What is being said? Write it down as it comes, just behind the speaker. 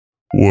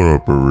What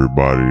up,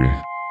 everybody?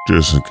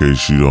 Just in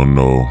case you don't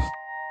know,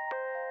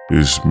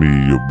 it's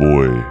me, your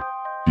boy,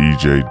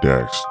 DJ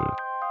Dakster,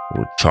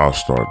 or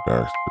Chopstar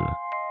Dakster,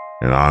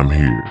 and I'm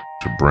here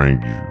to bring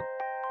you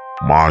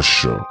my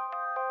show,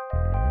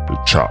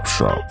 The Chop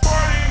Shop.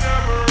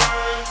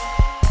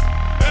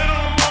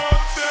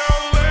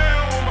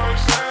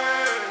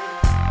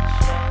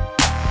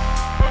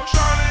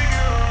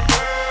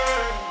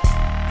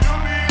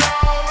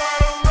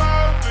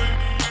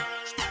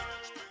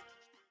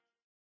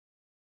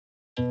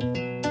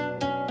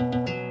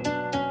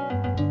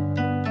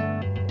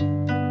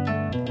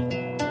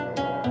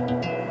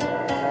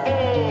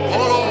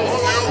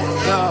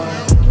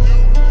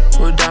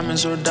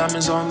 Real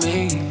diamonds on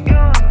me.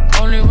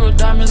 Only real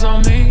diamonds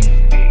on me.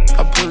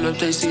 I pull up,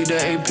 they see the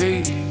AP.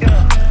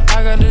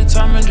 I got the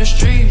time in the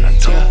street.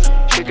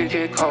 Yeah, she could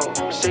get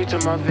cold. Stick to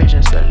my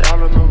vision, set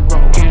all on the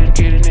road.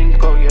 Get it and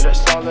go, yeah,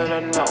 that's all that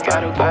I know.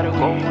 Gotta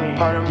go,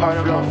 part of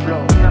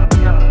flow.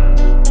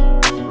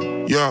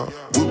 Yeah,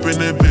 whoopin'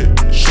 that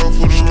bit, show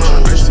for the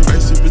road.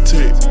 Icy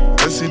protect,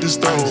 I see the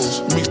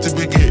stones. Mix the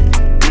baguette,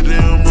 get the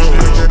umbrella.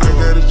 I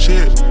got a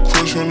check,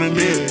 crush on the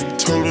net,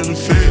 told her to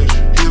fetch.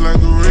 Hit like a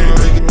red,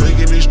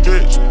 making it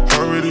stretch.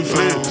 Already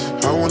flex,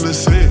 I want the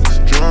sex,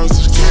 draws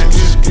the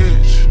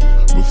sketch.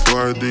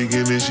 Before I dig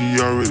in it, she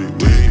already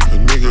wet. A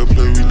nigga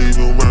play, we leave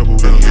him right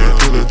away.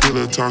 Yeah, till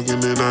her talking,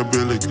 then I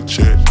barely could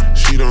chat.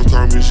 She don't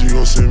call me, she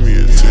gon' send me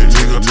a text.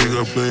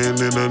 Nigga playin',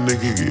 then a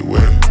nigga get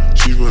wet.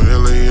 She from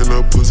LA and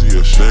her pussy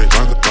a shack.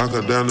 Lock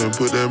her down and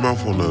put that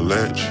mouth on the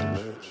latch.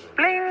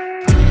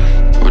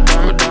 Real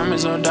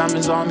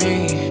diamonds on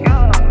me.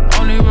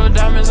 Only real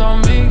diamonds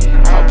on me.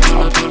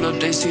 I pull up,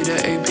 they see the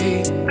AP.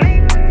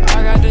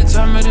 I got the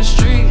time of the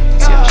street.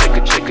 Yeah,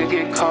 she could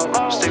get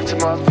caught. Stick to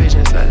my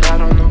vision, set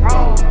out on the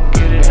road.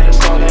 Get it, that's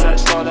all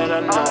that I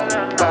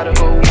know. Gotta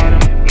go,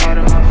 part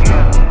of my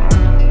flow.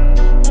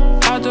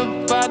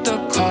 Out the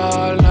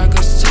car like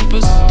a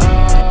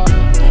superstar.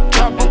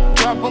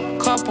 Drop a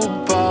couple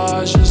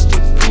bars just to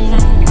prove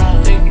them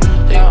wrong.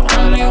 They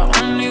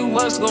only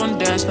was gon'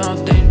 dance, now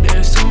they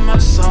dance to my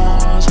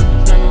songs.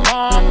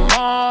 I'm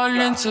all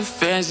into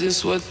fans,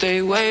 this what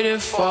they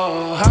waited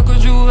for. How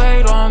could you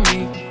hate on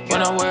me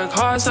when I work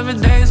hard 7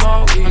 days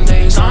all week?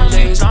 Some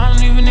days I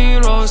don't even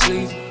need no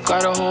sleep.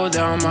 Gotta hold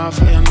down my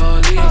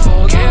family.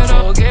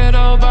 Forget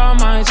about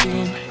my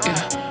team.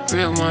 Yeah,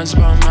 real ones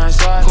by my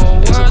side.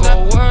 It's a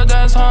cold word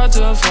that's hard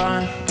to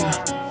find.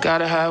 Yeah,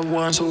 gotta have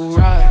ones who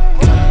ride.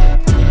 Yeah.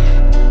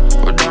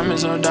 Real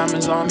diamonds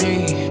on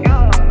me.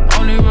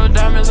 Only real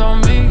diamonds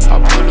on me. I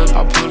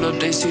pull up,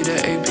 they see the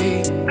AP.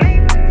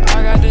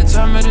 I got the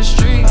time of the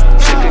street.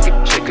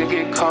 She could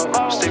get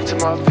caught. Stick to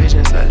my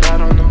vision, set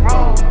out on the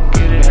road.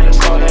 Get it, that's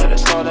all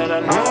that I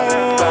know.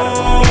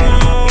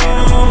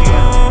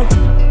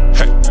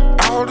 Hey,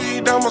 all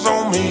these diamonds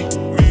on me,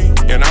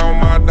 and all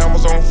my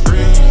diamonds on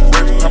free.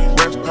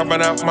 Racks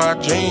popping out my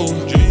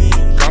jeans.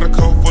 Got a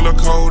coat full of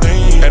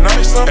codeine. And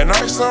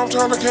night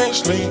sometimes I can't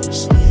sleep.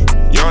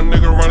 Young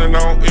nigga running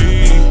on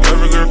E.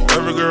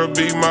 Every girl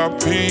be my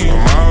P.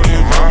 I'm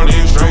all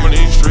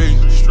these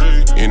streets.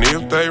 And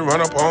if they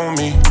run up on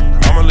me,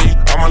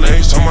 I'ma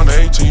lay some on the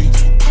AT.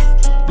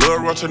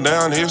 Blood rushing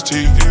down his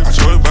teeth. I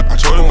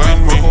told him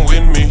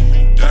with me.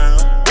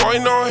 Boy,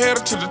 no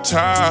headed to the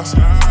top.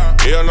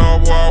 Hell no,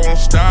 boy, I won't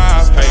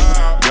stop. Hey,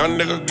 young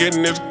nigga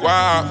getting this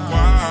guap.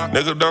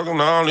 Nigga ducking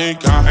all these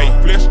cops. Hey,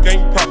 flesh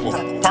ain't proper.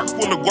 Pocket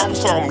full of guap,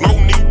 so I'm low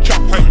need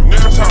chop. Hey,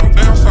 down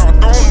south, I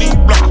don't need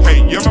block. Hey,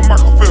 yellow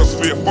Michael Phelps, I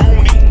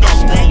don't need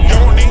gospel. You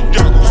don't need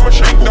joggers,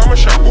 I'm a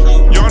shackle.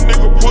 Young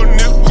nigga putting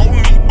this whole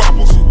need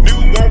boppers.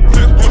 Nigga won't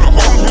flex, put a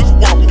hole in his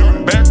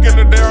whopper. Back in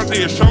the day, I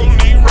did show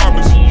need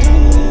robbers.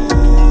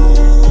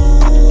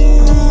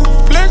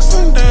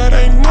 Flexing, that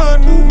ain't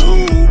nothing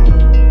new.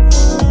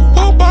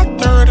 About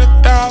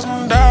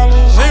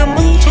 $30,000 in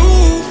my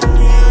tooth.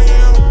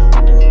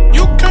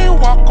 You can't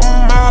walk a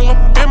mile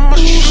up in my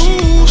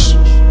shoes.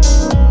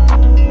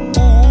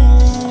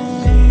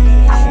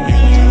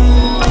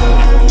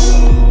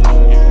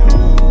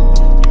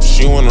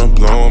 She wanna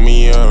blow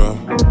me up.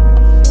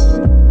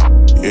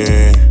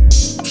 Yeah,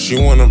 she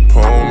wanna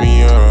pull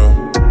me up.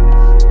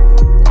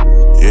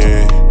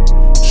 Yeah,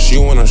 she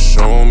wanna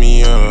show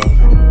me up.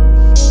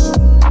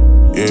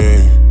 Yeah,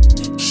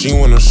 she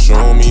wanna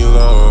show me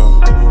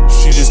love.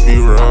 She just be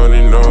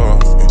running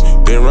off.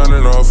 They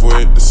running off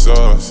with the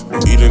sauce.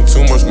 Eating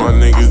too much, my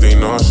niggas, they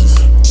nauseous.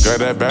 Got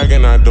that bag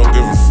and I don't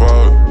give a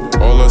fuck.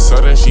 All of a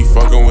sudden, she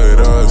fucking with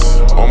us.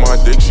 On my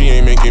dick, she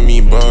ain't making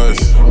me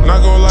buzz.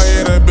 Not gonna lie,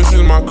 yeah, that bitch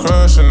is my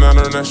crush. And I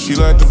know that she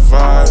like the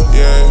vibe,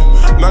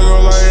 yeah. Not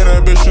gonna lie, yeah,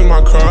 that bitch is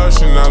my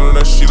crush. And I know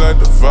that she like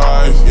the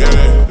vibe,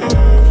 yeah.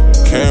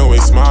 Can't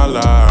waste my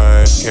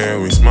life,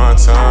 can't waste my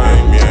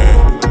time,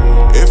 yeah.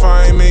 If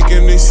I ain't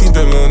making this, see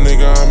that little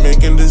nigga, I'm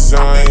making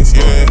designs,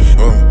 yeah.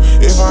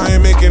 If I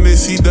ain't making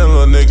this, see that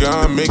little nigga,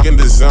 I'm making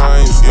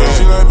designs, yeah.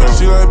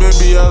 She like,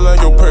 baby, I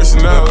like your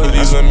personality.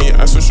 Let me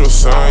ask what's your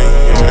sign,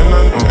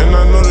 yeah. And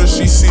I know that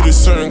she see the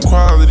certain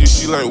quality.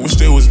 She like, wish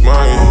they was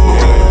mine,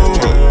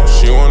 yeah.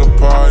 She wanna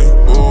party,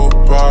 ooh,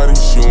 party.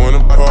 She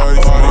wanna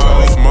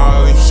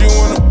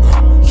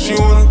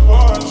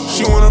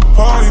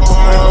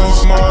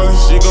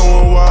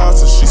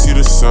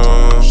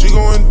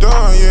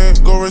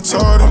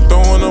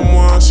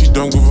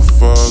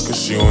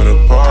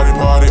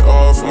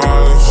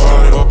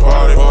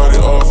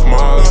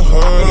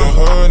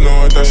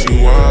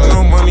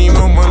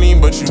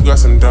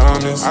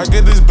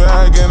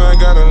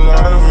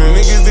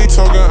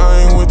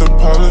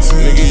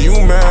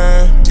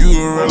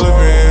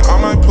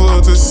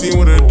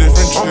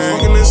I'm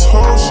fucking this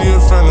hoe, she a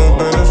friend of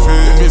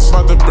benefits. If it's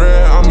about the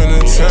bread, I'm in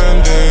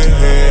attendance.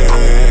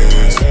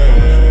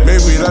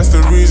 Maybe that's the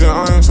reason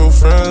I am so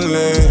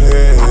friendly.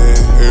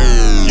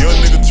 Young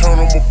nigga turn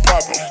on my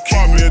poppin'.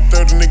 Keep me a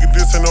 30 nigga,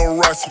 this ain't no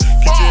Rossi.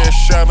 Get your ass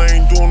shot, I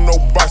ain't doing no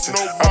boxing.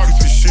 I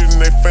put this shit in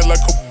they face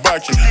like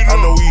hibachi. I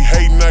know he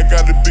hatin', I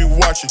gotta be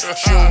watching.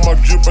 She on my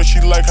drip, but she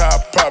like how I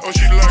pop it.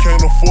 He can't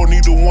afford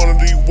neither one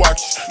of these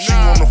watches. She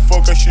wanna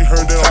fuck and she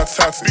heard that I'm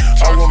toxic.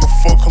 I wanna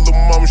fuck her little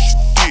mama, she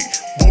thick.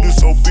 Booty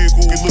so big,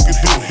 ooh, look at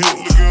them hip.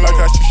 Like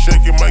how she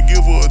shake it, might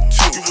give her a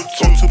tip.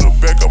 Go to the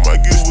back, I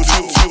might give her a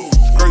tip.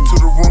 Straight to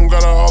the room,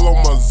 got her all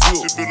on my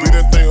zip. Beat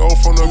that thing off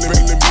from the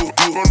limit.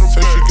 Say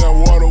she got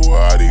water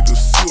where I need to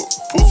sip.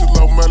 Pussy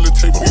like Miley,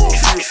 take me a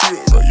trip.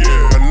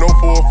 Yeah, I know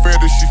for a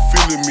fact that she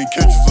feeling me.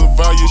 Catches a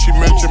value, she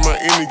matching my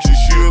energy.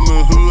 She a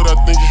little hood, I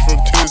think she's from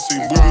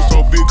Tennessee. Booty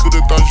so big,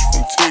 could've thought she's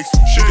from Texas.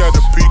 She got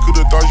the P,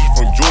 could've thought she's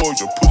from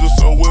Georgia. Pussy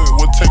so wet,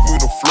 would take me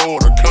to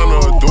Florida.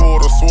 Kinda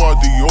adore her, so I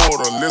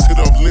de-order. Let's hit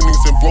up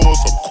Linux and blow us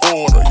a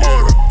quarter.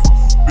 Yeah,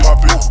 pop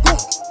it,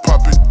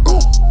 pop it,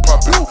 pop it,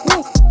 pop it,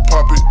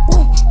 pop it,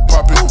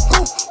 pop it, pop it,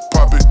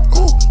 pop it,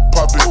 pop it.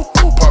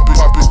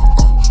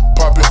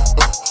 Pop it,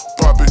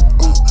 pop it,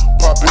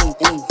 pop it,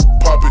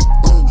 pop it,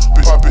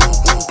 pop it,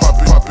 pop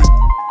it, pop it.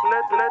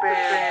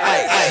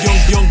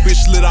 Young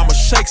bitch lit, I'ma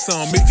shake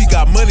some. If you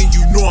got money,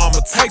 you know I'ma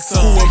take some.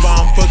 Whoever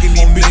I'm fucking,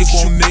 these niggas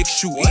won't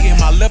next you. Eating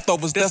my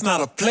leftovers, that's not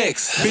a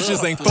flex.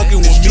 Bitches ain't fucking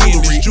with me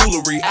in this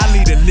jewelry. I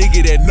need a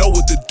nigga that know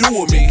what to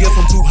do with me. Guess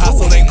I'm too hot,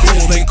 so they ain't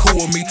cool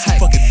with me. Too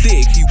fucking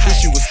thick, he wish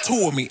he was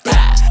two of me.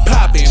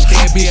 Poppin',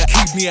 bad bitch,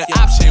 keep me an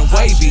option.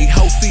 Wavy,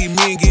 ho, see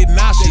me and get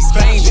nauseous.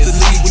 Famous,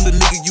 with the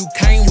nigga you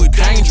came with,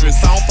 dangerous.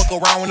 I don't fuck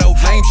around with no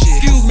lame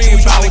shit. Excuse me,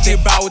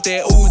 bout with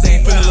that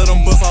Uzi. Finna let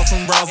him bust off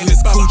some rounds in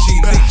his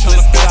coochie. Dick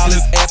tryna spit all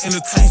his ass in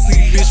the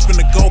 2C. Bitch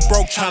finna go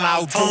broke, tryna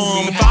outdo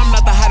me. If I'm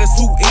not the hottest,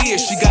 who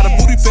is? She got a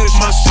booty fetish,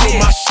 my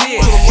shit.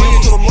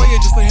 To the lawyer,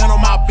 just to handle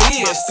my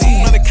biz.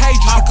 200K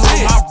just to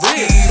cover my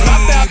wrist.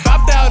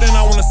 Bopped out, and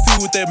I wanna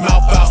see what that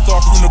mouth out.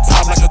 Start from the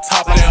top like a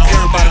top down.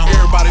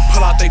 Everybody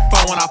pull out they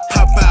phone when I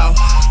pop out.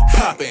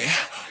 Pop it,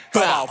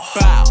 bow,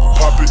 bow.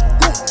 Pop it,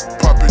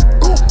 pop it,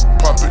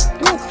 pop it,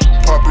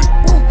 pop it,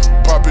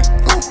 pop it,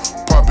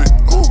 pop it,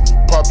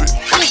 pop it,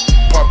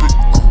 pop it,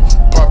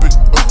 pop it,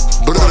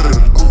 brother,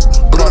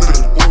 brother,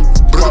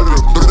 brother,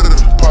 brother,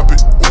 pop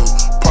it,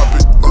 pop it, pop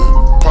it,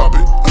 pop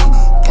it,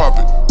 pop it, pop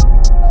it,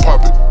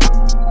 pop it, pop it.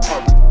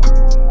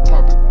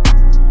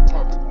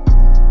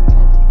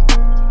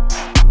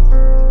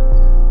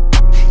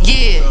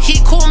 Yeah, he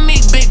call me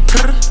Big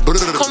Purr.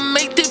 Come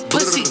make that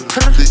pussy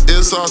purr. The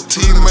SRT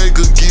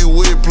maker get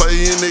wet,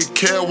 play in that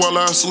cat while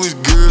I switch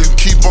gears.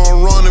 Keep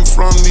on running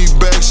from these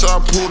backs, I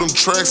pull them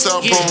tracks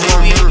out from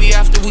my baby,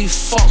 after we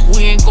fuck,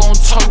 we ain't gon'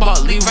 talk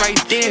about leave right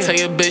there. Tell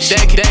your bitch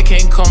that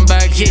can't come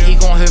back. Yeah, he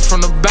gon' hit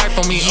from the back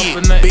on me up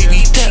in the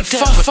baby, air.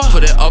 Fuck,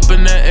 put it up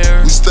in the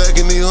air. We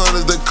stacking these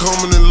hundreds, they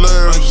coming in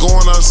layers.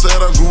 Going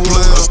outside, I grew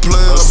players.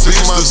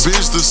 Beat my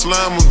bitch to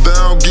slam them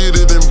down, get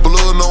it in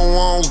blood, no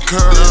one don't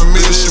care. That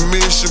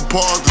mission,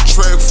 park the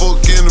track,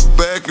 fuck in the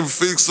back and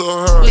fix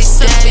her. We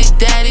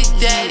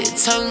daddy,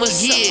 tell him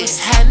what's up.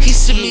 He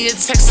sent me a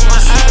text on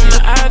my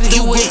ID.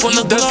 You whip on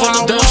the block,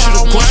 I want you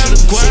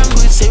to grab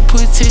me. Say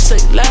put it taste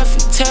like Laffy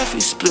Taffy.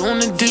 Split on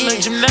the D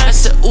like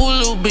gymnastics. I said, ooh,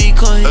 little bitch,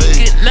 cause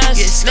he get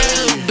nasty.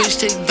 Little bitch,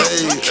 take that.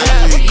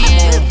 Come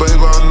on,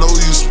 baby, I know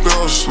you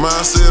special.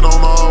 Mindset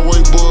on all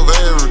way above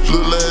average.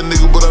 Little ass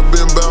nigga, but I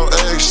been bout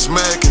action.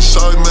 Smacking,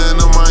 shawty man,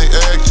 them I ain't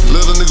acting.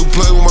 Let a nigga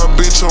play with my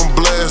bitch on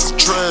blast.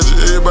 Tragic,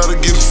 everybody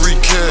get free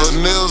cash.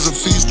 Her nails and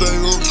feet stay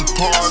up to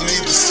par. I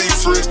need to see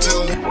free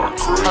too.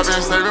 I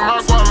been saving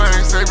my guap, I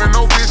ain't saving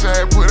no bitch.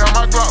 I had put out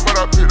my Glock, but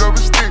I picked up a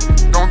stick.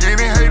 Don't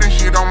get in hating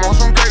shit, I'm on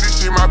some gated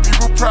shit. My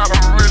people proud,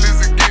 I'm real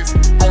as it gets.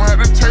 Don't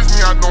have to taste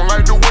me, I don't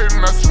like the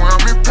waiting. I swear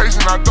I'm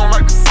impatient, I don't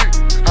like to sit.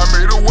 I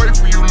made a way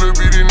for you little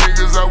bitty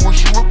niggas. I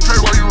wish you would pay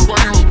while you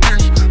a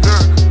bitch.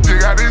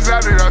 Dig out this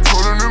out it, I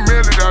told him to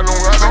mail it. I don't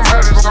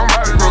have it,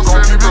 somebody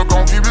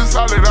gon' keep it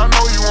solid. I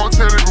know you won't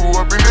tell it. Grew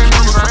up in the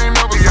streets, I ain't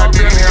never saw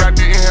I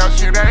didn't have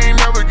shit, I ain't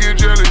never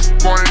get jealous.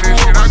 Born in this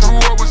shit, I grew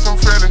up with some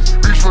fellas.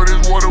 Reach for this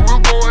water,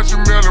 we'll go at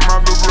your melon. My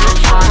little brother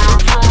strong.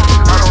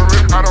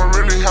 I don't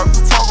really have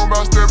to talk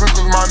about stepping,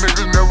 cause my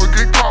niggas never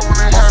get caught when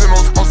they happen.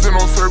 I'm still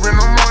on serving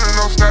the money,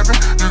 no snapping.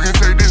 You can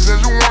take this as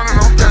you want it,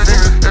 no.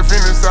 If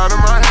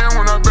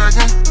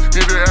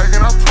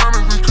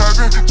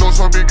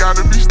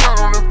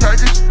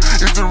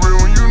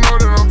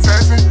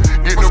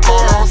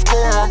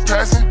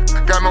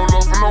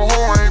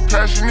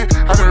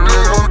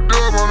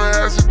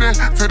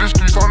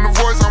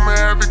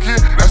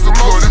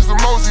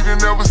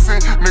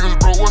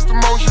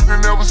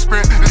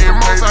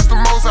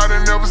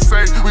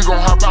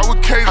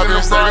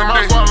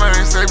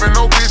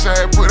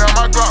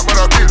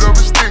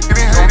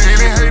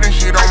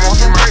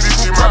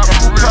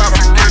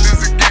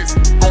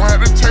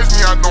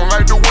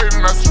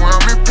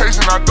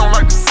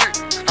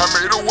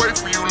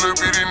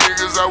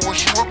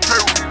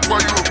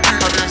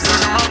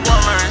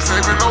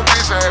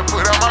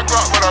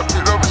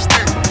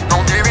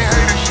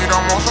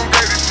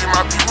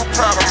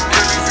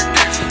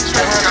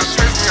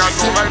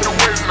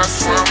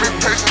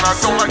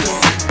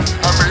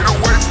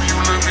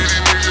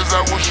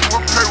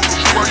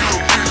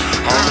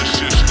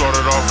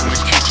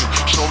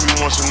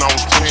once and I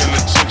was paying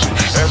attention.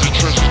 As the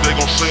trenches, they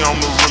gon' say I'm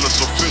the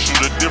realest official.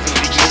 The difference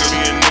between me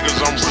and niggas,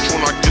 I'm rich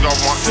when I get off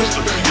my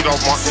Insta. Get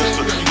off my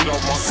Insta, get off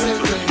my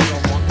Insta.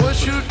 What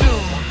you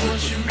doing?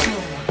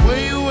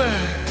 Where you at?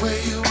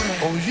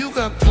 Oh, you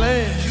got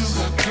plans.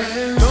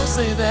 Don't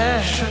say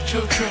that. Shut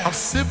your trap. I'm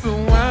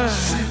sipping wine.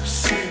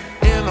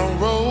 In a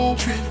robe.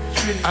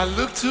 I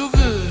look too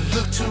good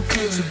to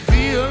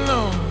be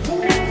alone.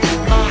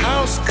 My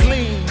house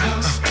clean.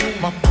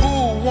 My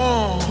pool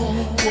warm.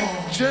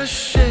 Just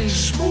shake.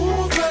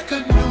 Smooth like a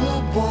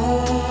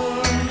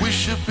newborn. We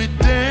should be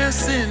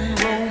dancing,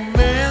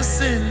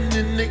 romancing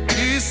in the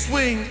east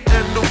wing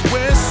and the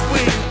west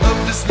wing of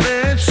this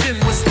mansion.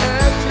 What's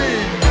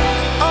happening?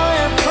 I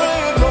ain't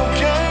playing no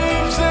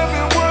games.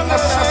 Every word that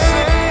I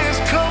say is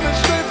coming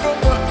straight from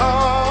the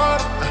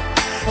heart.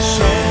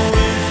 So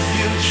if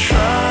you're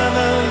trying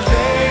to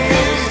lay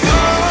it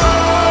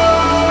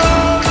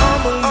down,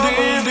 I'ma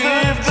leave the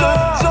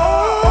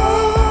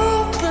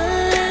door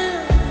open.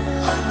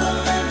 I'ma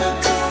leave the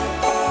door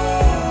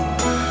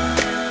open.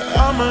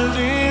 I'ma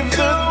leave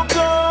the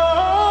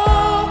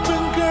door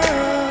open,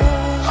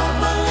 girl.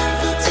 I'ma leave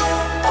the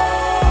door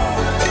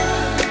open.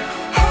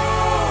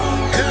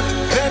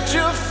 That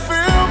you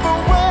feel the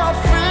way I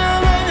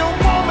feel and you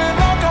want me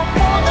like I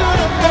want you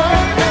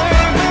tonight,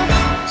 baby.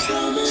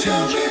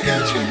 Tell me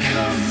that you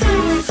can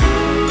feel it.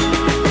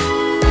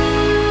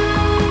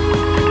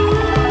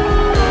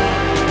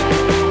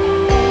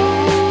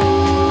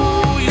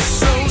 Ooh, you're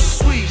so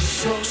sweet,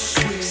 so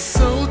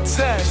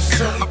tight.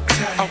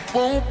 I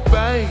won't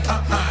bite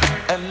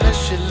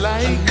unless you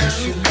like.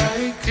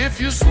 If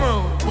you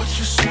smoke, what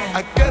you smoke?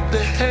 I got the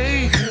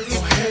hate.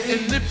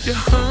 And if you're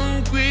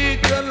hungry,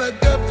 girl, I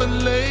got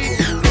filet.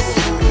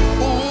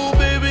 Ooh,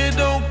 baby,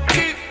 don't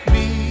keep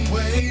me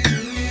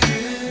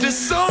waiting. There's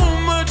so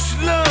much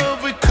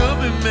love we could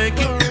be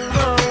making.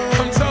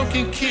 I'm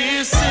talking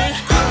kissing,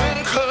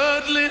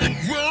 cuddling,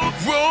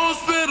 rose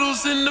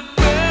petals in the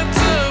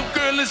bathtub.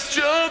 Girl, it's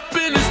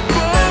jumping, it's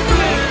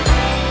bubbling.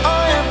 I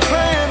ain't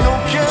playing no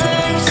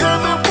games.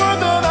 Every word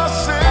that I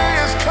say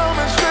is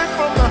coming straight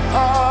from the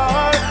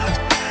heart.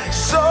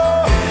 So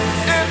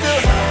if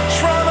you're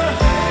trying to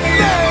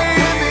lay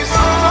in these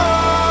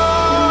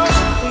arms,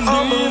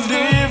 I'ma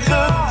leave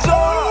the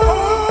door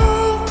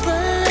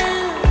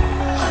open.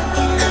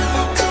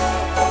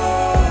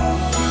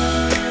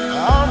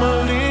 I'ma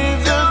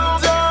leave the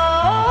door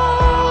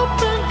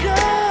open,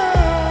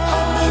 girl.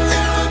 I'ma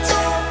leave the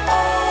door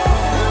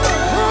open.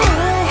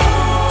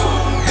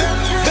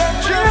 That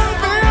you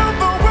feel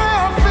the way I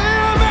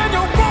feel and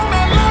you want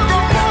me like I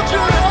want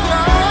you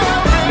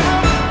tonight,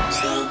 baby.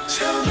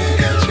 Tell me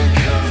that you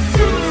can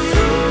feel it.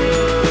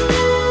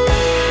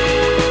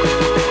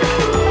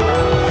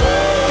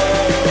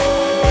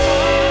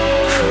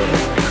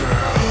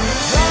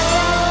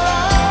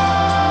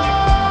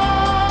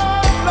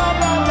 La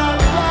la la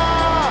la,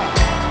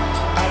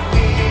 I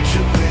need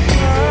you, baby.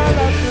 I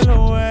feel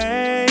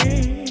away.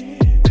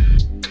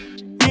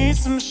 Need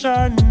some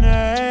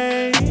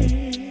Chardonnay.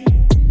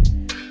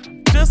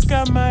 Just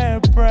got my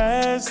head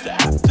pressed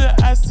after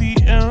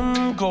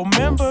ICM. Go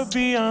remember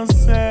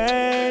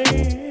Beyonce.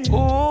 Ooh,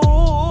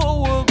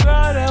 well,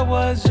 girl, that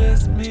was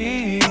just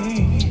me.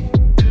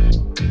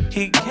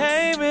 He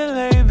came and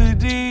laid the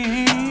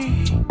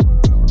D.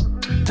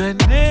 The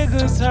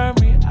niggas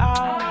turned me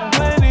out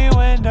when he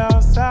went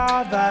down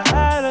south. I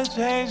had to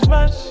change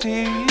my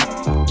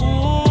sheets.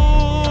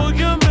 Ooh,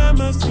 your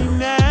memory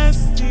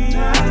nasty,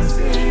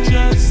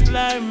 just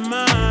like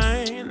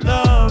mine.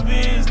 Love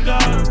is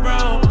dark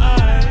brown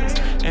eyes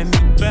and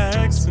the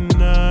bags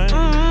tonight.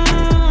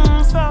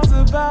 Sounds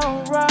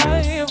about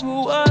right.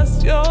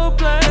 What's your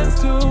plans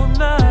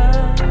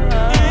tonight?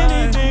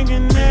 Anything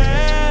and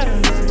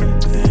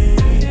everything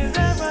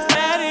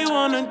that he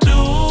wanna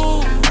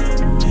do.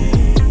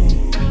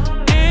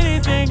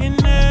 Anything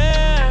and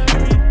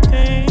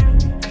everything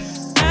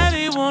that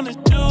he wanna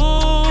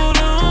do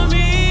to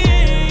me.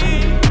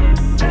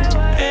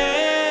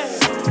 Yeah.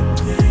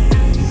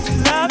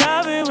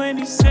 Love it when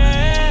he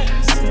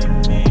says to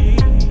me.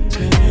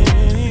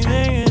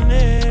 Anything and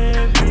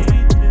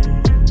everything.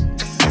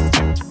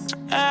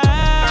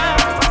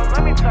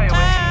 Let me tell you what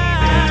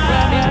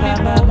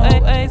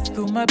Waist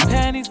threw my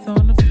panties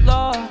on the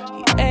floor.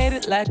 He ate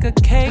it like a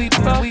cake. We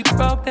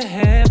broke the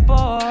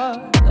headboard.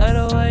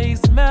 Love the way you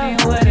smell.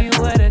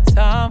 What a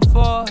time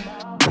for.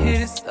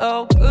 Hit it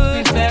so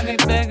good. Be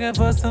begging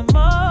for some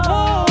more.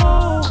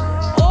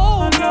 Oh,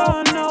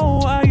 I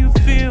know how you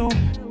feel.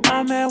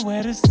 I'm at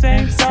where the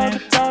same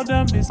told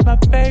them it's my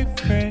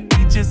favorite.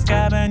 We just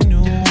got a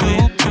new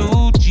whip.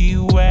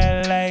 2G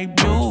wet like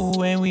blue.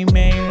 And we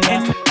made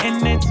love.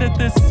 And it took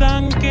the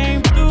sun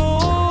came through.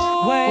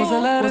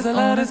 Was a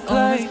lettuce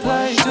play.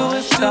 Do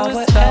it, start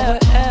with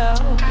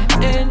L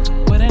and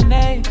end with an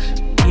H.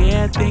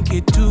 Yeah, I think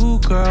it do,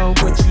 girl.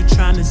 What you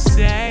tryna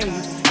say?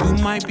 You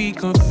might be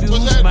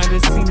confused, might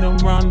have seen them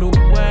run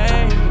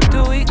away.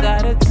 Do we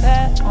got a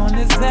tat on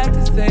his back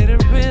to say the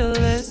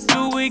realest?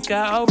 Do we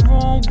got a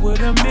room with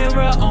a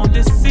mirror on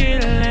the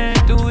ceiling?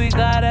 Do we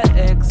got an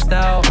X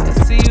out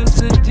that she used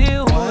to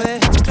deal with?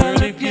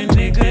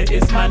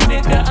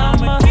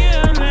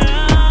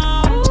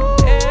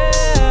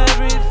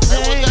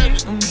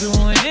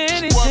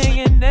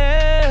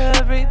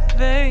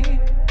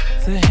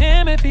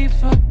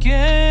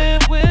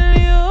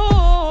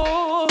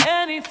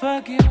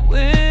 fucking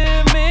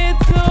with me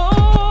too.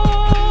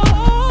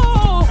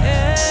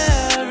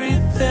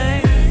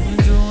 Everything, I'm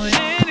doing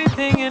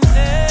anything and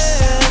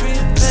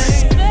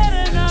everything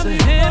to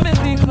him if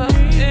he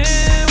fucking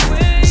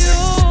with you.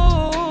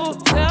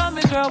 Tell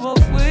me, girl, what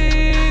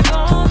we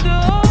gon' do?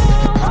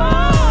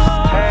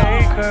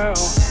 Hey girl,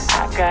 I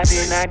got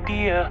an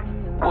idea.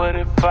 What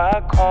if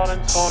I called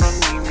and told her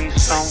meet me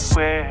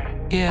somewhere?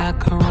 Yeah, I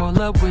could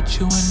roll up with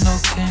you in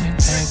those candy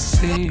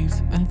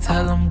taxis and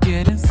tell him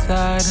get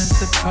inside and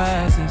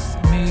surprise it's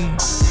me.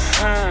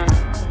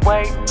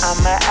 Wait,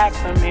 I'ma ask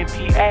him if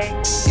he ate.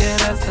 Yeah,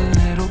 that's a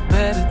little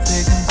better.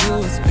 Take him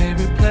to his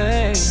favorite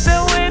place.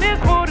 So when his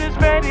food is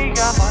ready,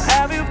 I'ma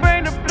have you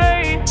bring the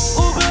plate.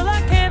 Ooh, girl,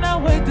 I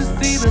cannot wait to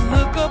see the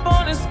look up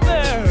on his face.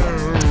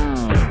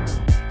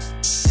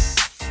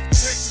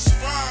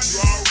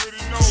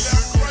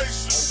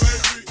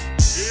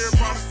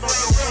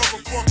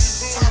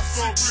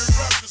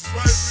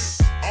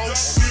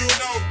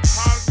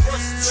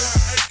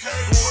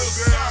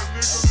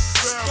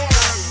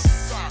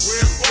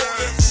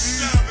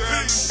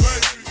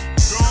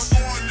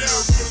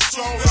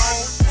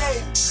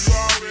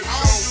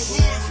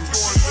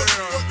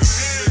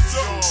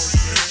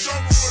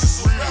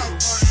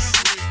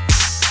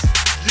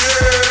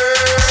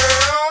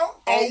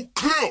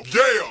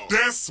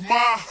 That's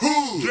my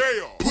hood.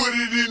 Yeah. Put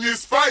it in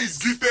his face.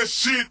 Get that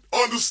shit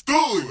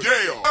understood.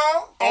 Yeah.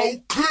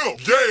 On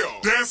clip. Yeah.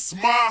 That's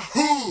my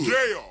hood.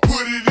 Yeah.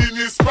 Put it in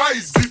his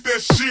face. Get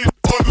that shit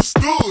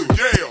understood.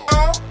 Yeah.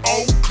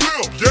 On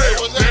clip.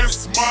 Yeah.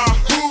 That's my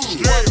hood.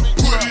 Yeah.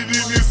 Put it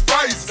in his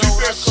face. Get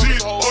that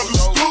shit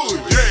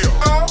understood.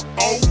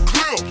 Yeah. On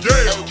clip.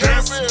 Yeah.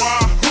 That's my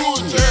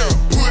hood. Yeah.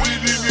 Put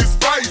it in his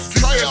face.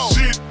 Get that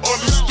shit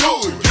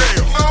understood.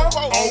 Yeah. On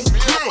clip. Yeah.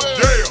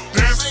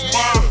 That's my hood.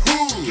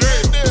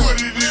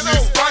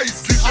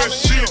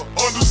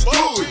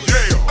 Understood,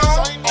 yeah. On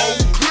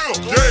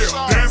clip, yeah.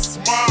 That's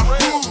my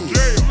hood.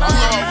 Yeah.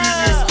 Put it in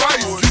his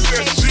face, get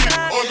that shit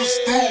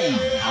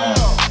understood.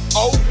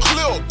 On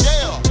clip,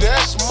 yeah.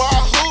 That's my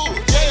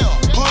hood. Yeah.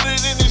 Put it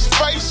in his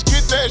face,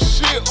 get that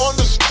shit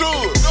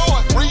understood.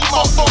 Read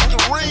my fucking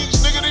rings,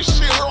 nigga. This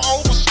shit here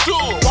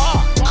overstood.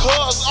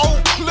 Cause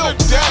on clip,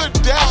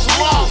 that's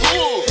my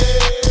hood.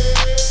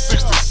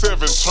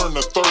 67 turn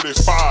to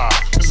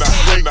 35.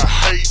 And the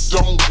hate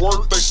don't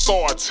work, they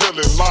start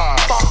telling lies.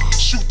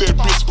 Shoot that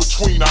bitch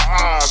between the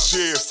eyes,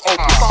 yeah, it's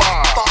open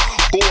fire.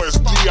 Boys,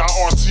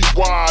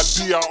 D-I-R-T-Y,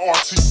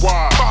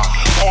 D-I-R-T-Y.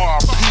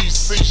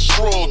 R-P-C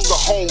shrugs the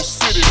whole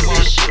city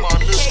mission.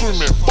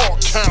 Screaming,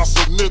 fuck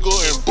council, nigga,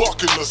 and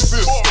bucking the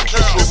system.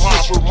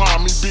 This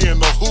remind me being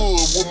the hood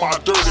with my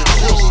dirty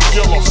pistol.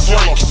 Yellow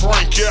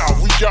Frank out,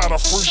 we got a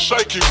free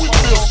shaking with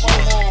this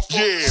one.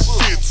 Yeah,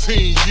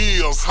 15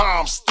 years, how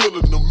I'm still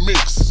in the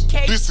mix.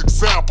 This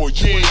example,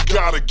 you ain't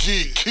gotta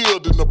get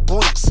killed in the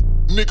bricks.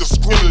 Niggas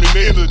screaming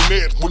the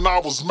internet when I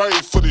was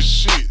made for this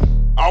shit.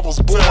 I was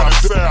born in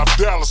South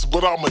Dallas,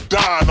 but I'm a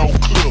dying on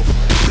clip,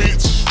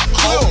 bitch.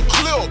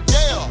 Clip,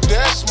 yeah,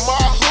 that's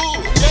my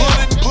hood.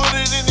 Put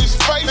it in his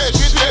face,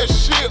 get that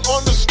shit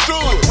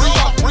understood.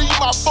 Read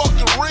my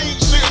fucking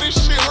rings, nigga, this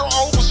shit here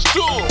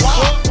overstood.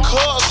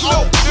 Cause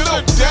clip,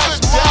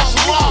 that's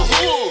my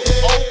hood.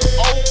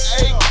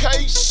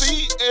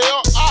 O-A-K-C-L-I-F-F.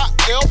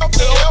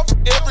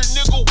 Every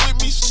nigga with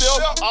me still.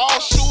 All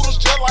shooters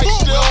just like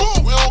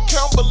Steph. We don't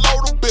count below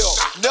the belt.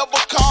 Never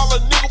call a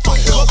nigga for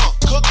help.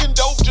 Cooking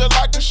dope just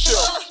like a chef.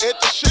 At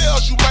the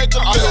shells you make a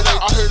live.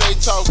 I hear they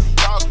talking,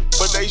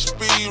 but they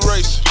speed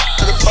racing.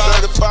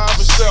 35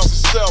 and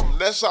 7.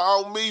 That's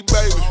all on me,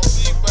 baby.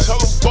 Tell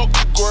them fuck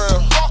the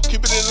ground.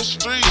 Keep it in the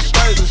streets,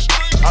 baby.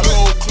 I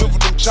go clip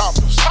with them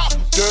choppers.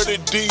 Dirty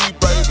D,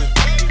 baby.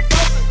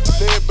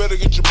 Then better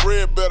get your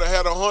bread better.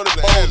 Had 100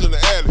 hoes in the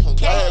alley.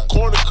 I had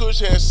corner kush,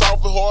 had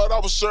soft and hard. I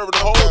was serving the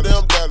whole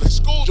damn dally.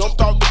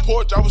 Jumped off the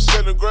porch, I was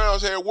selling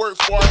grounds. Had work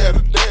before I had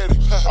a daddy.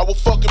 I was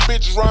fucking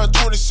bitches around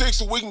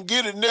 26 and we can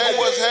get it, nigga.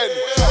 What's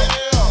happening?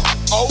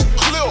 Oh,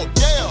 clip,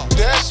 yeah.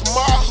 That's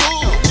my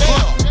hood.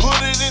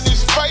 Put it in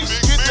his face,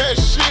 get that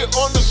shit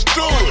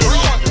understood.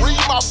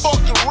 Read my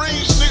fucking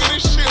rings, nigga.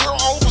 This shit here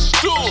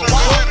overstood.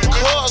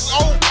 Cause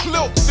oh,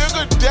 clip,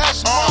 nigga,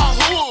 that's my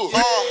hood.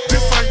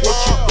 This ain't what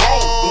you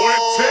want, boy.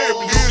 Tell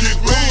me you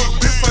get good.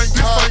 This ain't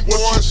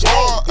what you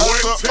want, boy.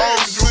 Tell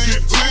me you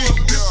get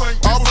good. This ain't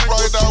what you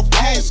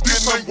want.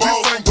 This ain't what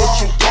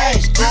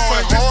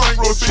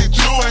you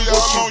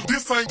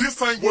want.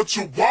 This ain't what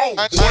you want.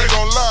 I ain't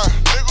gon' lie.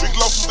 We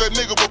lost that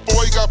nigga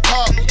before he got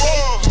popped.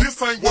 This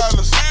ain't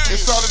wireless.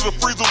 Inside of the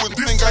freezer when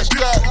the thing got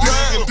shot.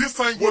 This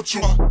ain't what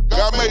you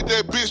I made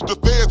that bitch, the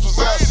feds was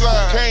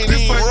outside. Can't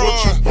even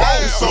run.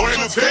 It's so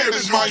good,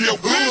 feds mind your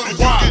hood and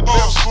you get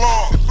them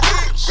slung.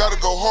 Gotta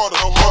go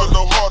harder, no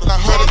harder. Not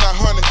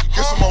 100,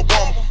 get some more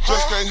bomber.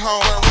 Just came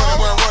home,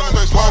 running.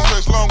 Face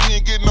long, he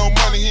ain't getting no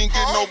money.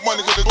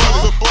 Cause the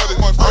little buddy.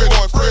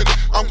 Going Freddy,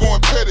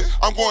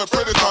 I'm going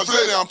petty. Cause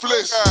lady, I'm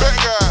flex. Bad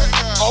guy.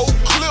 Oh,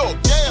 clip,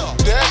 yeah.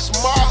 That's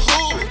my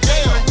hood.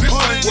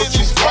 Put it in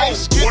his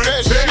face, get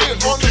that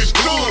shit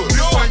understood.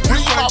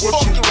 Read my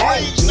fucking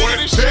rings, nigga,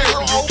 this shit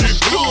here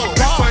overstood.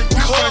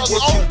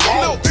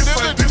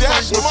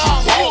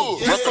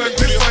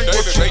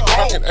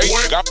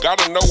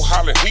 Gotta know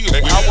Holland Hills.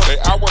 They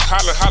always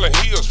hollin'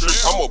 Hills.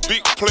 I'm a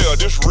big player,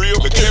 this real.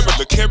 The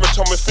Kevin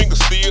told me finger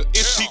still.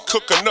 Is he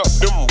cooking up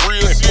them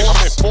real? I'm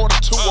in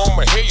 42 on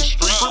my head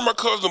street. Free my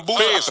cousin Boo.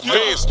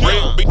 Feds.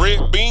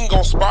 Red bean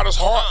gon' spot his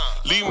heart.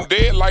 Leave him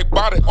dead like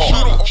body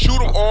art.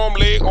 Shoot him arm,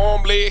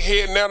 leg,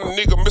 head. Now the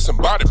nigga missing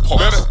body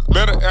parts.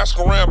 Better ask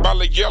around about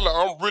the yellow.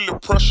 I'm really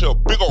pressure.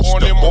 Big ol'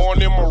 on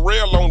them a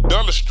rail on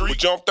Dulles Street. We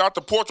jumped out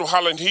the porch with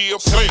Holland Hill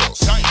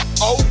players.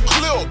 Oak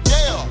Cliff,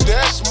 yeah,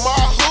 that's my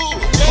hood.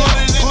 Put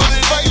it in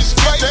face,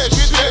 that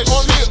shit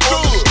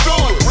understood.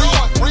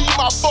 Read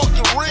my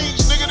fucking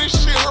rings, nigga, this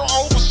shit here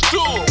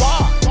overstood.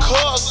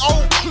 Cause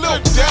Oak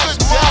Cliff,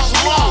 that's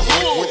my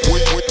hood.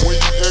 When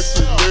you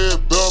exit lead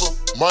better,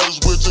 might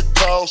as well just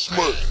call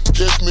Smurt.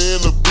 Catch me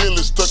in the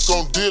Billy, stuck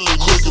on dilly,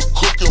 nigga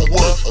cooking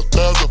work.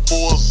 1,000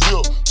 for a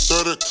zip,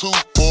 32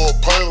 for a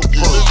paint of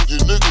your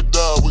nigga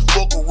died, we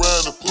fuck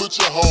around and put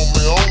your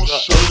homie on the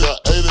shirt.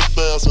 Got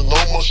 80,000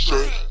 on my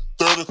shirt.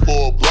 30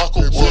 for a block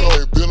of wood.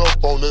 Ain't been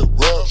up on that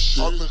rap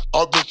shit.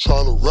 I've been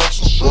trying to rap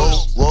some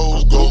shows.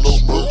 Rose go no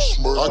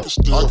smirk. I can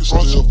still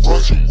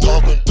front you.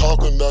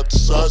 Talking out the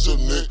side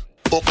your neck.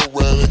 Fuck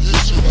around and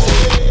hit you.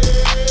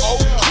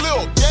 Oak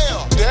Cliff,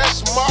 yeah,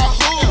 that's my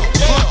hood.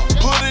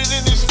 Put it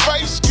in his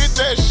face, get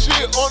that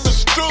shit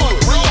understood.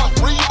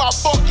 Read my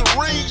fucking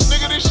rings,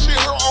 nigga, this shit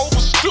here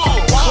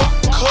overstood.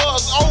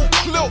 Cause Oak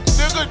Cliff,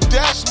 nigga,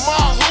 that's my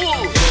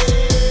hood.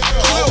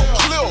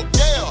 Cliff,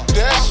 yeah,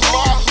 that's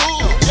my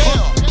hood.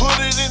 Put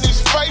it in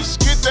his face,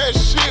 get that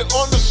shit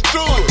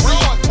understood.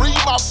 Read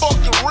my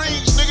fucking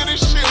rings, nigga, this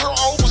shit here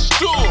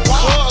overstood.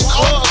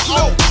 Cause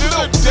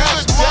nigga,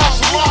 that's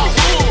my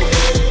hood.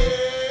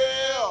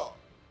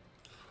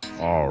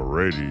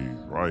 Alrighty,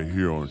 right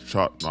here on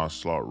Chop Not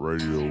Slot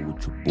Radio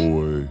with your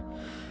boy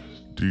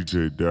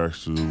DJ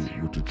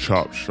Dakster with the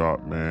Chop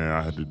Shop, man.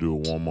 I had to do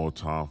it one more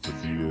time for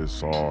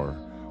DSR.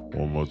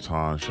 One more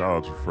time.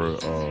 Shout out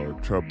to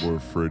Trap Boy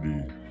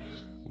Freddy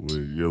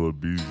with Yellow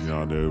Beezy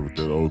on there with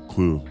that Oak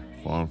Cliff.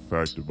 Fun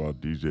fact about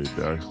DJ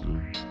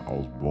Dakster, I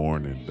was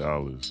born in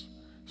Dallas.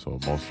 So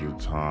most of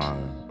the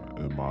time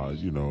in my,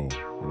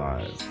 when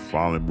I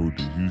finally moved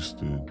to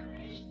Houston,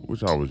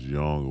 which I was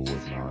young or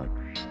whatnot,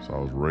 so I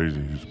was raised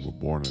in Houston but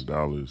born in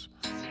Dallas.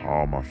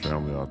 All my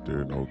family out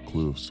there in Oak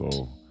Cliff,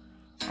 so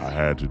I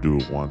had to do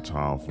it one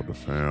time for the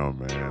fam,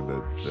 man.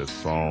 That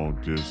song,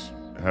 just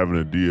having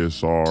a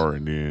DSR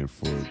and then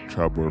for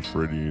Trap Boy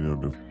Freddy,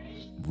 to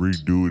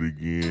redo it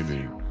again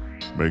and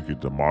make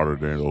it the modern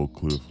day Oak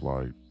Cliff,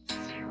 like,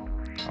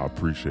 I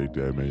appreciate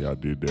that, man. Y'all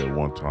did that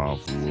one time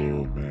for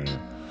love, man.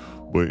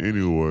 But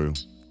anyway,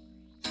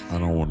 I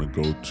don't want to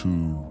go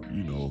too,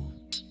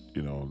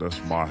 that's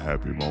my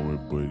happy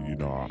moment, but,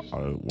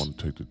 I want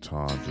to take the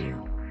time to,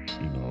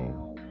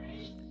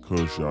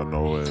 cause y'all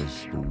know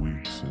as the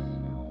weeks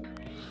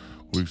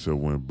that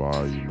went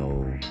by,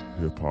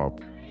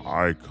 hip-hop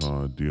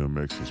icon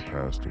DMX has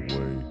passed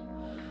away,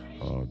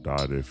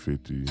 died at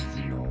 50,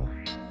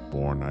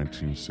 born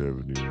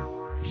 1970,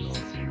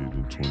 ended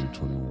in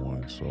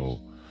 2021, so,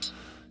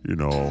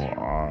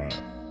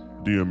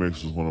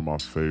 DMX was one of my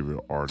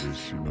favorite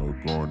artists,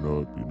 growing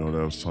up,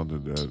 that was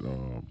something that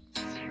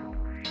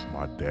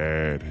my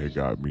dad had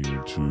got me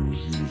into.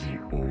 He was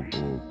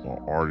an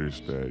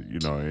artist that,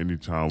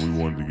 anytime we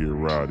wanted to get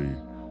rowdy,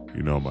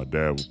 my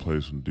dad would play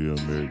some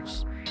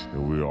DMX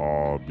and we'd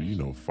all be,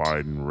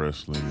 fighting,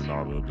 wrestling and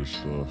all the other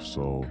stuff.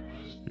 So,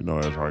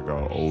 as I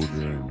got older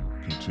and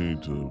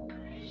continued to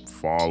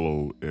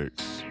follow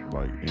X,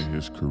 like in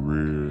his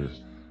career,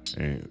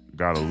 and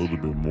got a little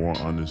bit more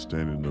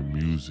understanding of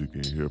music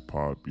and hip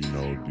hop,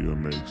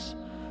 DMX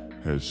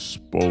has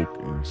spoke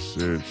and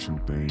said some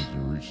things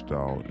and reached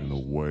out in a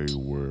way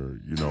where,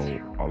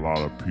 a lot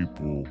of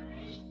people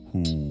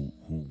who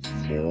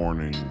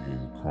mourning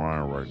and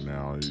crying right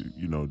now,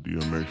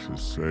 DMX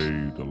has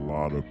saved a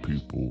lot of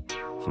people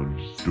from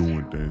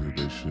doing things that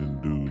they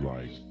shouldn't do.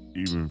 Like,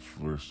 even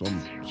for some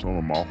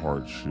of my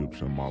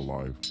hardships in my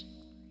life,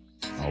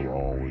 I will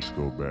always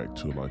go back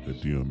to like a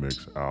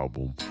DMX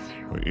album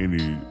or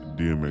any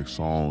DMX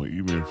song,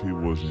 even if he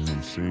wasn't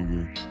him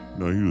singing.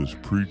 He was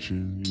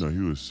preaching. He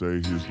would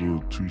say his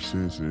little 2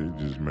 cents, and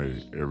it just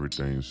made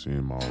everything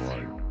seem all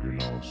right.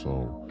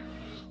 So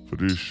for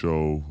this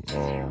show,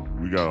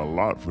 we got a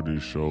lot for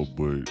this show,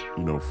 but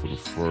for the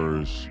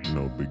first,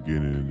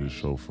 beginning of this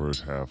show,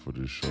 first half of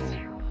this show,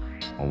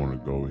 I want to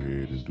go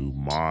ahead and do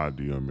my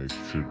DMX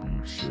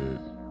tribute set.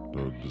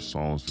 The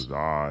songs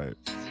that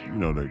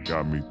that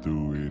got me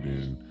through it,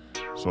 and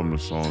some of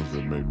the songs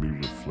that made me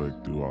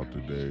reflect throughout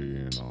the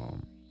day. And,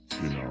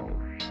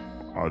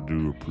 I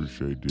do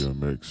appreciate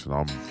DMX, and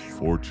I'm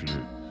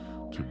fortunate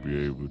to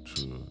be able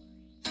to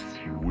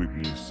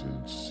witness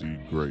and see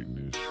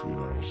greatness,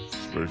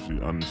 especially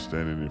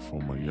understanding it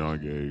from a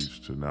young age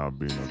to now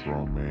being a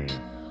grown man,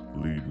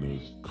 leading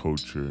a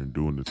culture and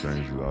doing the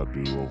things that I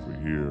do over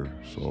here.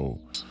 So,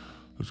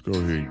 let's go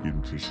ahead and get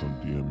into some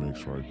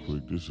DMX right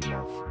quick. This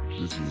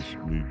is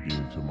me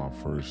getting to my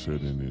first set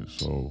in it.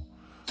 So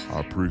I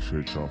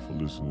appreciate y'all for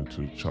listening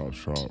to Chop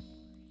Shop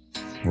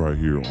right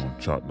here on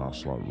Chop Not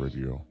Slot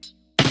Radio.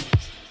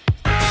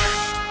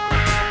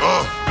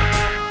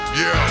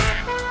 Yeah.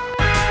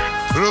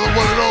 Another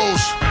one of those.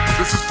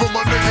 This is for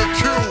my nigga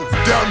Q.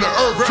 Down to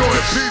earth, join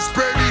in peace,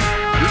 baby.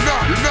 You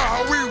know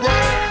how we roll.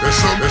 It's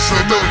some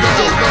no.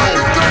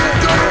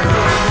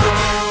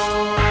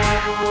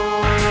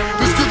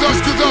 This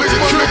is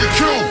my nigga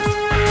Q.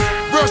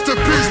 Rest in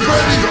peace,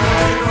 baby.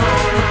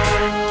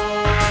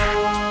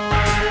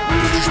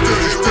 You still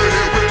here with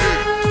me?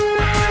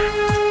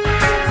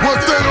 What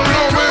they don't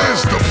know is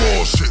the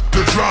bullshit,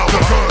 the drama,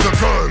 the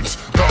guns,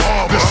 the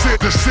armor,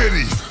 the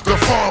city, the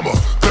farmer,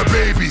 the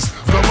babies,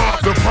 the mob,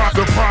 the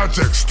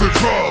projects, the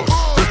drugs,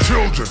 the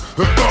children,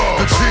 the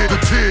thugs, the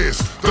tears,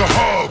 the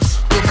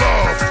hugs, the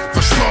love,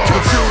 the slug,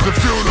 the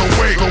funeral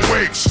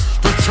wakes,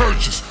 the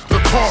churches, the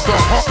car, the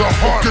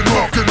heart,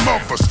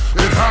 muffers.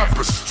 It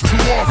happens too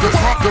often.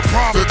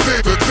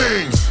 The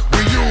things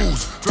we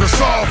use to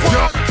solve the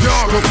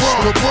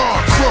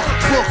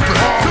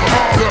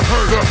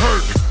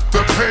hurt,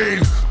 the pain,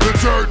 the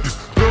dirt,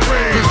 the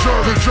rain,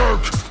 the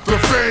jerk, the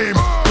fame,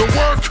 the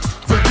work,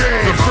 the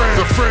game,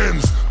 the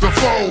friends, the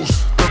foes,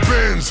 the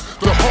bins,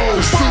 the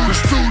hoes, the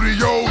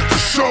studios, the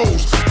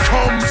shows,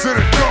 comes and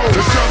it goes.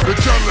 The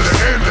jealous,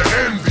 the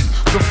envy,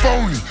 the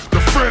phony,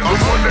 the friend, the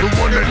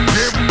one that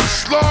gave him the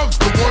slugs,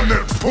 the one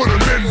that put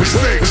him in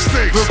mistakes,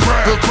 the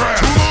grass,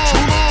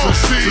 too long to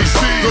see,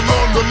 the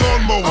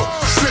lawnmower,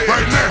 sit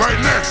right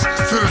next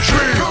to the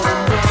tree.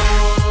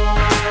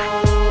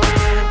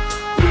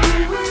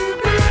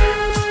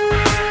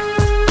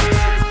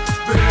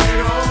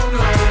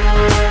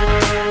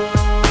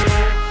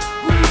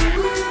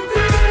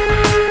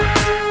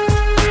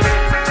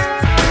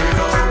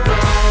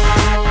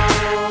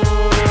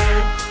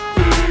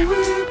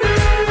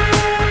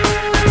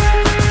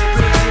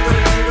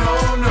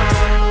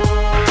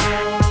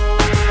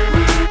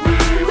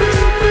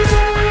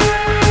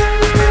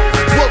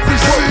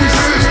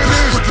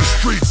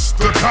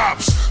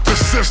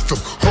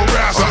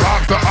 Harass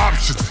the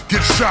options,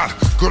 get shot,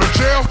 go to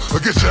jail, or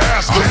get your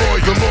ass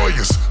kicked. The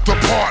lawyers, the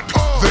part,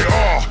 they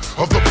are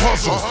of the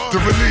puzzle, the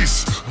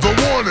release, the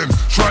warning,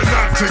 try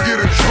not to get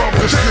in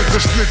trouble.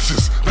 The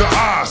snitches, the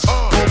eyes,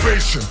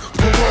 probation,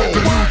 parole,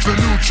 the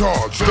new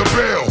charge, the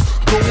bail,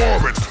 the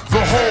warrant,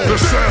 the hole,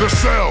 the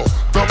cell,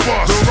 the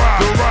bus,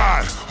 the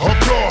ride,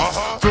 hooked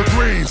off, the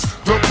greens,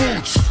 the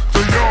boots,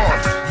 the yard,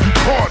 you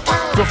caught,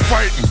 the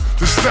fighting,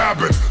 the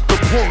stabbing, the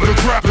pulling, the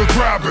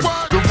grabbing,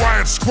 the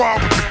riot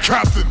squad with the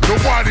captain.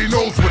 Nobody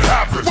knows what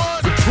happened.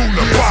 The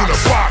tuna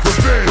box,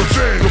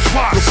 revenge, the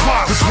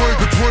plot,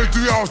 the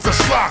 23 hours that's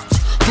locked,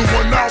 the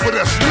 1 hour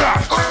that's not,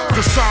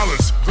 the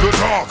silence, the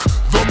dark,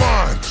 the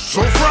mind,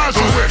 so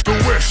fragile. The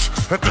wish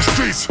at the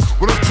streets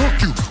when I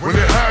took you, when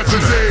they had you,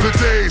 the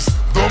days,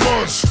 the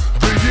months,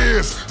 the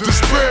years,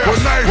 despair.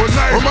 One night,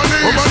 on my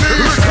knees,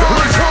 here it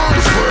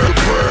comes, the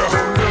prayer.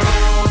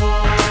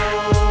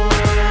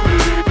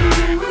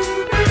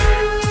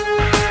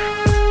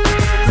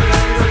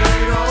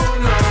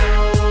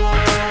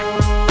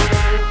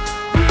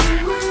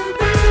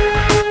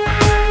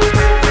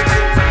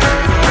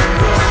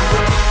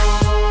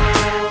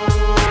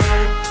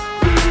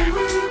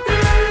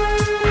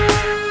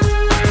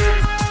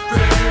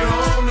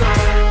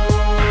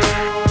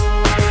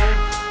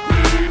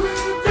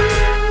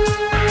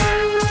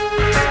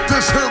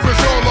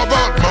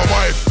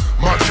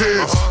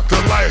 The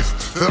life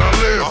that I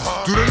lived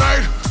through the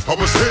night, I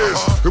was his.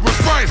 It was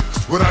right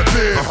what I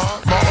did.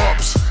 My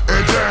ups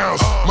and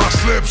downs, my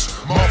slips,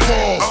 my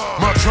falls,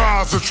 my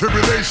trials and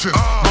tribulations,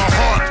 my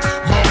heart,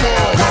 my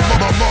balls,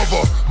 my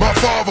mother, my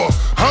father.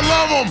 I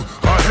love him,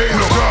 I hate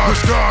him.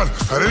 God,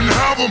 I didn't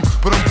have him,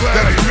 but I'm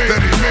glad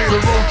that he made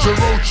the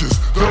roaches,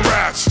 the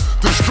rats,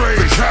 the stray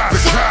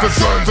cats,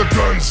 the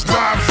guns,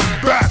 knives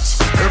and bats.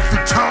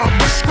 Every time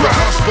I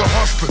scratch, the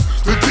hustling,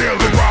 the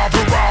dealing,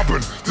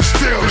 robbing, the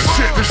stealing,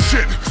 the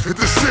shit hit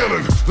the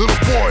ceiling. Little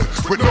boy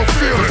with no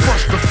feeling,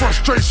 the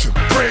frustration,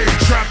 rage,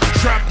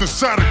 trapped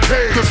inside a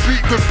cage.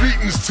 The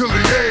beatings till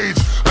the age.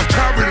 I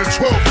carried a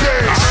 12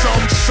 gauge.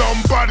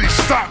 Somebody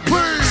stop me.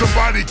 Please.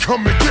 Somebody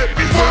come and get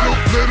me.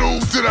 Little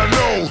did I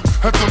know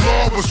that the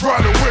law was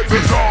riding with me.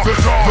 The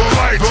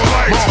light, my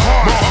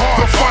heart,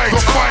 the fight,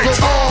 the right,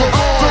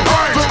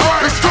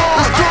 it's gone.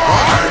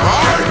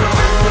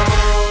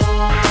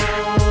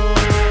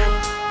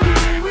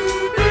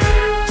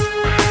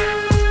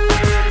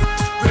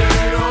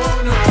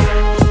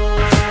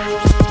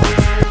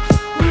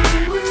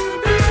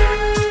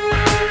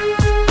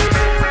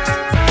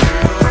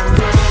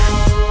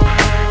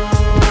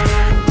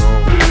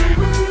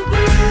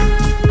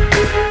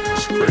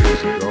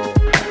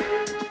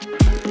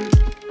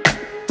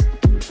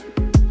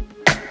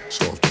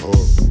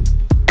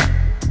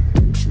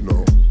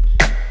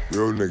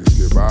 Niggas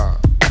get by.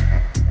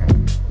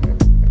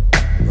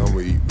 I'ma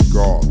eat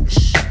regardless.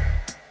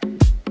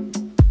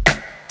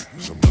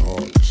 Some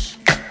hardest.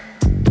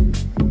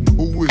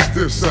 Who is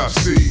this I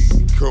see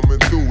coming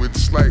through?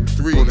 It's like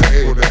 3 on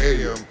the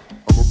AM.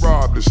 I'ma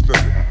rob this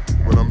nigga.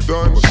 When I'm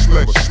done, I'ma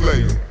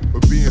slay him.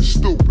 But being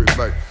stupid,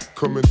 like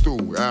coming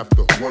through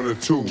after 1 or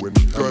 2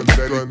 and gun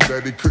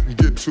that he couldn't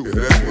get to.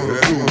 That's what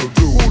I'll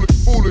do.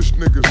 foolish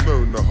niggas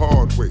learn the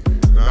hard way,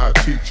 and I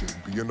teach them.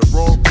 Be in the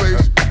wrong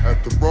place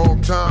at the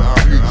wrong time,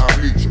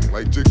 I reach them.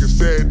 Like Jigga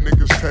said,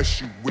 niggas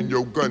test you when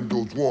your gun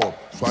goes warm.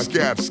 So I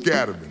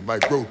scatter them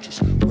like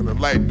roaches when the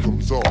light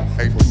comes on.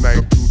 Ain't from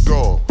night to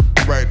dawn,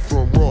 right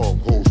from wrong,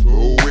 holds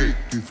no weight.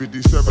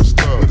 357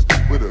 studs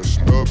with a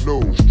snub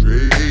nose,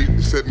 straight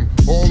 8, setting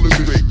all the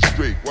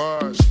straight.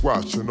 Wide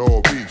squashing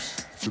all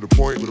beefs to the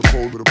point with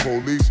the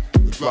police.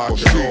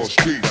 Blocking all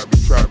streets.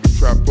 Got me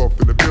trapped off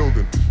in the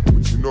building,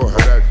 but you know how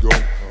that go.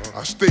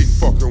 I stay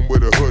fucking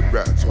with a hood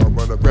rat, so I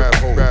run a bad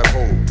hole,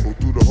 go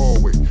through the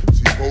hallway.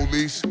 See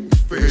police,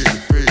 face to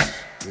face.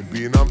 And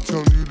being I'm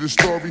telling you this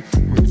story,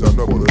 means I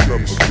know what a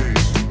number is.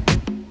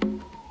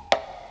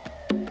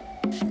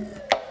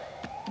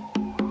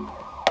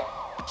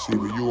 See,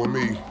 with you and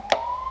me,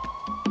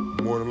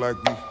 more than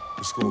likely,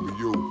 it's gonna be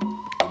you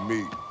and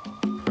me.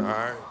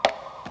 Alright?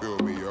 Feel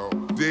me, yo.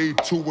 Day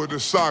 2 of the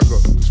saga,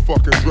 this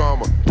fucking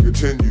drama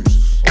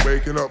continues. I'm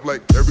waking up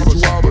like every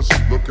 2 hours,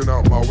 looking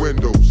out my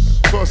windows.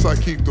 Plus I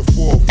keep the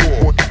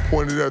 4-4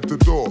 pointed at the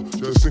door,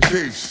 just in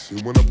case.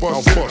 And when I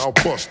I'll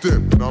bust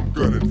in, and I'm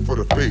gunning for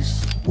the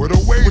face. Where the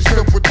waste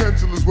of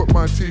potential is what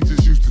my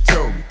teachers used to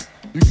tell me.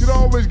 You could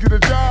always get a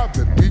job,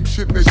 and weak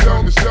shit they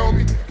tell me.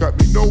 Got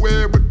me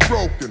nowhere but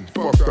broken,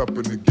 fucked up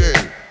in the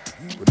game.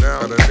 But now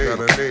I got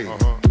a name,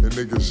 and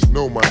niggas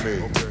know my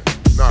name.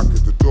 Knock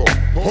at the door.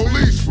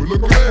 Police, we're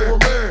looking for a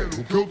man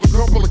who killed a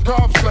couple of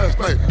cops last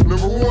night. And the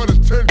reward is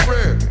 10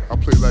 grand. I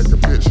play like a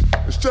bitch.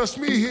 It's just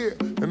me here,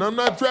 and I'm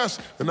not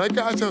dressed. And that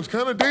guy sounds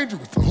kinda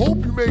dangerous. I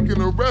hope you make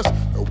an arrest.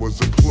 That was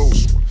a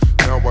close one.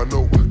 Now I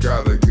know I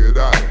gotta get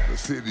out of the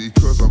city,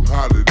 cause I'm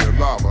hotter than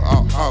lava.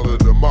 I'll holler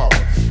tomorrow.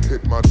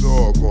 Hit my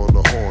dog on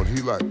the horn.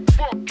 He like,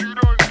 fuck you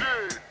done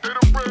did. They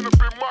done ran up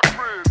in my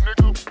crib,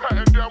 nigga,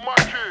 patting down my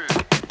kid.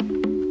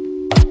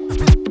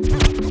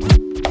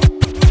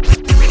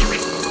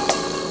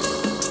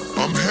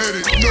 I'm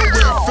headed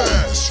nowhere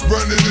fast,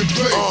 running in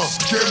place,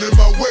 getting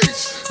my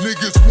waist.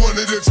 Niggas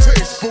wanted a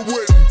taste, but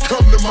wouldn't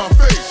come to my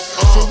face.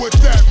 So what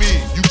that mean?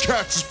 You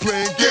catch us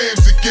playing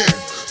games again.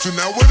 So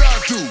now what I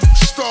do?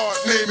 Start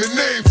naming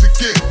names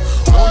again.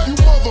 All you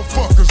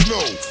motherfuckers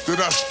know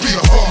that I speak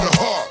from the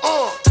heart.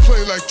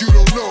 Play like you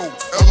don't know.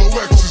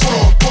 LOX is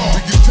on bar.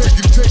 We can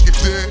take it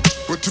there,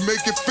 but to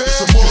make it fair,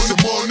 some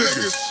more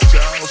niggas.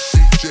 Child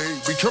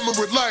CJ, we coming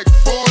with like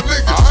 4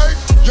 niggas. Alright,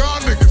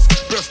 y'all niggas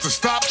best to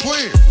stop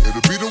playing.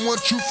 It'll be the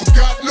ones you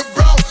forgotten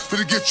about.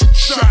 That'll get you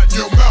shot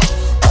in your mouth.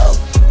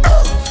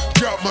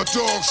 Got my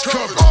dogs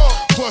covered.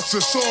 Plus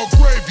it's all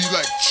gravy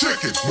like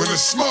chicken when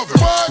it's smothered.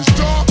 It's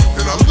dark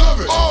and I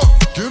love it.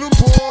 Get 'em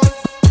boy,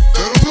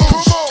 let 'em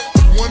loose.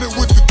 Want it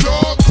with the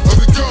dog or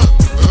the gun?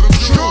 Let 'em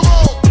shoot.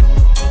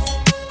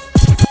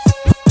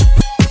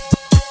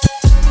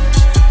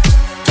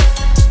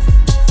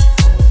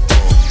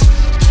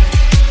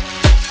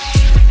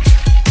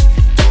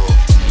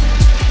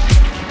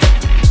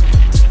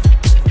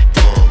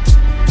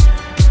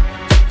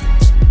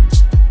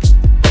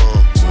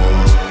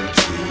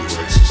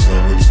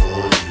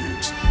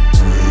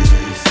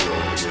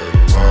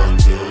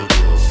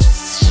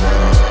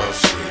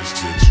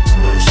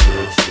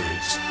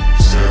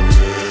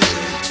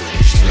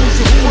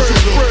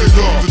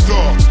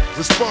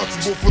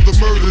 Responsible for the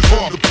murders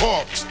in the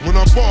park. When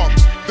I bark,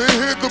 they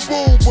hear the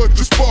boom, but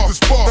the spark.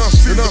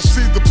 And I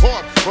see the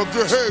part of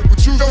your head,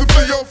 which used to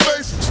be your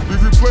face, be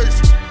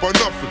replaced by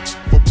nothing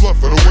but bluff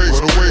and a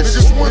waste.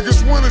 Niggas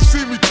wanna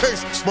see me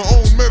taste my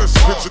own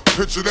medicine.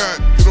 Picture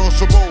that, you know,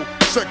 some old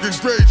second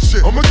grade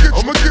shit. I'ma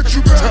get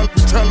you back.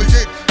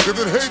 Retaliate, cause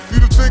it hate for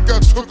you to think I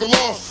took a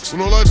loss.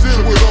 When all I did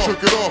was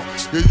shook it off.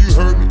 Yeah, you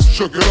heard me,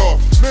 shook it off.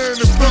 Man,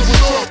 if that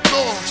was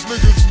off,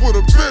 niggas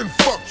would've been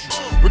fucked you.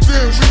 But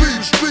then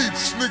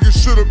streets, niggas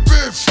should've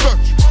been stuck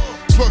you.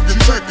 Plug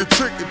and take a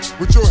chicken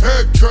with your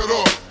head cut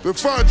off. Then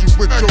find you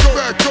with your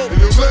back open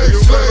and your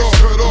legs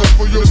cut off.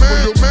 For your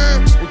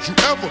man, would you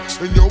ever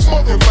in your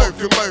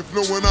motherfucking life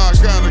knowing I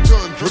got a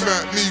gun come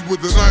at me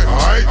with a knife?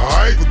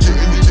 Alright,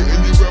 forgetting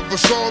you ever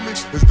saw me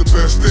is the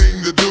best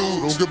thing to do.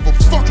 Don't give a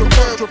fuck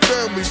about your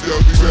family, they'll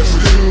be best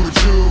with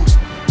you.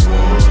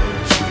 1,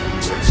 2,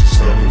 that's a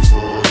 7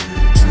 for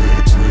you.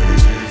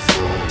 3,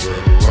 4,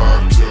 better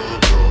lock your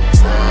door.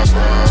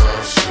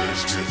 5,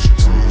 6, get your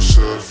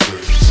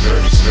crucifix.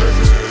 7,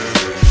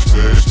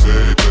 8,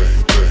 stay.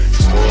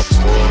 1,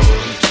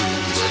 2,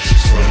 that's a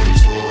 7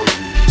 for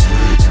you.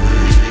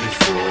 3,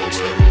 4,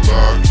 better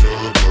lock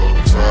your door.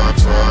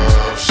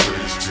 5,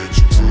 6, get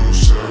your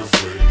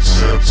crucifix.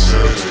 7, 8,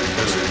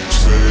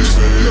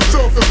 stay.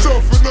 Yourself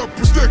in a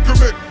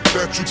predicament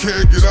that you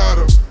can't get out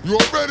of. You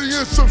already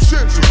in some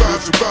shit,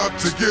 about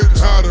to get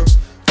hotter.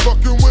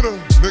 Fucking with a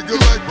nigga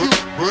like you,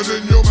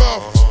 running your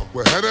mouth.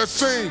 Well, had that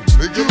same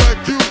nigga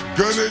like you,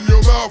 gun in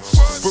your mouth.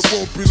 But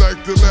won't be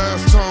like the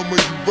last time when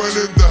you run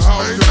in the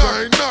house.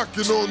 I ain't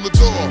knocking on the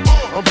door,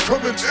 I'm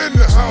coming in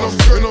the house.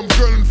 And I'm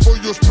gunning for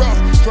your spouse,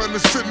 trying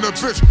to sit in that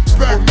bitch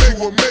back to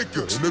a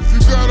maker. And if you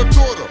got a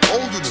daughter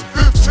older than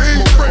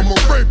 15, I'm a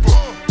raper.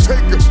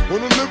 Take her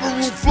on the living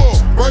room floor,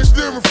 right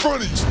there in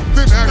front of you.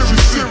 Then ask you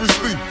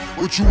seriously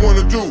what you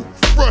wanna do.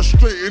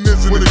 frustrating,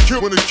 isn't it?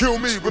 When it kill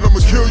me, but I'ma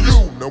kill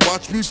you. Now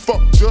watch me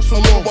fuck just a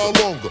little while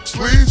longer.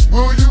 Please,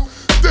 will you?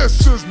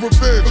 This is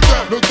revenge.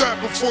 Know that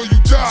before you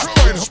die.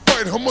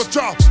 Despite how much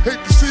I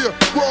hate to see a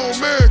grown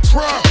man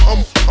cry,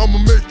 I'ma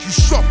make you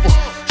suffer.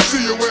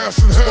 See your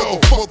ass in hell,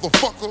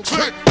 motherfucker.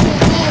 Click.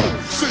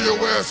 See your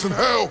ass in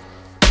hell.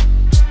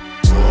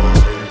 1,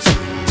 2,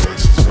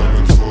 X is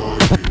coming for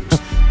you.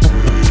 3,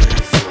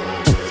 4,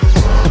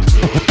 better rock the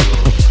door.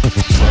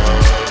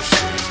 5, 6,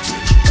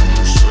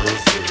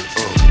 surface.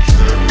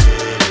 7,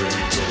 8,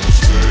 don't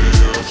stay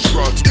up.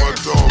 Shout out to my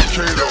dog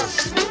Kato.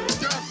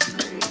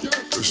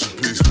 Rest in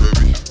peace,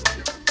 baby.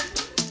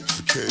 It's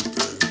the K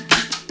thing.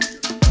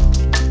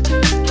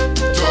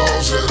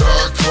 Dogs that I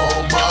call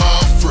my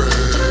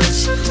friends,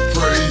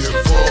 praying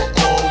for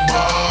all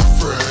my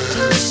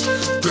friends,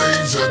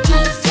 things I do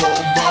for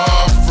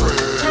my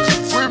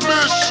friends. We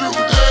miss you,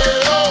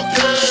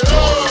 okay.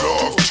 Started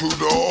off 2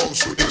 dogs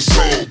with the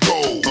same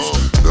goals.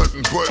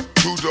 Nothing but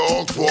 2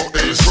 dogs walk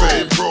the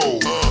same road.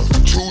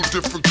 2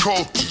 different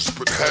cultures,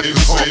 but had the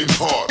same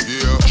heart.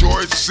 Yeah,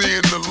 enjoyed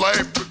seeing the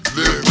light, but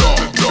lived on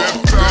the dark.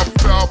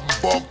 Fifth album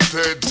bumped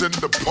heads in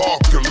the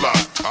parking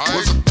lot. I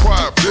wasn't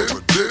quiet,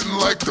 but didn't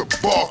like to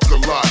bark a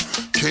lot.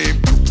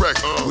 Came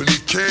correct when he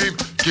came,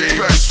 gave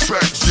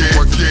respect. So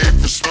I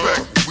gave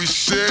respect. We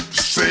shared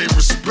the same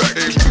respect.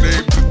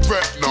 Named the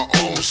threat in our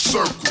own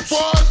circles.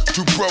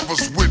 2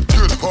 brothers with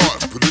good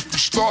hearts, but if you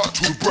start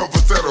 2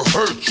 brothers that'll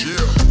hurt you.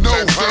 Know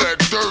how that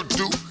dirt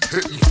do,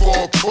 hitting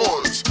 4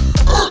 corners.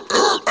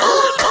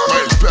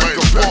 Right back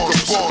up on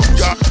us.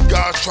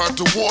 God tried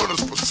to warn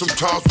us, but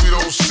sometimes we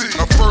don't see.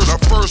 I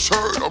first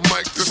heard, I'm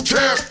like, this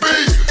can't be.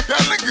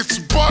 Y'all niggas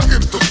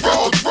bugging. The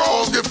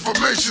wrong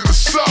information or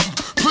something.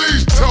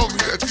 Please tell me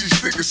that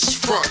these niggas is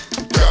front.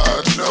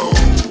 God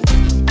knows.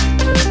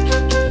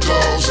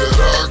 Dogs that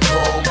I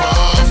call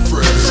my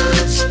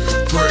friends,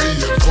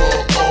 praying for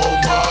all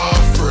my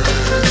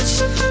friends,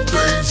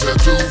 things I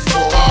do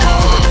for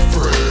my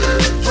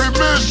friends. We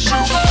miss you.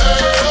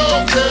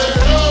 Okay.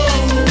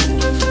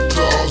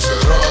 Dogs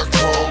that I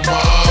call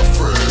my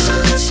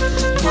friends,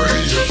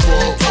 praying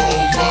for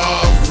all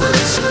my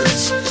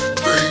friends,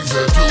 things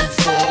I do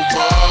for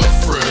my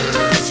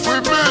friends. We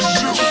miss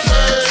you.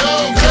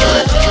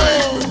 Okay.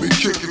 Let me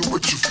kick it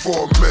with you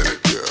for a minute.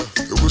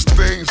 There was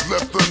things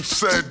left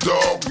unsaid,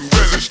 dog. We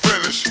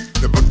finished.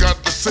 Never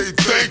got to say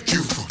thank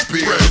you for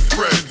being a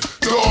friend.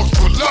 Dogs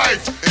for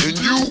life, and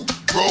you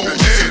rolled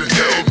in.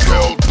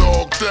 Held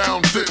dog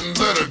down, didn't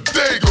let a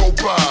day go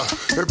by.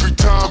 Every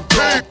time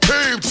dog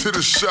came to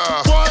the shy,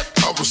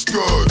 I was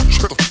good.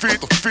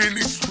 The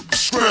Phoenix,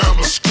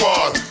 scramble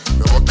squad.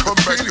 Now I come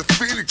back to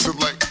Phoenix and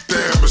like,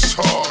 damn, it's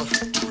hard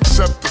to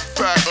accept the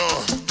fact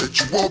that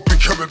you won't be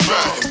coming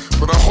back.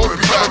 But I hope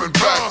you're coming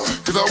back,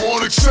 cause I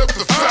won't accept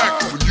the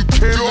fact that when you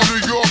came to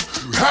New York,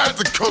 you had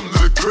to come to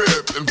the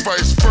crib, and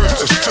vice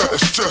versa.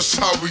 That's just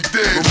how we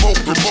did. Remote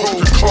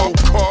control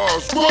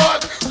cars,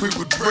 what? We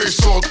would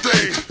race all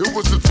day. It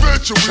was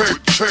adventure, we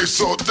would chase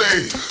all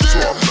day. So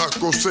I'm not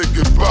gonna say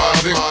goodbye,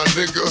 my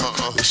nigga.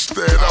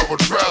 Instead, I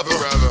would rather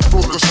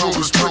focus on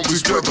this time we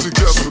spent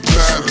together.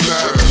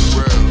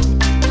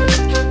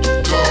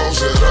 Dogs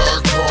that I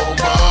call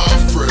my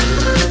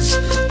friends,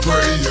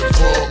 praying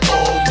for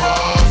all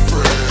my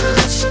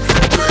friends,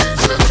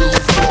 things I do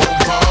for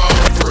my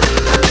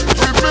friends.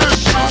 We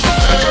miss you.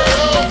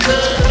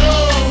 Okay.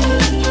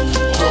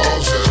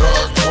 Dogs that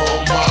I call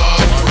my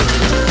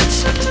friends,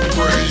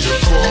 praying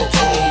for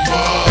all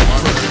my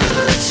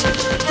friends,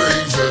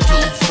 things I do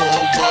for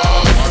my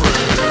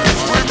friends.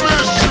 We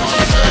miss you.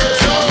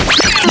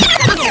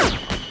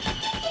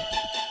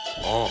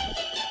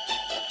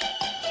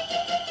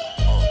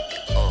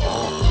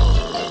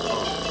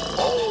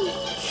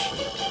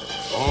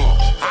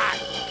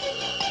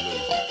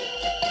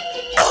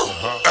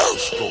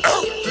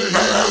 The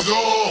heat is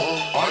on.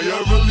 Are you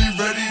really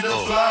ready to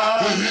fly?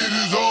 The heat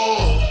is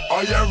on.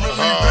 Are you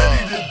really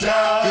ready to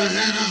die? The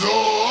heat is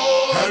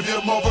on. Have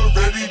your mother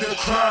ready to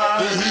cry?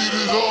 The heat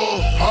is on.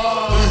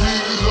 The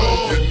heat is on.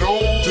 You know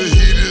the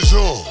heat is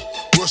on.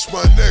 What's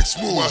my next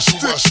move? I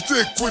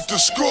stick with the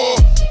score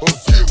or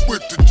get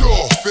with the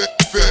door.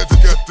 Feds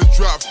got the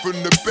drop from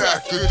the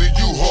back of the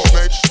U-Haul.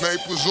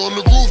 Snipers on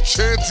the roof,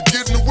 chance of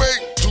getting away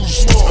too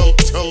small.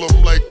 Tell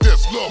them like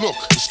this, look,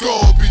 it's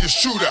gonna be a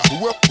shootout.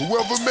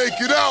 Whoever make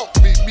it out,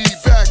 meet me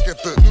back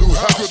at the new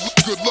house.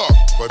 Good luck.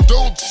 If I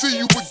don't see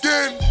you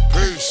again,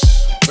 peace.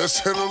 Let's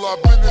handle our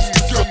business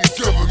to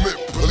government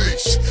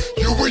police.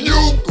 You and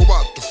you go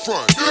out the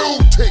front. You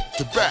take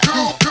the back.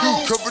 You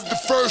covered the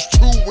first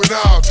 2 and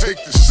I'll take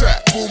the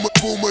sack.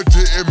 Boomer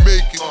didn't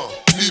make it,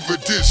 neither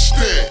did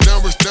Stan.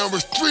 Now it's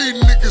 3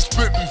 niggas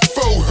spitting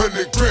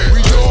 400 grand.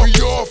 We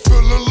all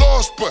feel a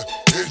loss, but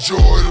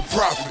enjoy the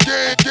profit.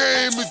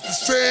 Game is the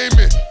same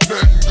and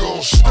nothing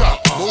gon' stop.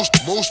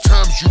 Most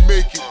times you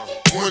make it,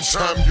 one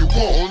time you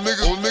won't.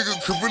 All nigga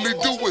can really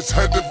do is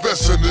have the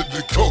vest under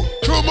the coat.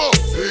 Come on,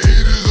 The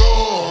heat is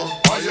on.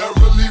 Are you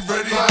really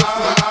ready to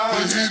fly?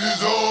 The heat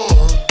is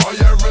on. Are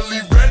you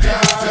really ready to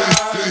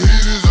die? The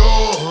heat is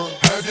on.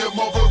 Have your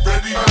mother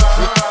ready to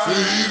cry? The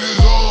heat is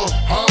on.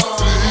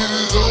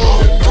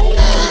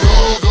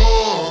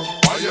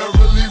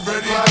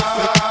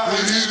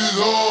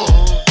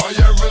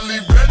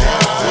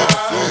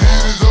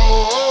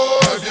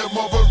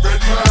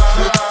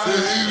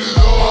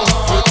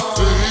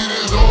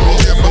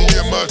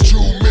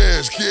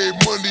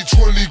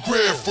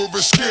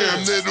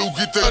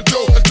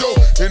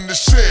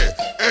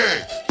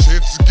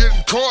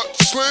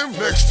 slim,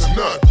 next to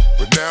none.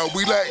 But now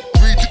we like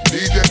three,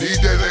 need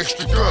that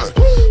extra gun.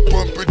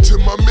 Bump into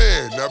my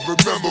man, I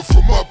remember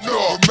from up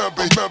north.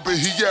 Remember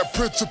he had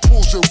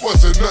principles, it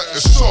wasn't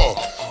nothing soft.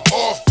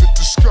 Off to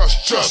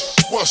discuss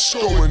just what's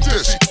going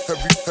this.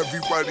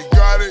 Everybody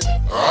got it?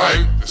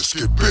 Alright, let's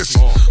get busy.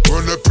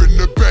 Run up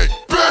in the bank,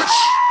 bitch.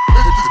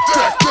 Hit the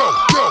deck,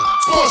 yo,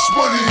 bust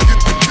money and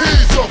get the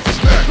keys off his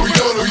neck. We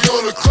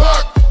on the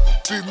clock.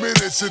 3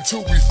 minutes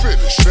until we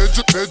finish.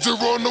 Measure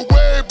on the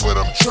way, but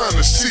I'm trying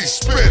to see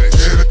spinach.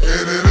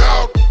 In and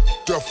out,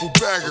 duffel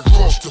bag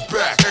across the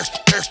back.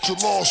 Extra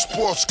long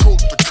sports coat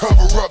to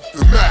cover up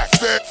the Mac.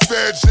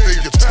 Feds, they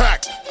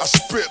attack. I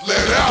spit,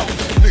 let out.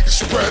 Niggas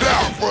spread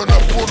out. Run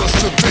up on a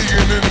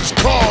civilian in his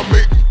car,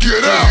 make him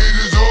get out. The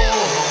heat is on.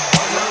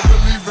 Are y'all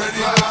really ready?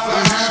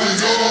 The heat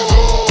is on.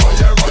 Are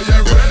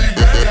y'all ready?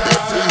 The heat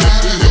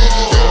is on.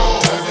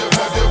 Have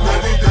you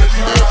ready? The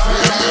heat is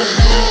on.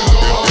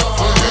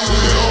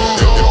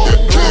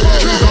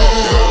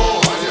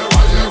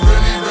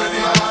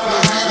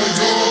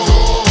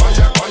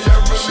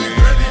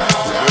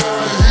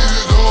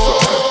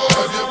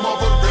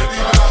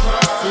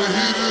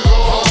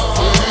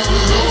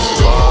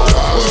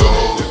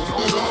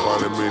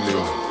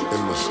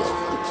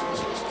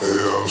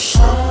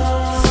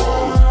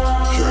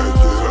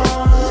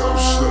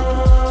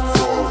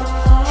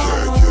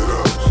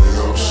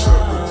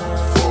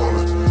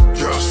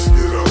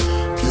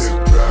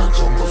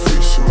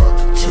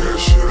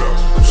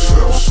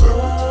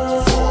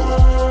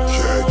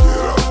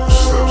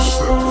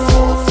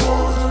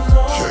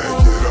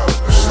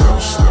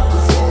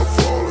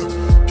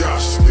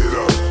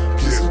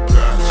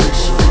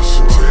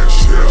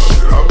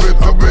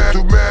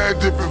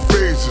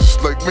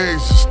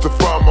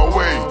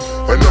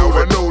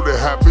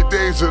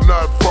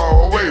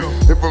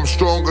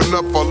 Strong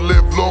enough, I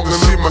live long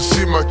enough.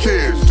 See my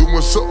kids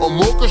doing something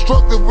more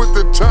constructive with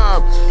the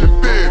time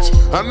and bids.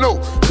 I know,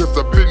 cause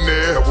I've been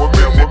there, I'm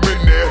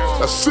in there.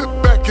 I sit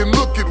back and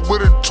look at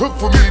what it took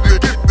for me to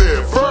get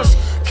there. First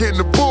came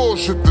the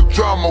bullshit, the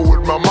drama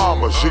with my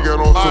mama. She got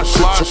on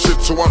some shit,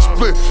 so I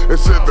split and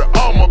said that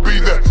I'ma be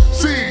that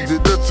seed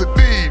that doesn't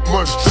need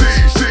much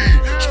seed.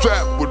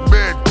 Strapped with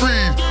mad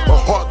greed, a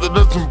heart that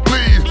doesn't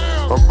bleed.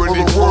 I'm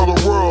ready for the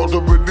world,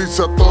 or at least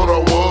I thought I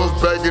was.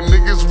 Bagging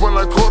niggas when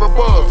I caught a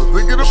buzz.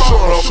 Thinking about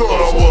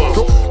I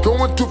was.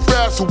 Going too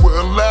fast and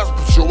wouldn't last,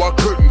 but yo, I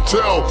couldn't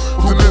tell.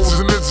 The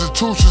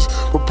institutions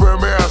prepare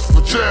my ass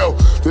for jail.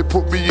 They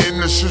put me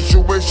in this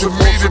situation,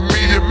 me to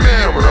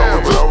man. When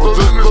I was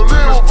in this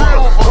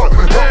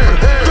helping hand.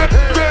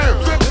 Damn,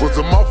 was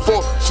it my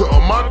fault?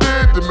 Something I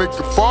did to make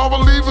the father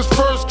leave his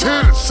first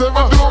kid at 7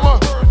 doing my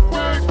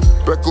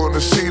back on the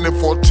scene at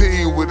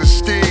 14 with a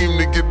scheme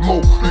to get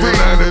more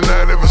than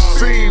I never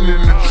seen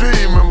in the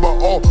dream. And by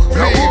all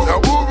means, I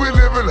will be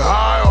living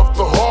high off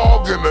the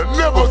hog, and I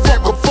never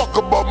gave a fuck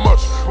about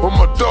much with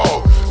my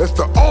dog. That's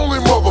the only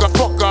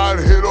motherfucker I'd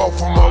hit off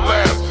from my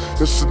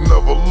last. It's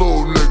another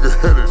little nigga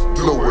headed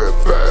nowhere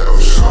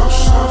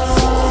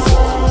fast.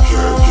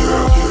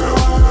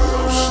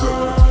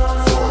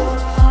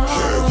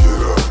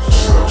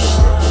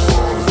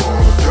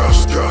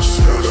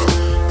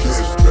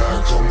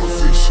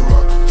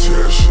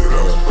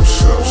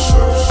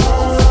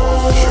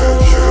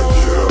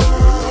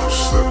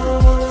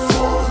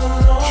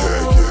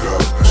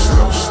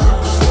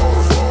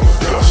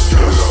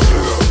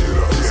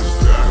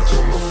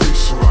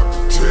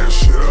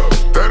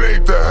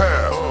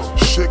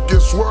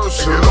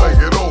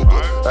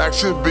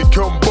 Actions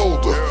become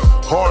bolder,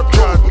 hard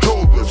got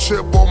colder.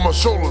 Chip on my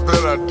shoulder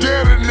that I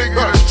dare the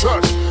nigga to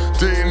touch.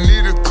 Didn't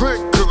need a click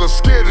cause I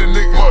scared the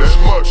nigga that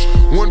much.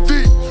 One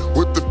deep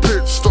with the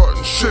pitch,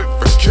 starting shit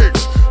for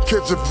kicks.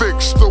 Catching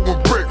fix,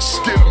 throwing bricks,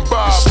 getting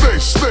by,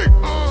 slick.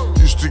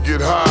 Used to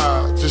get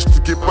high just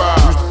to get by.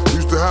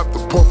 Used to have to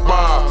puff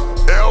my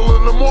L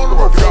in the morning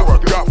before I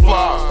got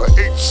fly. I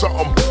ate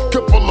something,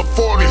 couple of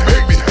 40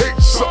 made me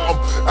hate something.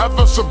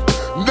 After some,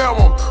 now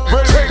I'm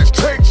ready to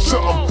take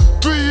something.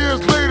 3 years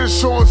later,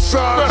 showing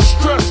signs of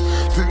stress.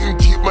 Didn't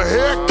keep my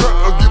hair cut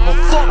or give a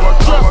fuck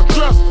I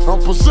dress.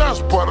 I'm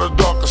possessed by the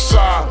darker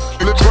side.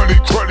 Live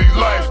 2020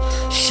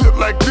 life. Shit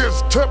like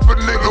this, temper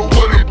nigga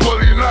with a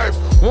bloody knife.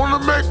 Wanna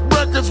make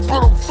records,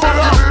 but I'm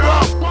fucking it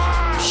up.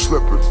 I'm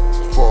slipping,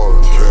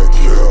 falling, can't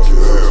get up.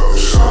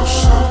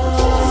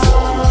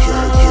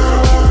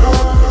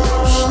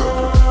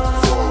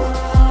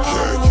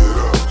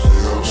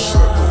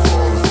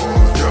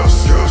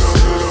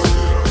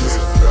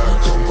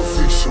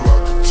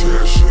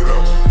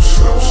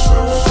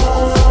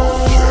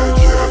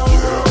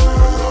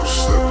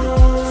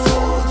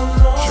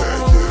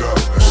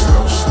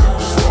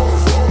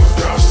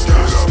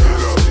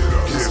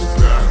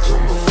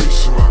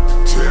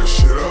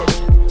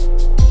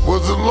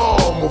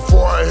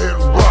 Before I hit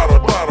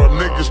bottom,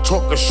 niggas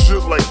talking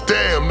shit like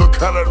damn, look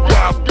how that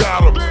rap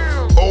got him.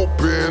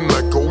 Open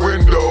like a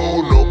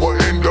window, no more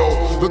endo.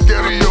 Look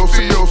at it, yo,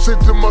 say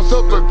to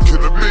myself, that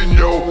could've been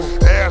yo.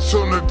 Ass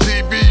on the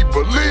TV,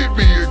 believe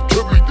me, it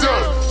could be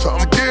done.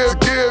 Something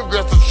give,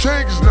 got some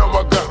changes, now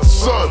I got a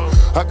son.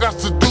 I got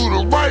to do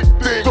the right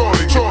thing.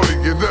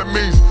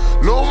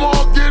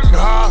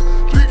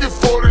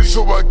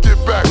 so I get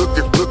back.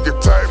 Looking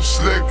type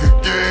slick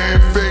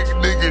again. Fake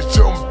niggas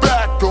jump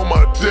back on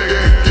my dick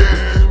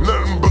again.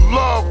 Nothing but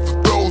love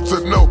for those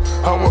that know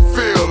how I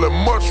feel, and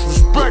much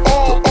respect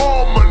to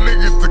all my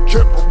niggas that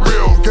kept it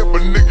real, kept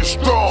a nigga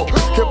strong,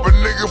 kept a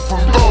nigga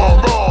from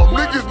wrong.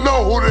 Niggas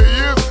know who they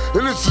is,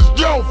 and this is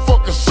your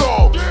fucking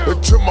song.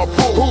 And to my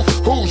boo,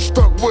 who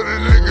stuck with a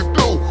nigga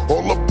do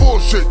all the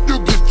bullshit, you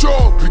get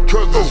yours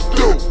because it's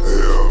due.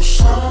 Yeah, I'm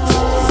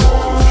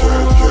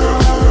slipping, can't get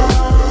up.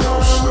 Yeah,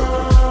 I'm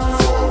slipping,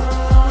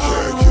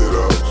 can't get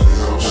up.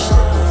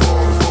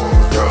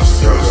 Yeah, I'm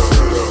slipping, gotta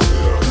get up.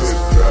 Get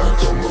back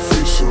on my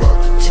feet so I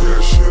can tear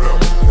shit up.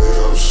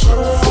 Yeah, I'm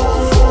slipping,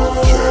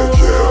 can't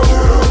get up.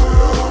 Yeah,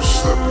 I'm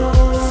slipping,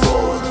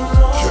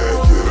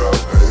 can't get up.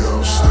 Yeah,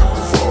 I'm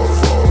slipping,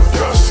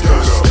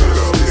 gotta get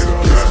up.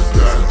 Get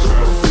back on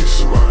my feet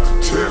so I can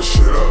tear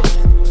shit up.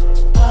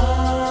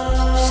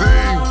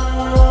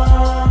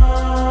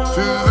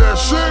 See that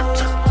shit?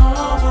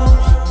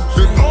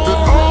 That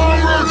all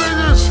real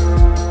niggas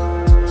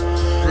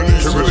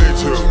can relate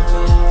to.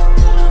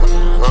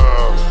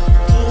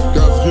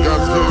 Gotta get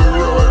it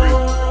real, baby.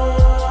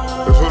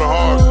 It's for the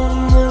heart.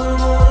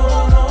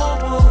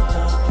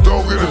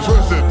 Don't get it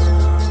twisted.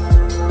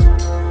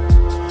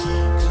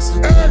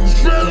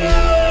 Extra!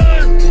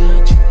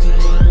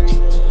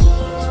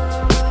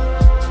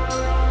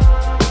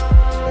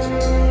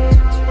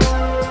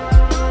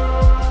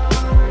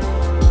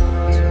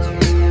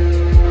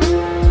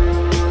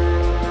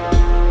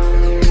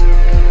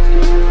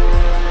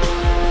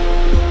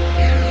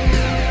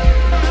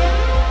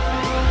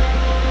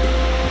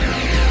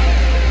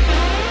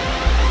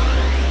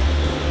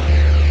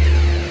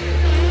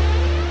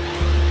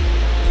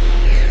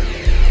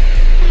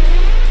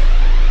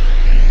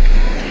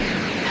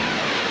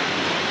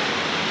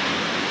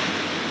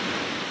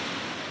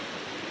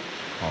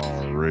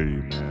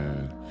 Alrighty,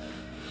 man.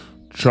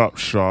 Chop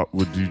Shop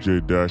with DJ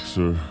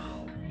Dakster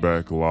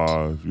back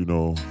live. You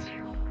know,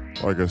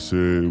 like I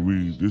said,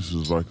 this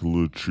is like a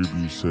little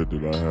tribute set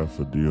that I have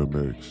for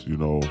DMX. You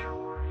know,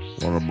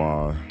 one of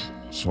my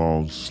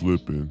songs,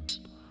 Slippin',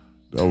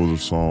 that was a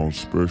song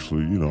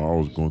especially, you know, I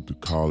was going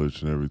through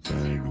college and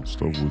everything and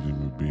stuff wasn't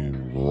even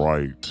being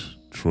right.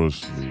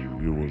 Trust me,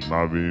 it was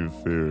not being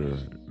fair.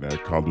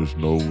 That college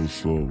knows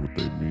what's up, what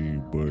they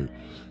mean, but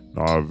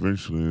no, I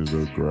eventually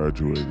ended up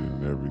graduating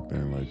and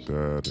everything like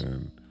that,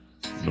 and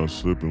you know,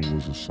 Slippin'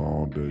 was a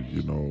song that,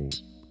 you know,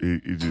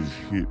 it just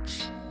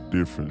hits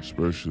different,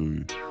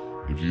 especially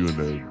if you're in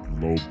that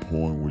low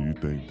point where you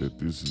think that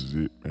this is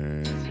it,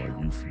 man, like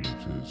you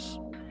finna just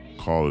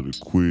call it a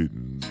quit,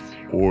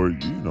 or,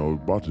 you know,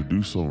 about to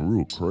do something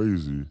real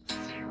crazy,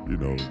 you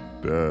know,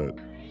 that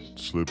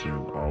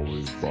Slippin'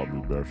 always brought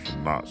me back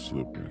from not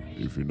slipping,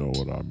 if you know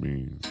what I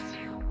mean.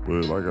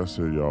 But like I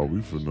said, y'all,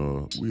 we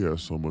have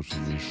so much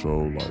in this show.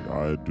 Like,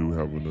 I do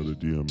have another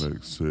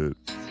DMX set,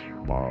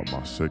 my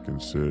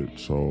second set,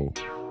 so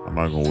I'm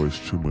not gonna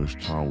waste too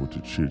much time with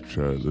the chit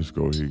chat. Let's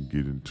go ahead and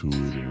get into it.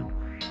 And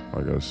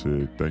like I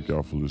said, thank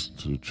y'all for listening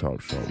to the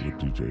Chop Shop with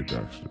DJ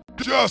Dakster.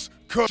 Just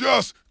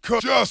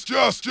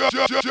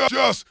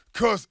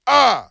cause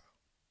I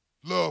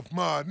love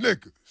my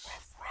niggas.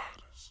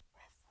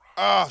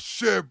 I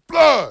shed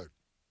blood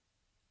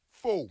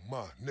for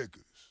my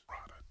niggas.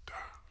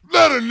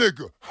 Let a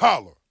nigga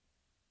holler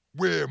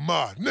where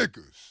my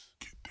niggas.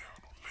 Get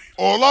down on later.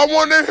 All I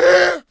wanna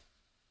hear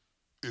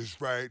is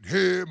right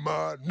here,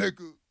 my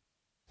nigga.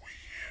 We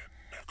here,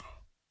 nigga.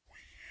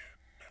 We here,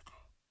 nigga.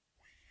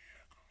 We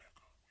here,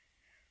 nigga.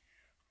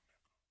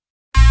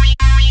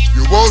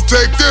 You won't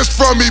take this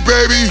from me,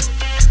 baby.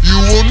 You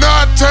will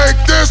not take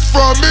this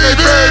from me,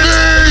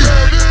 baby.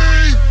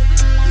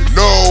 You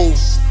know.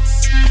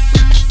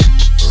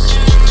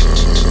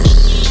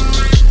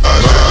 My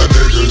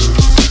niggas.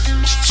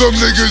 Some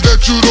niggas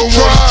that you don't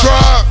wanna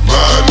try. My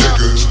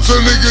niggas.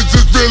 Some niggas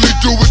just really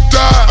do or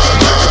die.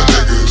 My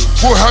niggas.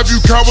 Will have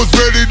you cowards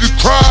ready to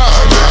cry.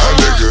 My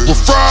niggas. We'll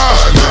fry.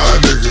 My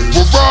niggas.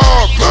 We'll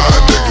rob. My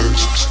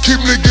niggas.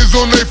 Keep niggas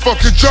on they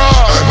fucking job.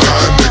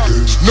 My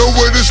niggas. Know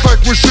what it's like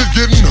when shit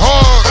getting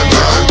hard.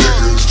 My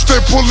niggas.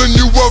 Stay pulling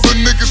you other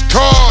niggas'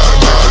 cars.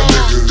 My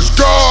niggas. It's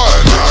God.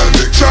 My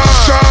niggas.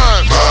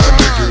 Shine. My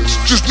niggas.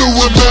 Just knew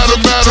it matter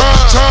of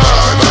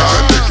time.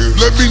 My niggas.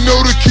 Let me know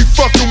to keep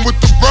fucking with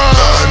the rhyme.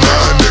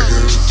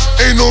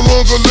 Ain't no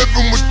longer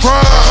living with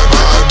crime.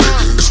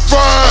 It's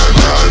fine.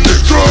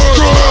 It's good.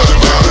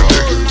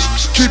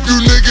 Keep you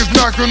niggas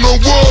knocking on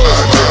wood.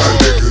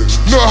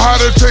 Know how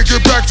to take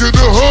it back to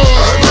the hood.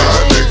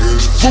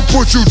 We'll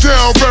put you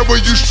down right where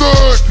you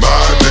stood.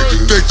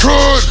 They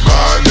could.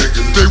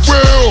 They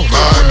will.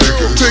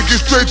 Take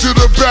it straight to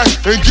the back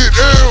and get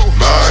ill.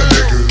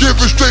 Give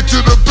it straight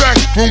to the back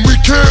when we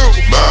kill.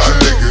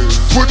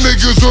 Put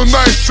niggas on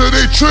ice so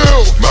they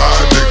chill.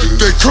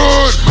 They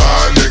could.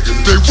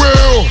 They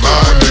will.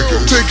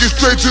 Take it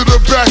straight to the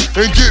back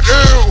and get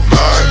ill.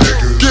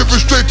 Give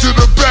it straight to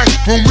the back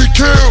when we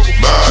kill.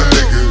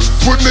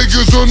 Put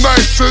niggas on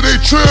ice so they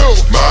chill.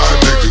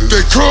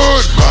 They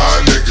could.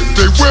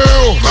 They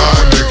will.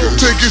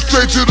 Take it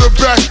straight to the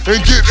back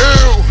and get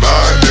ill.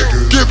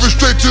 Give Give it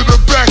straight to the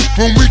back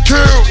when we kill.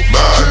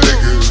 My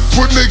niggas.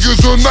 Put niggas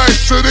on ice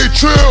so they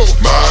chill.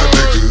 My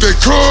niggas. They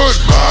could.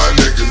 My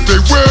niggas. They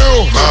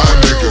will. My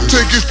niggas.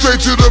 Take it straight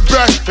to the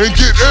back and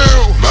get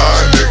ill. My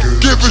niggas.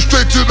 Give it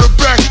straight to the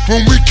back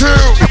when we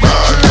kill. My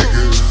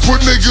niggas. Put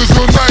niggas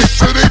on ice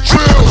so they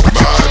chill.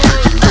 My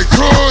niggas. They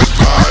could.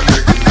 My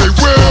niggas. They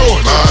will.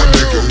 My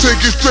niggas. Take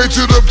it straight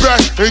to the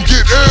back and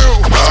get ill.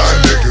 My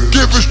niggas.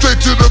 Give it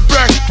straight to the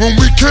back when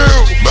we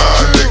kill. My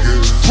niggas.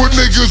 Put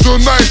niggas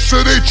on ice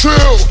so they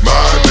chill. My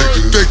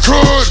niggas. They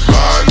could.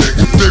 My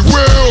niggas. They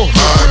will.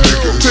 My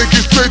niggas. Take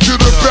it straight to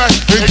the back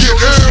and get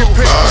ill.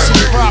 My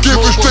niggas. Give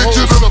it straight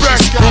to the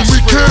back when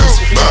we kill.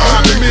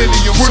 My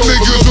niggas. Put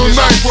niggas on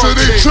ice so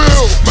they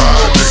chill. My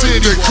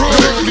niggas. They could.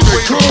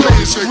 They could.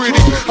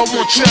 I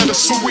want cheddar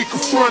so we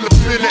can front up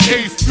in the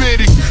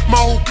 850.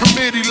 My whole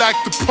committee like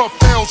the puff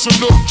L's and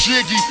look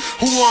jiggy.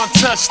 Who want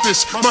test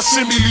this? My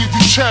semi leave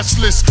you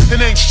chestless.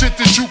 It ain't shit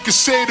that you can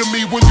say to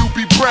me when you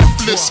be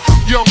breathless.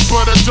 Young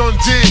but I done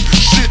did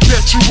shit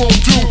that you won't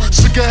do.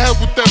 Sick ahead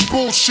with that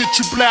bullshit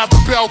you blab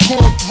about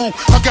going through.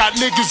 I got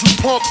niggas who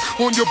pump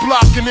on your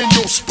block and in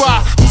your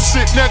spot, who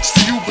sit next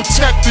to you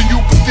protecting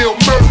you, but they'll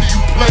murder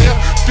you, player.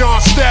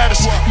 Don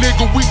status,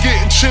 nigga, we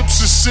getting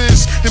chips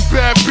assists and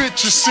bad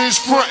bitches sis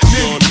frontin'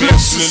 in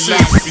clips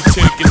assists. We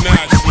taking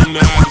knots from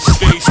the out of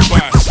state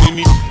spots.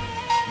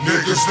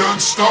 Niggas done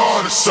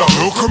started something.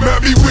 Don't come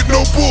at me with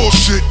no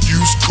bullshit,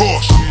 use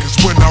caution. Cause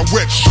when I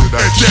wet shit, I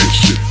dead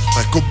shit.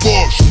 Like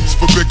abortions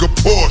for bigger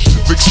portions.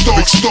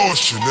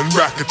 Extortion and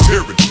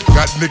racketeering.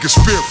 Got niggas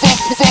fear.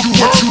 Fuck you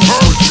heard, you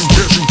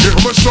hear.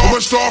 How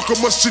much darker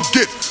must it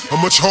get? How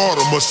much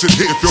harder must it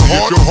hit? If your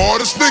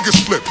hardest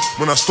niggas flip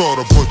when I start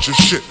a bunch of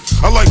shit.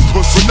 I like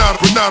pussy, not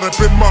up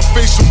in my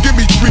face, so give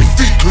me 3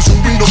 feet. Cause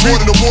when we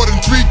no more than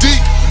 3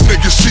 deep,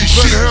 niggas see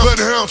shit.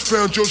 Bloodhounds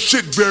found your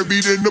shit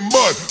buried in the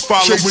mud.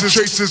 Following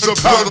traces of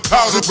powder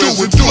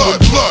doing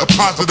blood. A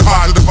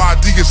positive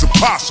idea is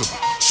impossible.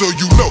 So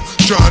you know,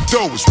 John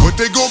Doe is what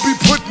they gon' be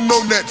putting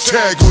on that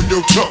tag on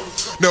your tongue.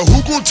 Now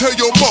who gon' tell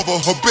your mother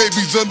her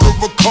baby's under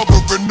a cover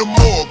in the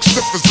morgue?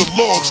 Stiff as a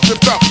log,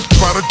 snipped out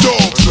by the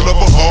dog. Son of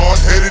a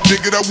hard-headed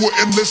nigga that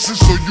wouldn't listen,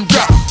 so you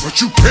got what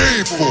you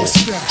came for.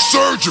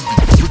 Surgery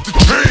with the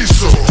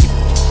chainsaw.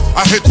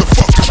 I hit the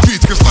fucking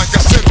streets, cause like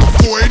I said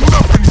before, ain't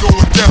nothing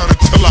going down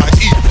until I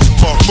eat.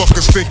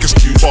 Motherfuckers think it's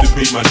used to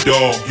be my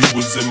dog, you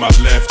was in my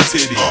left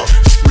titty.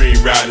 Scream,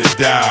 ride or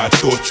die, I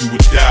thought you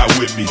would die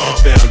with me.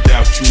 Found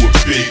out you a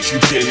bitch, you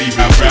can't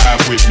even ride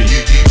with me.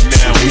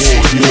 Now it's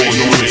you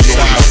ain't on the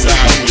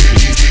side with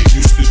me.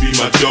 Used to be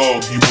my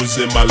dog, you was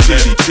in my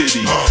left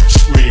titty.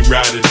 Scream,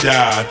 ride or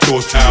die, I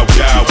thought you would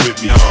die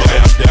with me.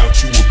 Found out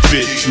you a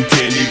bitch, you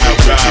can't even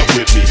ride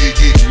with me.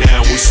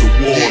 Now it's a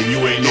war,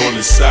 you ain't on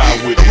the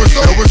side with me.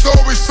 There was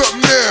always something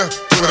there,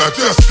 but I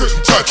just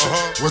couldn't touch it.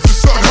 Was it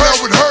something that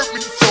would hurt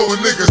me? So a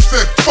nigga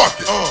said, fuck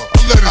it. I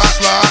let it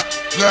slide,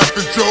 laugh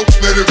and joke,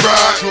 let it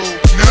ride.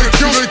 Now they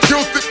killed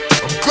it,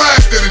 I'm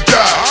glad that it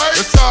died.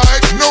 It's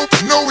alright,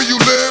 know where you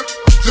live,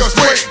 just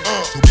wait.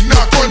 So we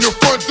knock on your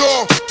front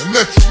door and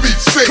let you meet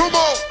Satan. Come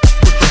on,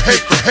 with the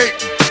hate for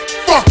hating.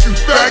 Fuck you,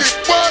 faggot.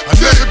 I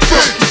never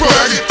trust you,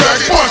 faggot.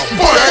 Bust you,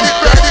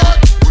 faggot.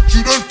 What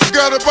you done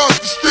forgot about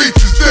the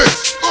streets is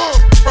this.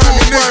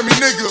 Grimy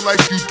nigga like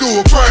you do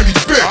a grimy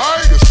bitch.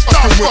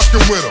 Stop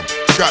fucking with him.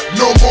 Got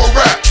no more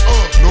rap,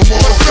 no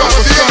more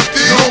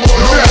self-esteem, no more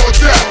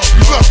doubt.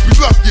 Be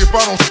lucky if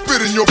I don't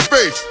spit in your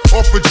face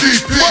off a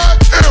GP.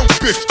 Damn,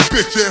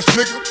 bitch ass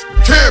nigga,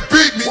 can't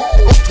beat me.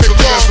 Don't take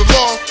it as a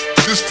loss,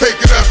 just take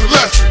it as a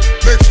lesson.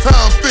 Next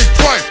time think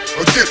twice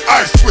or get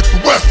iced with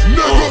the Western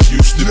nigga.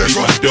 Used to be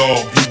my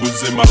dog, you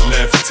was in my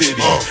left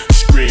titty.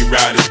 Scream,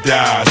 ride or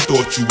die, I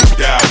thought you would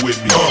die with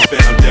me.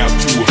 Found out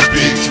you a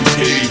bitch, you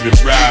can't even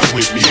ride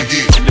with me.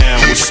 Now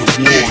it's a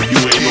war, you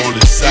ain't on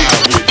the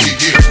side with me.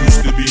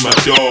 Used to be my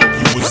dog,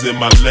 you was in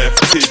my left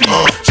titty.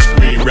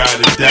 Scream, ride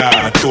or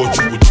die, I thought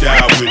you would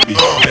die with me.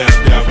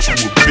 Found out you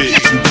a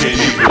bitch, you can't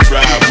even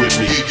ride with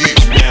me.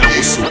 Now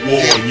it's a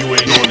war, you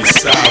ain't on the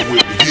side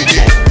with me.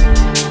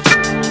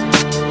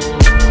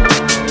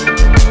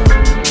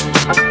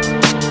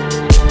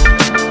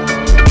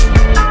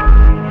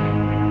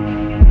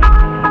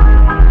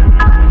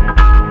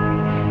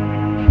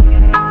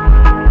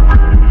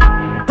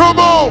 Come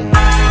on!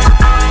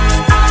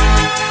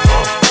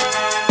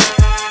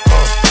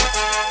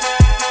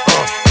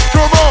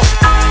 Come on!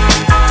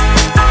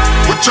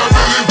 What y'all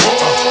really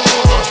want?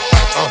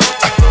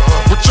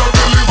 What y'all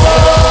really want?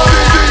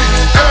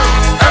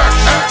 DDLX.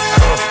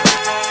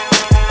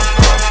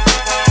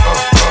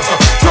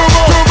 Come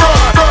on,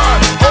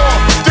 ride or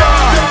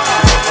die.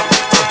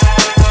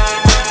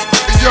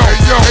 Hey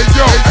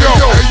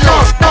yo,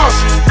 what's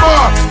my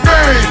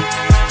name?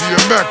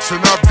 DMX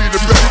and I be the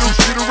best. You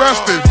see the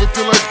rest, they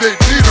looking like they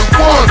need it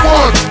one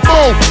more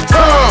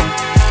time.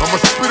 I'ma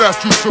spit at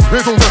you some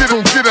hits, don't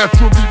get at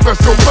you and be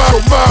messed your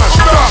mind.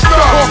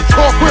 Stop,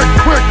 talk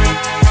quick.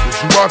 Is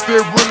you out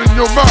there running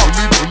your mouth?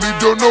 Really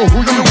don't know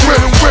who you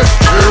with.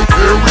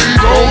 Here we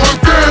go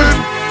again.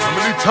 How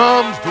many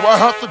times do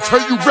I have to tell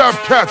you rap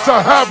cats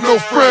I have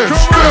no friends?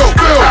 Still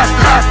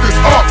acting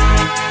up.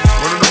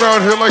 Running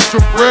around here like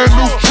some brand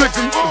new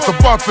chicken that's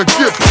about to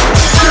get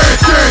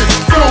gang,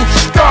 don't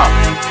stop.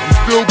 I'm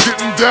still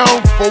getting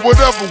down for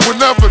whatever,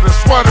 whenever.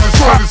 That's why this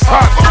one is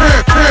hot.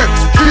 Can't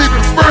keep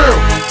it real.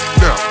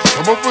 Now,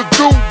 some of us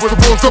do, but the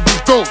most of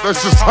us don't.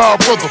 That's just how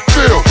a brother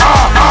feel.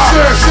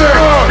 Said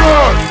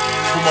God.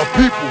 For my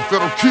people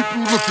that'll keep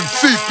you looking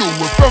see-through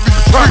wherever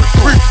you try to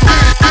creep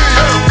through.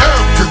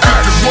 Cause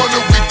if it's one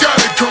that we got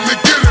it, come and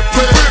get it,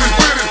 play with it.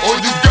 All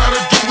you gotta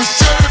do is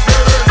say it,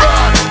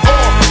 ride or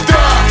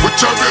die. What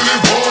y'all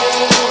really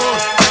want?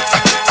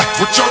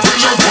 What y'all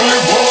really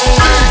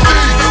want?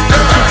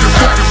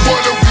 If it's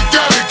one that we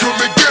got it, come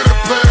and get it,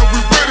 play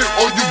with it.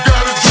 All you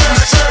gotta do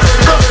is say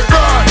it,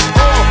 ride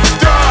or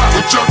die.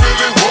 What y'all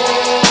really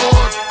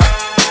want?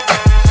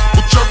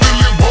 What y'all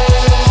really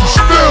want? You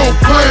still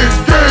playing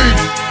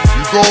games.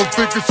 You gon'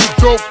 think it's a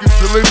joke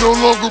until they no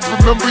longer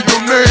remember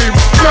your name.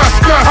 That's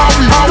how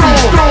we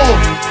storm.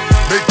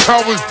 Make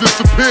cowards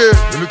disappear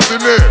in the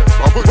thin air.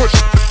 I push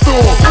the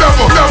storm.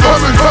 Never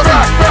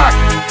back.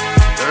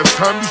 Last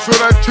time you saw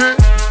that kid,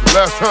 the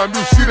last time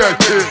you see that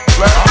kid.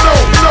 Like, no.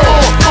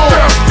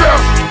 Death.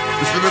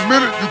 Cause in a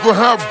minute you gon'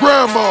 have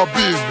grandma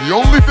being the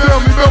only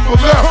family member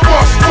left. I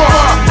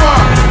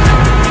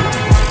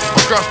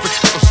got to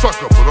kill a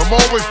sucker, but I'm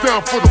always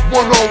down for the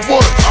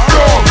one-on-one.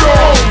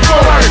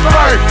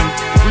 Right.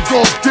 We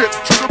gon' get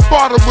to the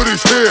bottom of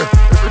this here.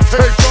 If it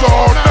takes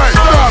all night.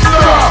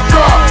 Stop.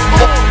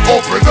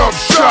 Open up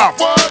shop.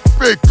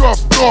 Fake off,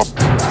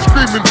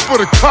 screaming for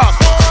the cops.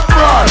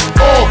 Ride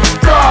or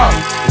die.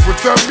 And what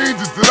that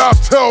means is that I'll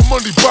tell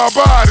money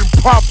bye-bye and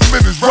pop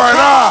him in his right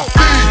eye.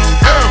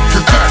 DM,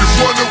 cause if it's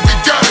one that we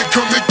got it,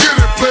 come and get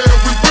it, play it,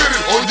 we with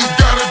it. All you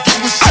gotta do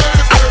is say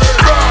it,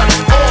 ride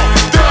or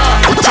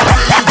die. What you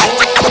really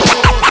want?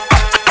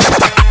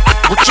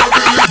 What you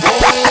really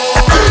want?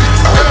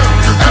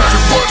 DM, cause if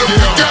it's one that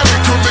we got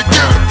it, come and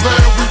get it, play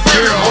it, we with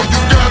it. All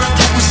you gotta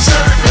do is say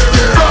it,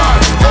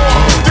 ride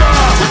or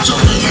die. What you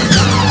really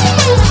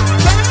want?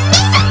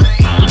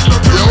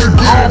 Don't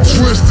get it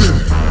twisted.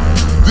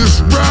 This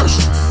rap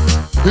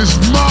is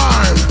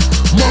mine,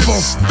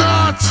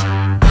 motherfucker.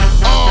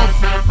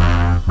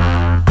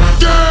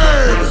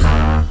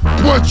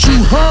 What you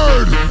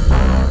heard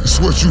is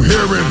what you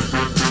hearing.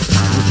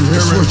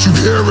 It's what you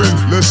hearing.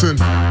 Listen,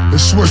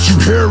 it's what you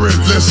hearing.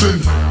 Listen,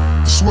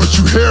 it's what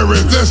you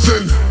hearing.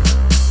 Listen.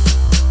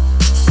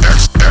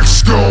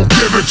 X gon'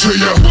 give it to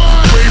ya.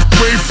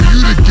 Wait for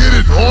you to get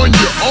it on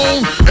your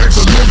own.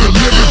 X live it to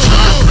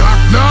ya.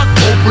 Knock,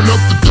 open up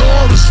the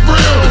door, it's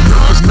real.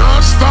 It's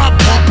non-stop,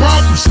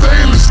 problem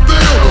stainless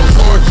steel.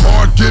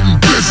 Hard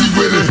getting busy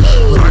with it.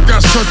 But I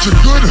got such a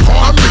good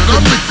heart, I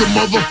make the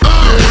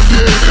motherfucker.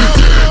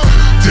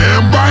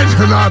 Damn right,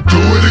 and I do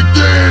it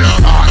again.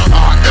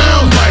 I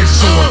am light,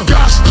 so I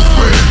got to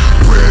win.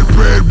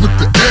 Bread with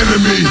the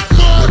enemy.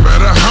 No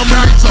matter how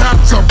many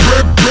times I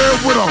break bread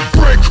with, I'll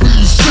break who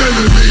you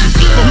sending me.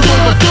 My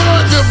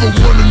motherfucker never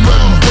wanted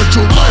nothing but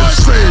your life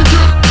saved.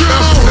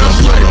 That's what I'm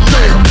like,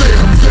 lay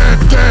him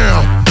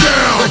down.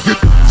 Like it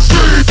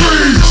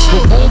freeze.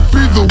 But won't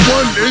be the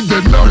one in the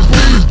numbers,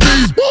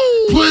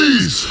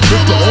 please.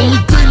 But the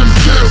only thing you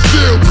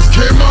still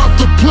came out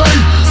to play.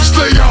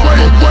 Stay out my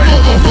way,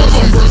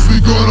 motherfucker. First we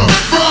gonna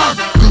rock,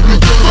 then we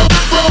gonna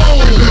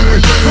roll. Let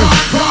it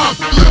pop,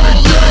 let it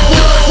go.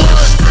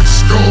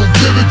 X gon'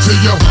 give it to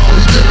ya.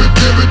 Give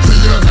it to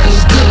ya.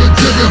 Give it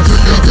to ya.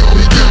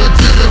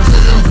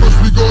 First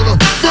we gonna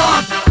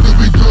rock, then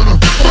we gonna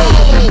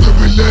roll. Then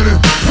we let it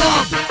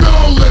pop,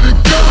 let it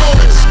go.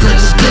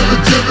 X gon'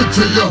 give it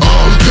to ya.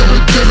 Give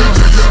it to ya.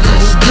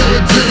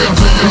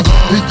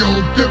 He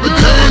gon' give it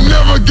to ya. They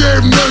never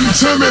gave nothing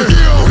to me.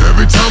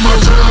 Every time I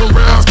turn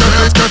around,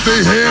 guys got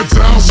their hands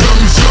out,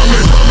 something.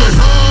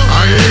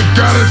 I ain't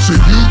got it, so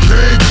you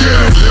can't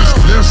get it.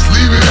 Let's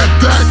leave it at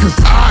that, cause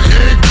I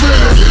ain't with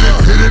it.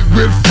 Hit it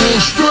with full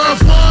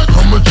strength.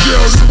 I'm a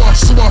jail,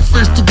 so I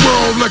face the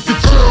world like a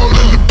girl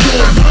in the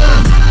board.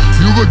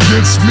 You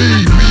against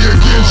me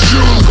against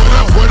you.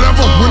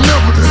 Whatever,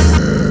 whenever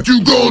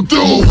you gon'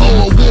 do.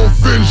 I'm a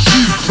wolf in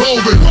sheep's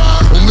clothing.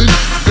 Only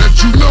that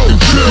you know.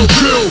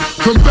 Chill.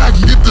 Come back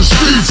and get the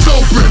streets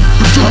open.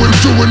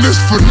 Doing this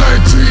for 19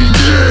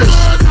 years.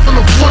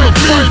 Wanna fight,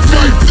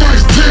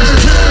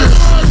 tears.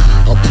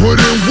 I put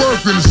in work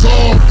and it's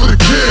all for the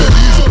kids.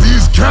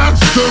 These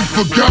cats done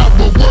forgot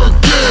what work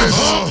is.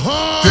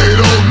 They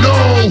don't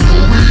know who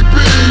we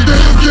be.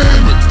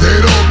 They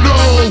don't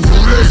know who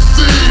they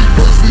see.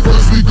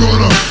 First we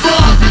gonna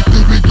rock,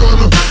 then we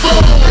gonna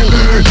roll.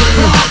 Let it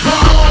go.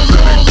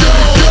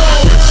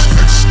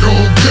 X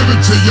gon' give it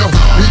to ya.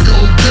 He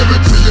gon' give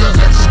it to ya.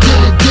 X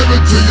gon' give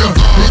it to ya.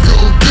 He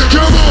gon' give it to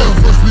ya.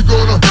 First we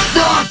gonna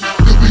rock,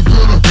 then we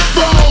gonna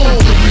roll.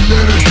 Then we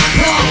let it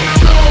pop,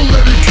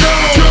 let it go.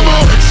 Come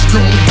on. X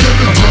gon' give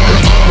it to ya.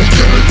 He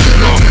give it to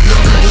ya.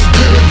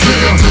 Give it to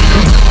ya.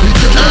 He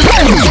give it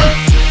to ya.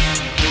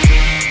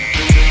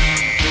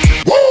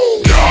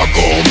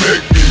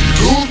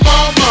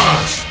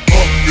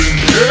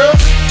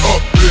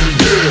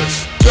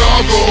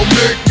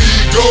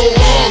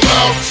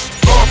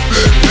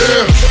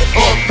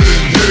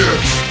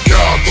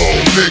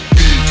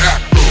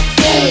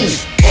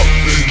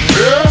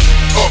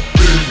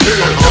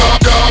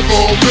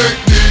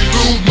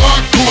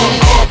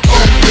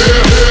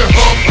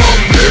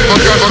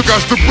 I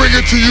got to bring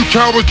it to you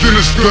cowards, then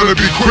it's gonna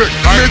be quick.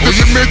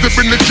 You made them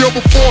in the jail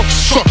before,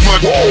 suck my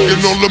dick.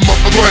 And all them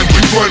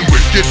motherfuckers run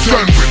with, get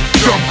done with,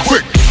 dumb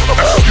quick.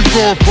 You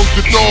gon' poke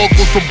the dog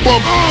with some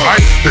bump.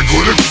 They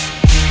go to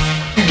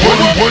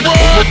one,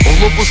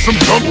 all over some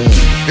dump.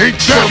 Ain't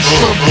that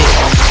some?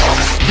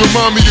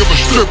 Remind me of a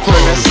strip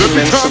club.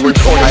 Every time we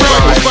come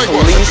around, it's like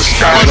what?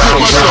 I get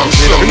myself.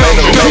 You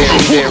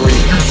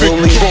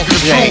think you talking the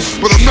truth,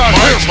 but I'm not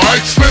him,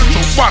 right? Slim, so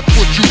watch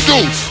what you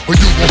do, or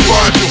you gon'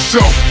 find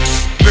yourself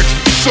next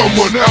to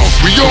someone else.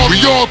 We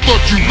all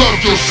thought you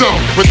loved yourself,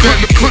 but then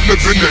it couldn't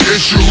have been the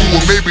issue. Or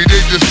maybe they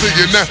just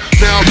saying that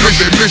now because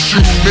they miss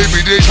you.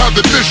 Maybe they tried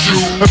to diss you.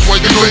 That's why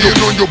you're laying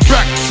on your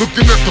back,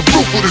 looking at the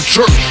roof of the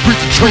church.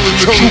 Preach the truth and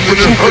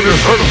then hurt it.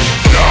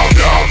 Y'all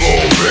gon'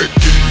 make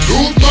me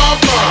lose my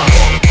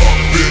mind. Up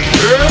in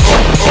here,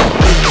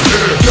 up in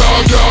here.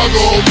 Y'all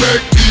gon'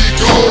 make me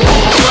go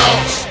all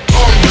out.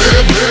 Up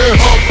in here,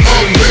 up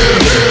in here.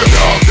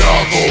 Y'all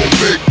gon'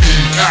 make me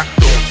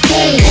act a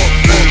fool. Up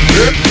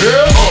in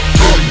here, up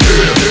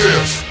in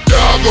here.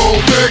 Y'all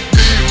gon' make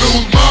me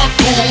lose my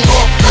cool.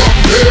 Up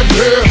in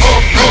here,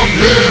 up in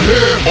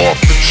here. Off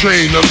the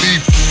train, I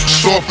leave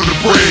off of the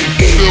brain.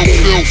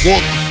 Still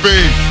want the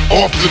fame,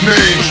 off the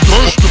name.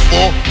 First of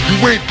all, you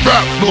ain't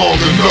rap long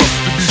enough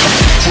to be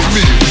with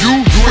me.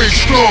 You ain't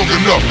strong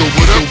enough. So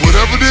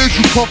whatever it is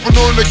you puffin'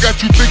 on, they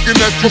got you thinking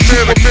that you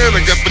man.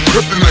 I got the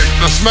kryptonite.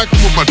 Now smack him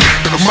with my dick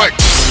in the mic.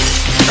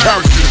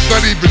 Characters,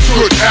 not even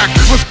good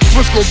actors.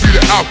 What's gonna be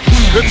the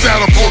outcome? Let's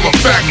add up all the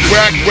factors.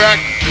 Whack,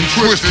 and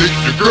twisted.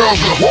 Your girls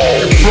are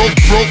broke.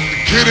 The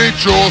kid ain't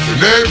yours, and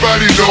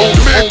everybody knows.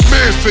 Old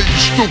man say you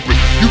stupid.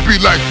 You be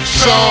like,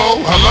 so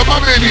I love my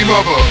baby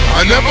mother.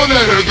 I never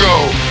let her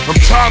go. I'm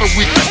tired of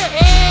weak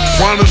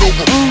whining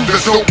over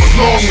that don't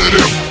belong to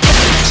them.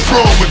 What's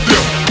wrong with them?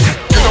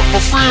 Get up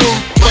for real,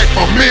 like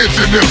my mans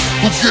in them,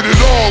 who get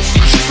it all with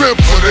the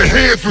strength of their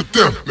hands with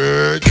them.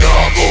 Man,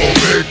 y'all gon'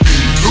 make me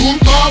lose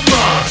my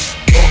mind.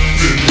 Up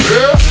in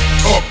here,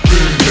 up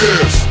in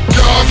here.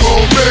 Y'all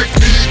gon' make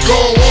me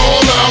go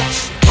all out.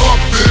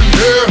 Up in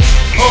here,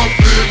 up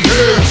in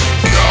here.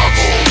 Y'all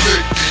gon'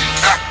 make me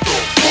act a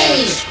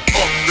fool.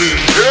 Up in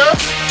here,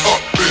 up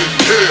in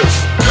here.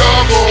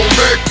 Y'all gon'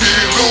 make me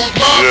lose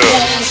my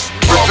cool.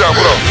 Up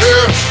in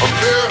here, up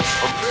here.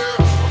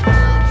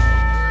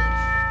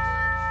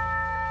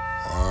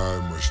 I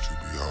must you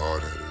be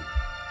hard-headed.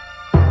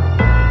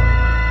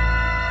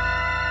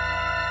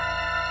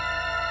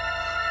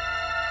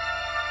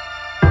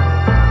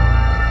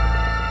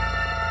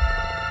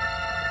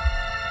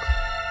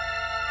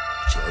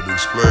 Tried to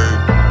explain,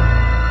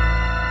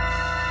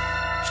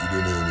 but you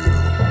didn't hear me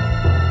though.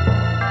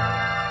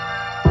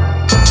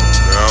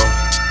 Now,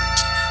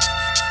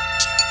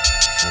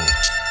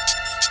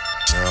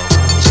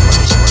 let's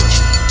let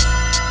you.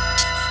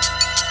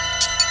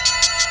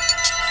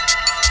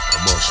 I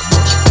must.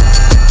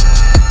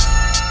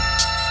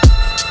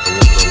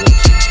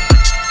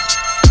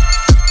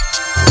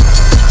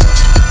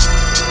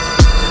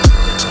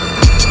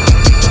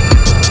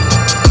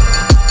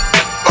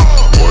 I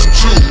want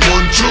you.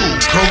 One, two,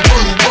 come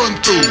run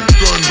through.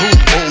 Gun who?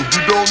 Oh,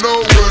 you don't know?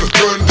 Gun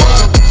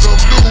some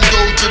dudes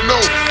don't you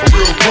know. I'm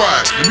real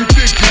quiet. Let me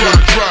think you wanna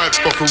try it.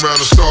 Fuck around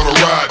and start a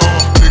ride.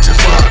 Niggas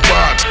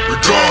ride,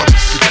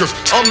 regardless. Because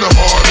I'm the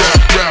hard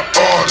rap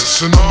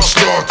artist, and I'm a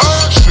star.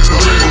 Shit up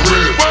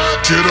real.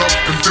 Get up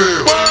and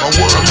feel. My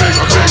word I make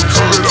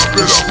turn it up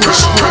and spread.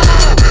 That's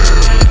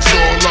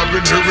all I've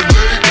been hearing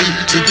lately.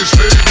 Niggas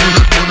hate me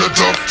when I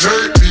duct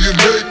tape me and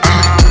make me.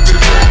 Put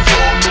their arms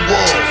on the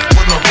wall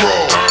when I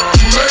brawl.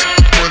 Too late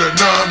for that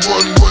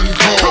 911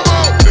 call.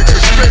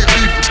 Niggas stay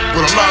beefing,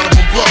 but a lot of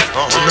them bluff.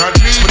 And not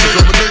me,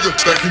 I'm a nigga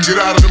that can get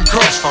out of them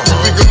cuffs. You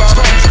think a lot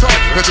of them's tough?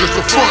 That's just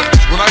a front.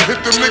 When I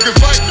hit them niggas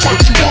like, what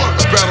you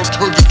want? A battle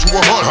turns into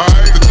a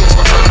hunt. The dog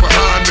I heard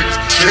behind niggas,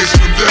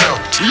 chasing them down.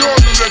 We all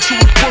knew that you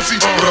was pussy,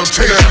 but I'm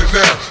tasting it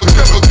now.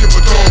 Never give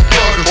a dog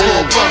blood, it's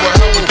all blood. I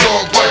have a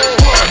dog bite.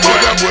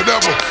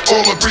 Whatever,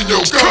 all up in your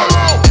gut.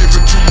 Give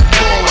it to me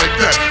raw like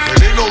that. And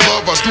ain't no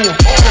love, I do them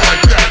all like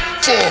that.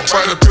 Fall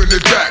right up in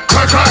their back.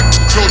 Clack.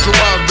 Close your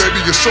mind,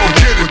 baby, you're so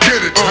get it.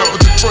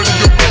 Happens in front of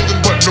your building,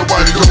 but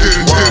nobody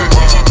did it. Where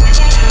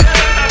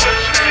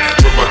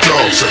my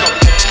dogs at?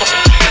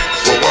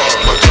 For what?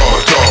 My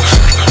dogs.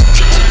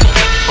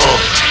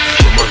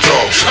 Where my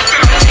dogs at?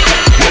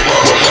 Where my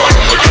dogs at?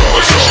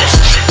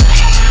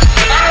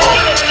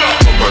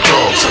 Where my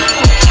dogs at?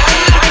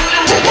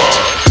 Where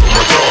my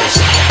dogs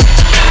at?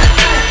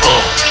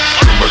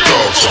 Where my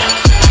dogs at?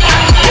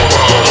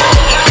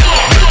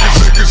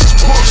 Niggas is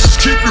pussies,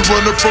 keep you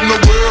running from the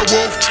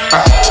werewolf.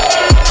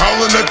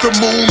 Howling at the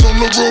moon on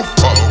the roof.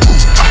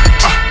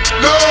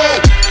 No!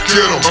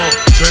 Get 'em.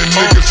 10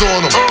 niggas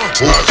on 'em.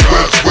 Watch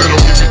with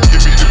 'em.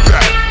 Give me the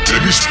back.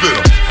 Let me split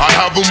 'em. I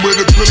have 'em with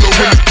a pillow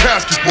when the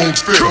casket won't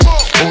fit 'em.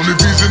 Only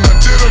reason I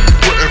did 'em, you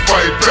wouldn't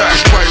fight back.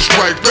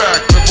 Strike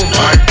back. Never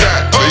like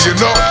that.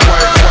 Laying up,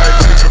 white.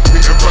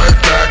 Nigga, right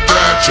back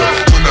at you.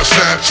 When I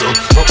snatch 'em,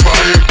 my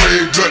body ain't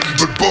made nothing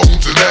but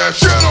bones and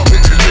ashes.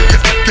 Hitting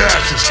niggas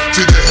gashes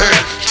to the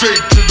head,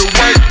 straight to the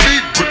white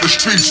meat.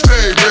 streets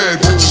stay red.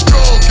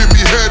 Skull give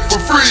me head for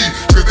free,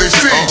 cause they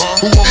see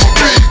who on my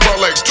page by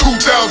like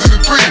 2003.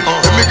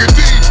 That nigga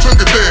D took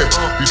it there.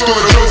 He thought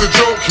it was a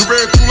joke, he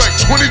ran through like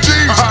 20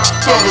 G's.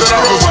 Thought that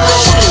I was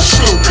real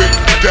stupid.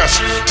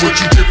 That's what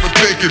you get for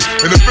thinking.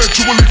 And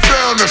eventually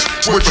found that's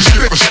what you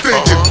get for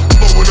stinking.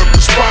 Blowing up the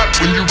spot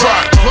when you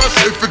rock. Plus,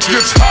 if it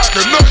gets hot,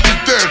 I know you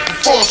dead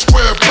for 4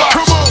 square blocks.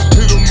 Come on,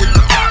 hit him with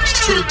the ox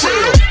to the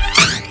grill.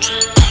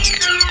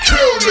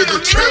 Kill,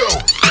 nigga,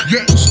 kill.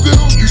 Yet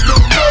still, you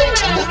don't know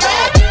I'm a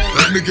robber.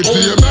 That nigga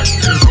DMX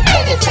is a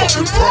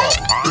motherfucking problem.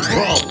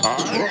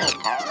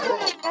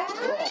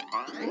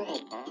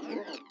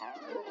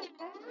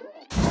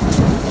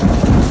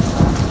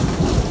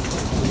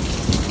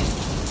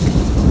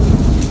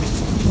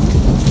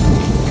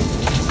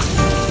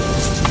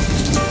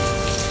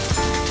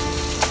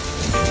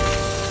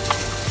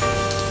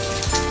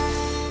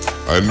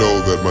 I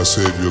know that my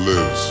Savior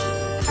lives,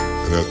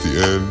 and at the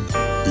end,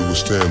 He will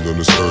stand on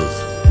this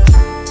earth.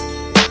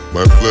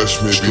 My flesh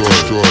may be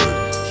destroyed,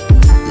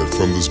 yet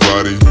from this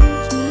body,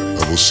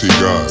 I will see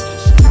God.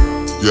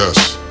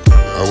 Yes,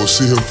 I will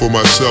see Him for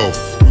myself,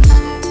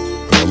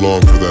 and I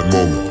long for that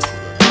moment.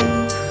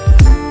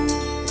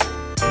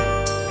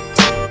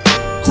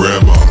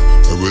 Grandma,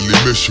 I really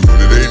miss you,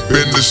 and it ain't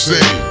been the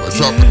same. I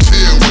drop a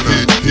tear when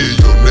I hear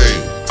your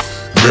name.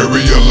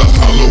 Mariella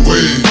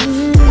Holloway.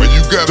 Why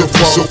you gotta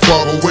be so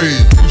far away?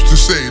 Used to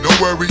say, don't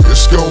worry,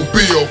 it's gonna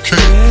be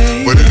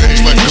okay. But it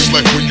ain't like it's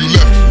like when you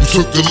left,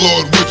 you took the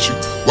Lord with you.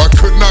 Why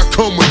couldn't I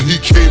come when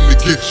He came to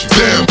get you?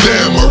 Damn,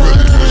 I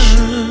really miss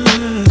you.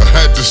 I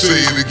had to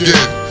say it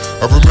again.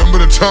 I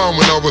remember the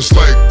time when I was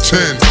like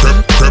 10.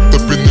 Crept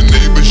up in the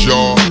neighbor's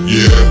yard,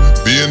 yeah,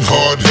 being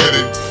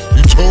hard-headed.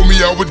 You told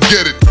me I would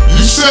get it,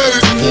 you said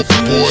it.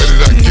 Boy,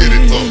 did I get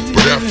it.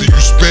 But after you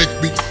spanked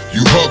me,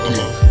 you hugged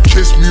me,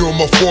 kissed me on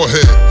my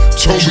forehead,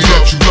 told me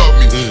that you love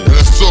me, and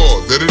I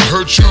saw that it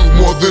hurt you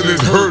more than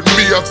it hurt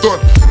me. I thought,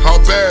 how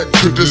bad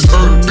could this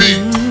hurt be?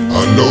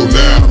 I know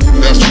now,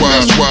 that's why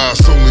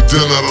it's only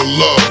done out of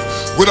love.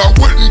 What I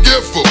wouldn't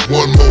give for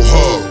one more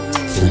hug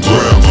from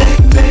Grandma.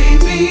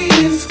 Baby,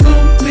 it's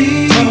gonna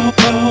be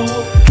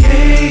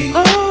okay.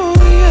 Oh,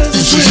 yes,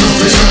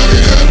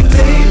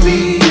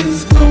 baby,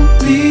 it's gonna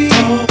be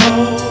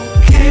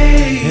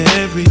okay.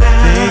 Everything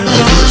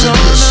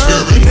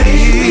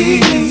baby,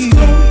 it's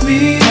gonna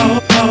be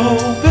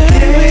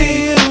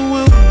baby, it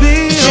will be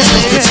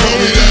okay.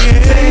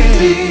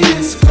 Baby,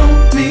 it's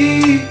gonna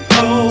be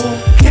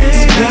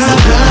okay.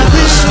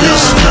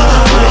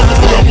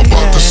 What I'm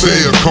about to say,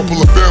 a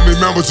couple of family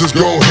members is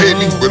gon' hate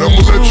me, but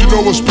I'ma let you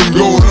know what's been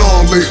going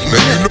on lately.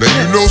 Now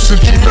you know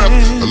since you left,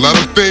 a lot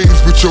of things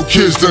with your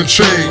kids done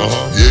changed.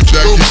 Yeah,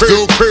 Jackie's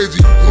still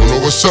crazy. Don't know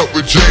what's up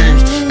with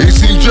James. Ain't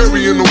seen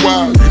Jerry in a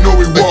while. You know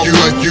he walk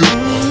like you.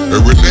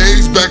 And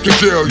Renee's back in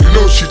jail. You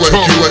know she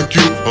talk like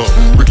you.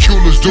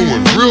 Racula's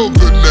doing real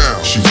good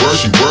now. She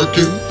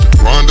working.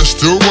 Rhonda's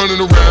still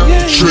running around.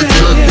 Trick,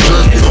 jerking.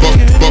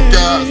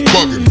 Buckeye's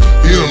bugging.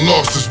 He done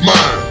lost his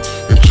mind.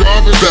 And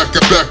Jarvis back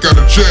out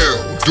of jail,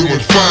 doing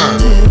fine.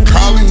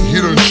 Collie,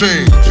 he done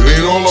changed. It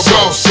ain't all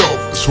about self.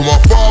 It's for my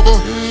father.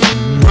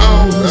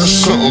 Well, that's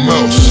something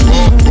else.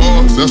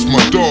 That's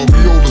my dog.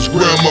 He owed his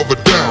grandmother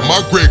down.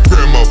 My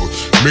great-grandmother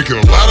making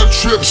a lot of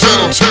trips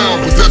out of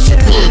town, but that's a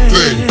good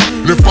thing.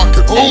 And if I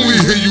could only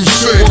hear you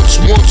say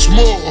once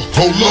more,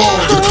 hold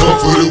on, the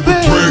comfort it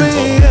would bring.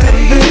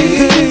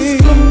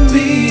 It's gonna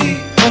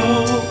be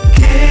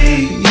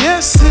okay.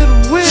 Yes, it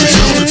will. She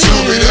used to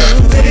tell me that.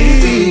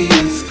 Baby,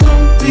 it's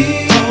gonna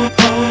be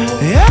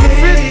okay.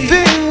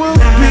 Everything will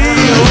be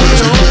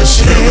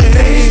okay.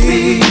 Baby,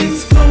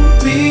 it's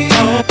gonna be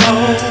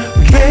okay.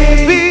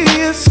 Baby,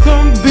 it's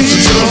gonna be okay. She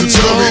used to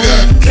tell me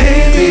that.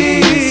 Baby,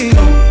 it's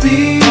gonna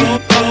be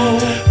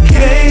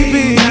okay.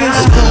 Baby,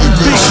 it's gonna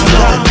be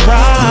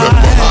alright. Left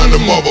behind a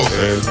mother,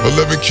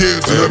 11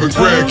 kids, 11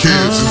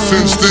 grandkids, and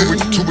since then,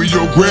 2 of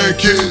your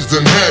grandkids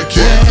done had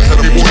kids. I had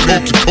a boy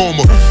named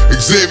Tacoma,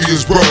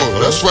 Xavier's brother.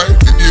 That's right,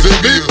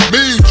 Xavier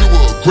made you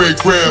a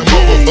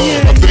great-grandmother.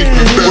 I thank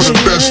you for the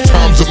best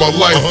times of my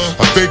life.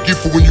 I thank you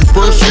for when you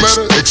first met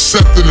her,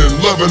 accepting and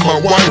loving my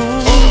wife.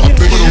 I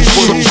thank you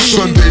for those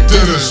Sunday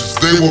dinners,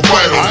 they were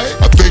vital.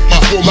 I thank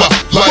you for my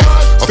life.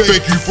 I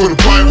thank you for the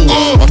Bible.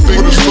 I thank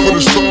you for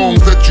the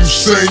songs that you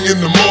sang in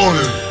the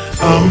morning.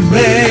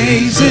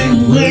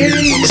 Amazing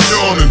grace.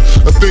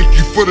 I thank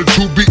you for the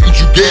 2 beatings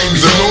you gave me.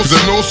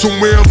 I know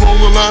somewhere along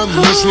the line,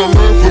 the lesson I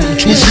learned from you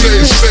 2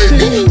 days saved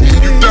me. When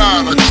you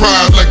died, I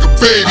cried like a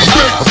baby.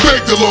 I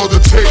begged the Lord to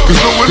take me, cause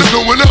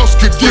no one else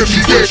could give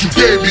you what you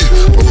gave me.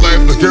 But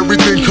life, like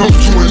everything, comes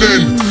to an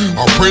end.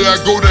 I pray I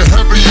go to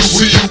heaven and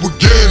see you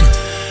again.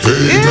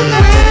 It's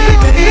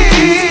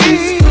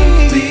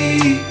gonna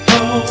be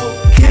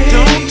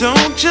okay.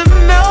 Don't you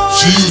know?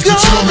 She used to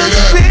tell me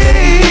that.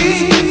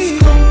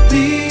 It's gonna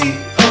be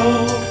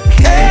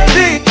okay.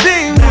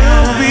 Everything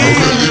will be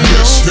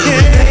okay.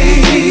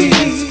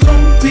 It's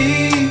gonna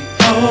be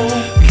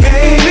okay.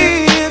 Baby,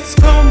 it's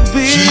gonna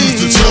be. She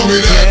used to tell me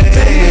that.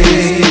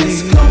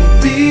 It's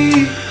gonna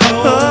be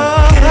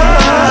okay.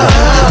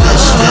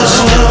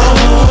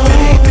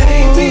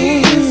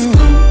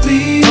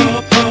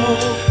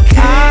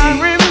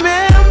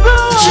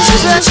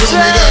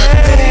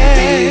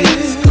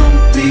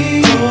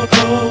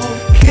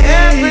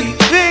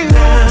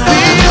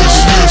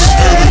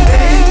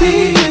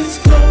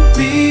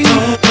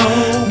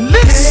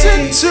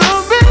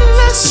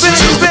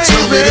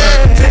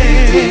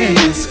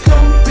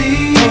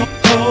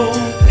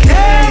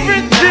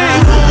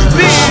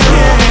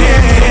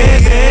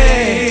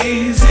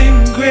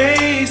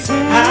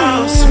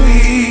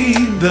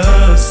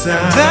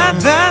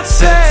 sound that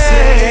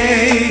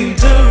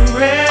saved a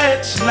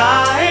wretch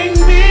like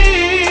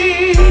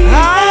me.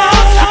 I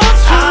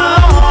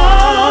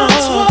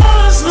once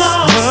was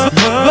lost,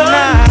 but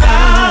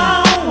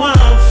now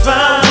I'm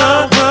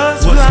found.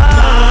 Was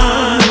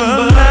blind,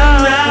 but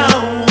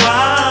now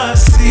I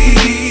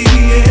see.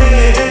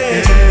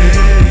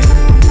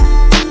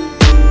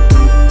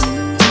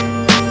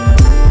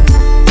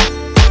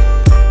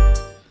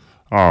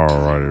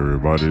 Alright,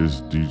 everybody,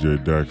 it's DJ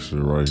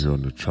Dakster right here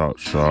on the Chop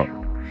Shop.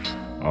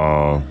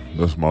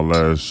 That's my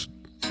last,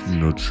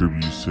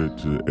 tribute set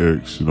to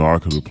X. I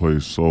could have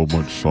played so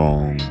much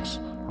songs.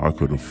 I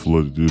could have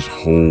flooded this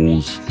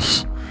whole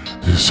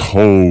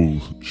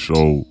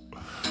show,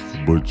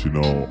 but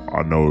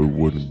I know it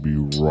wouldn't be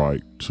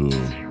right to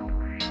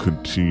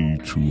continue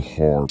to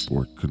harp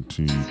or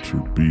continue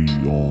to be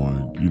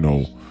on,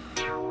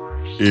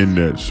 in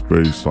that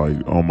space, like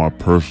on my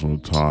personal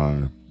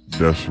time.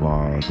 That's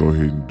why I go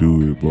ahead and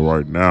do it. But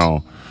right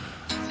now,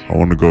 I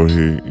want to go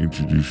ahead and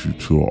introduce you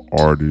to an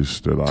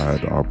artist that I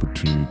had the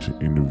opportunity to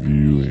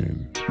interview,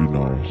 and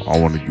I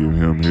want to give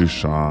him his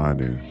shine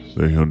and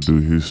let him do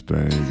his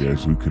thing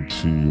as we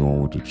continue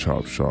on with the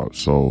Chop Shop.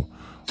 So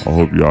I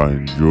hope y'all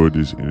enjoyed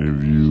this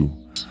interview.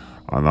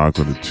 I'm not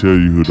going to tell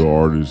you who the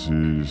artist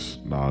is.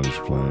 Nah, I'm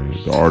just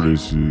playing. The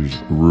artist is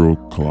Real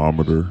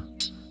Kilometer.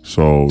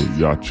 So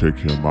y'all check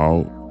him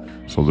out.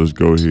 So let's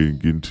go ahead and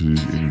get into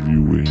this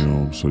interview with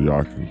him so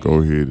y'all can go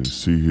ahead and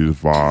see his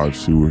vibe,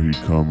 see where he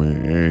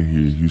coming, and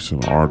hear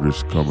Houston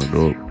artists coming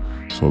up.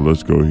 So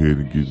let's go ahead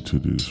and get into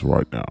this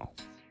right now.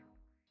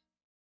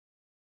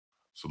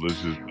 So let's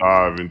just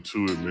dive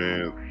into it,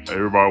 man.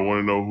 Everybody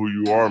want to know who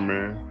you are,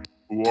 man.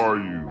 Who are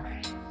you?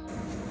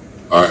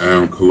 I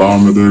am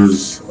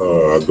Kilometers.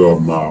 I go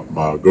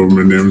my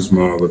government name is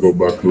Miles. I go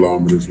by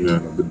Kilometers,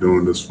 man. I've been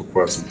doing this for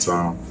quite some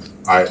time.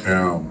 I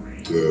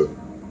am the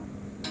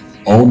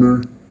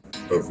owner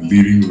of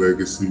Leading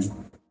Legacy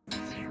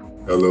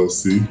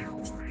LLC,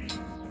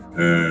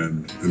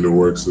 and in the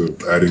works of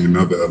adding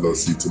another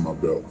LLC to my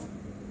belt.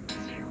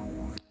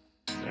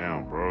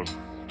 Damn, bro.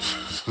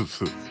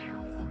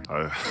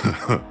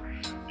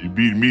 You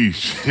beat me,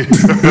 shit.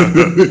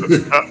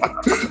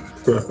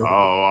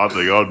 Oh, I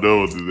think I'm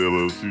done with this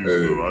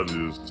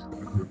LLC stuff.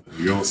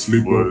 You don't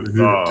sleep over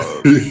here.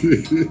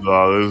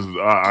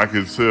 I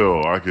can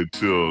tell.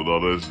 No,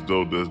 that's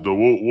dope. That's dope.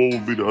 What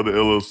would be the other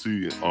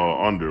LLC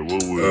under?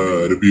 What would it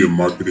be? It'd be a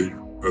marketing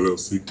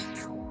LLC.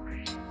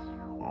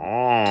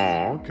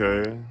 Oh,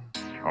 okay.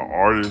 An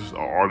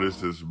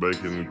artist that's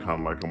making kind of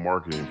like a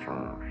marketing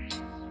firm.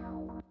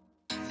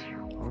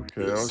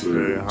 Okay, yes,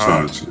 okay.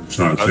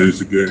 Trying to change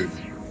the game.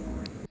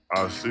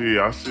 I see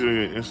on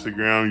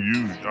Instagram,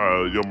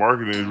 your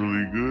marketing is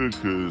really good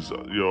because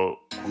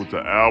with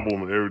the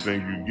album and everything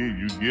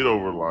you get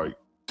over like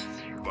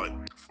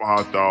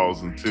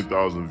 5,000,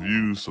 10,000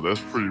 views. So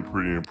that's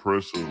pretty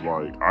impressive.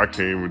 Like I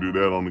can't even do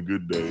that on a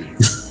good day. You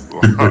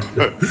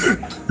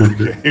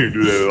can't even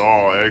do that at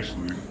all,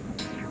 actually.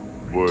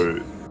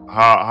 But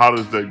how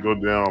does that go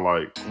down?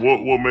 Like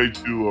what made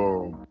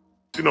you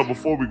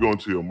before we go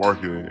into your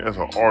marketing as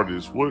an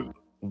artist, what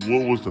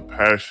was the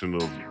passion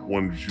of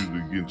wanting you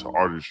to get into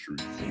artistry?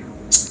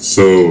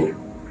 So,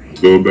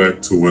 go back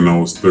to when I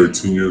was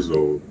 13 years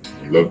old.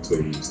 I love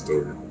telling this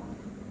story.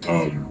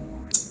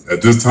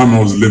 At this time, I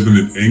was living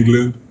in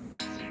England,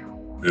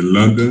 in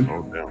London.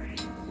 Oh, damn.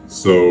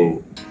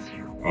 So,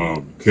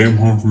 came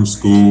home from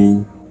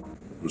school,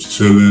 was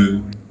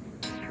chilling.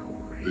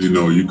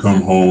 You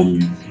come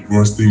home,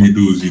 first thing you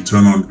do is you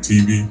turn on the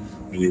TV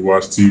and you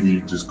watch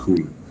TV just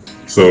cooling.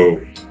 So,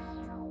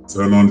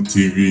 turn on the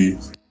TV,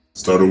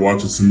 started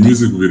watching some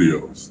music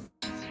videos.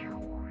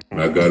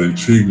 And I got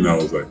intrigued and I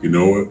was like, you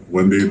know what?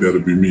 One day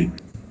that'll be me.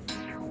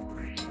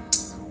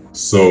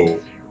 So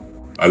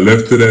I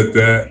left it at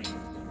that.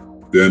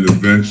 Then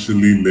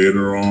eventually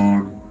later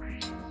on,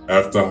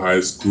 after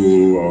high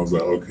school, I was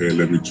like, okay,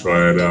 let me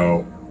try it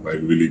out.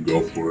 Like really go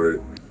for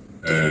it.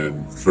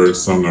 And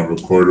first song I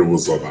recorded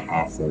was on an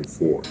iPhone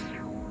 4.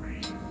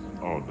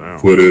 Oh, damn.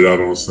 Put it out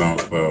on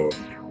SoundCloud.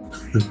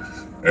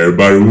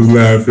 Everybody was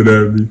laughing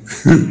at me.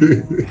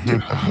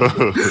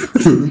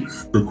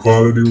 The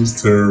quality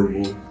was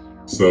terrible.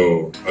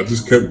 So I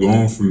just kept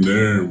going from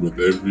there, and with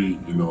every,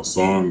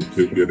 song, it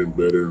kept getting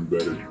better and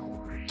better.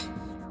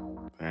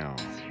 Damn.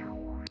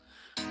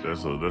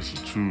 That's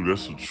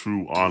a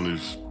true,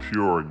 honest,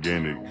 pure,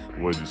 organic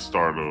way to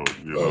start up,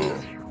 Oh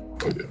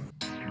yeah.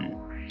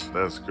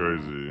 That's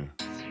crazy.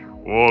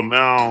 Well,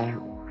 now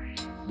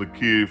the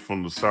kid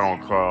from the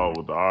SoundCloud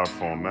with the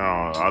iPhone,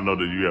 now I know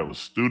that you have a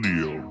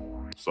studio.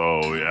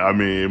 So, I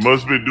mean, it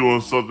must be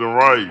doing something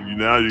right.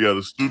 Now you got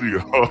a studio.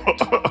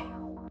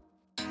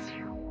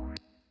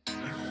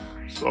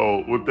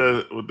 So, with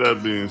that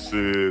being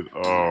said,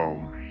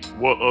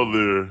 what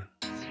other,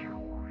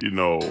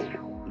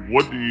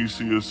 what do you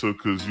see yourself,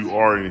 because you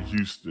are in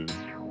Houston,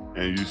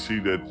 and you see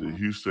that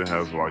Houston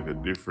has like a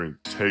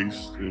different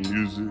taste in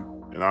music,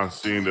 and I've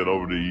seen that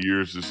over the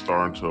years it's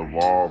starting to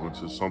evolve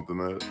into something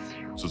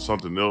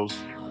else.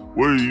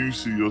 Where do you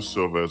see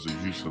yourself as a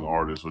Houston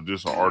artist, or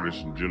just an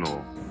artist in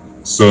general?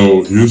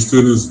 So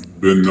Houston has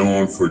been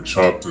known for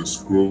chopped and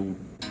screwed,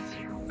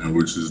 and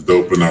which is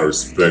dope, and I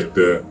respect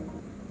that.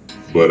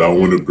 But I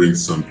want to bring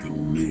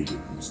something new to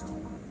Houston.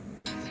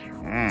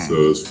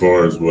 So as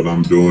far as what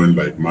I'm doing,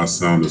 like my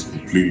sound is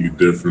completely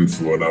different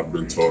from what I've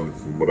been told and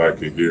from what I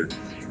can hear,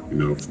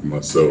 for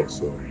myself.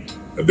 So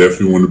I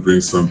definitely want to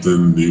bring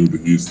something new to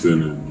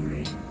Houston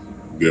and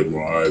get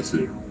more eyes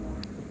here.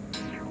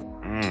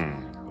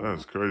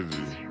 That's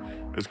crazy.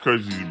 It's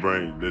crazy you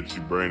bring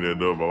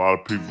that up. A lot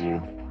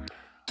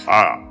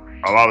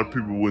of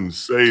people wouldn't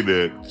say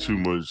that too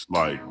much.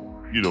 Like,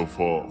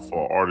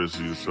 for artists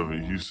and yourself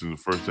in Houston, the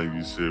first thing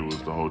you said was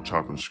the whole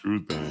chop and screw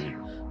thing.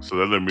 So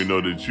that let me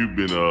know that you've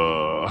been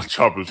a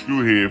chop and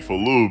screw head for a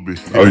little bit.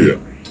 Oh yeah,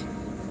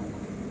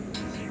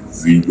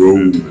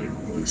 zero.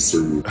 Yes,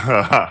 sir.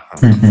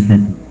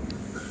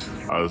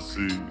 I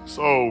see.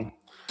 So,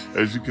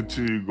 as you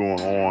continue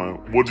going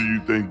on, what do you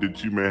think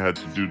that you may have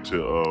to do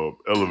to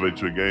elevate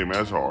your game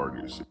as an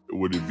artist?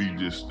 Would it be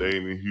just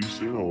staying in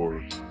Houston,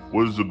 or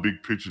what is the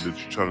big picture that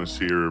you're trying to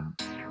see? Or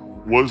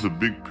what is the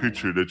big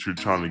picture that you're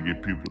trying to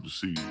get people to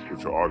see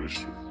with your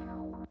artistry?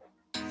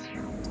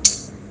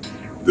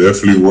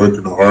 Definitely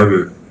working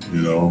harder.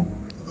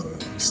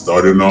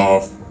 Starting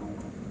off,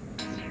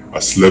 I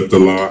slept a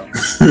lot.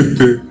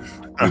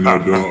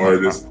 Doing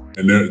artists.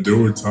 And there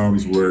were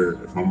times where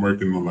if I'm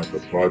working on like a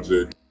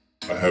project,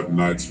 I have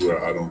nights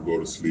where I don't go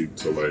to sleep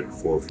till like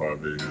 4 or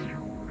 5 a.m.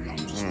 and I'm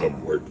just up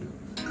working.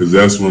 Because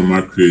that's when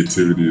my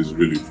creativity is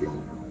really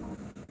flowing.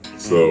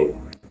 So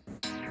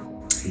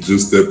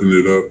just stepping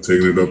it up,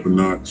 taking it up a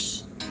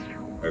notch.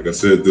 Like I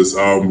said, this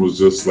album was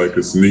just like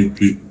a sneak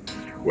peek.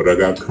 What I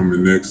got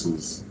coming next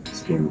it's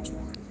incredible.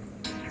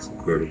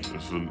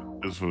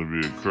 It's gonna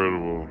be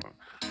incredible.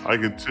 I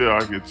can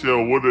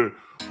tell what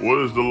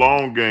is the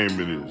long game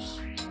in this.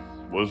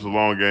 What's the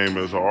long game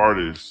as an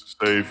artist?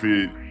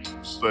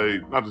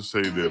 Not to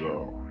say that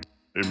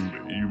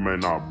you may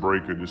not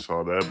break or this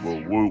or that,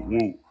 but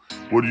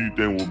what do you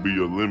think will be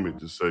your limit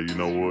to say, you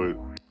know what,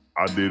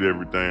 I did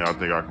everything, I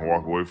think I can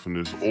walk away from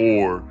this?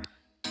 Or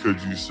could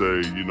you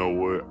say, you know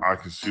what, I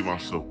can see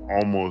myself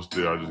almost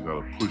there, I just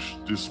gotta push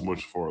this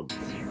much farther?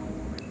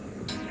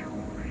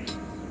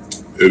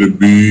 It'll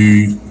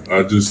be,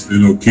 I just,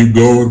 keep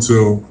going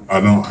till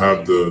I don't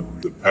have the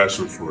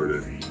passion for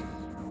it anymore.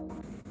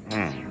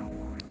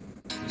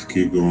 Just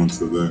keep going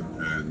to that.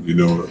 And,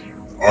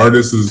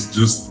 artist is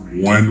just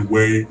one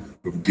way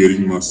of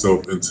getting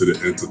myself into the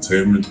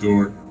entertainment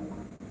door,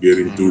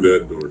 getting through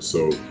that door.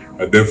 So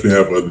I definitely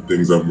have other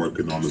things I'm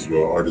working on as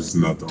well. Artist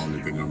is not the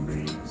only thing I'm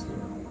doing. So.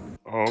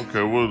 Oh,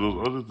 okay. What are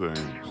those other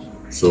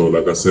things? So,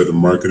 like I said, a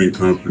marketing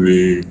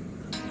company.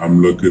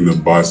 I'm looking to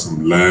buy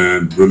some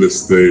land, real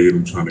estate.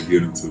 I'm trying to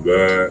get into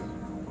that.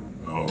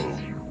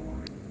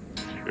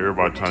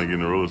 Everybody trying to get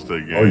in the real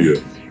estate game.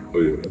 Oh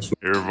yeah, that's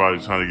right. Everybody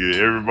trying to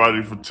get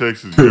everybody from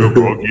Texas.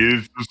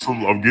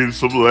 I'm getting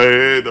some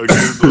land. I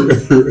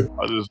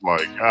just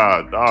like,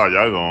 God,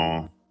 y'all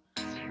gonna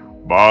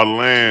buy the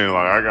land.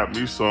 Like, I got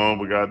me some,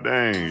 but god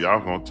dang, y'all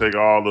gonna take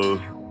all the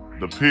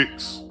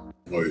pics.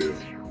 Oh yeah.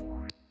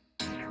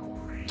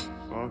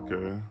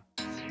 Okay.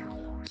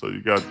 So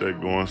you got that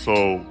going.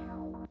 So,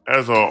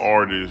 as an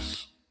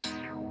artist,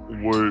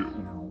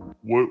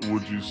 what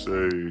would you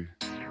say?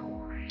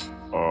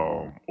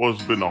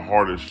 What's been the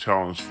hardest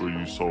challenge for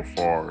you so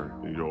far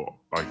in your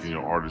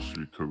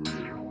artistry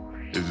career?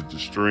 Is it the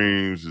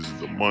streams? Is it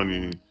the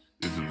money?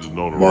 Is it the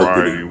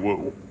notoriety?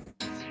 What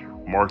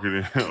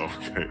marketing?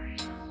 Okay,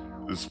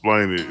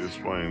 explain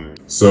it.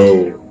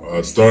 So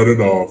I started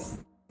off,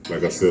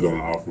 like I said, on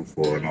Alpha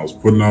 4, and I was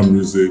putting out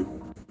music,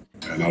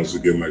 and I was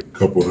just getting like a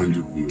couple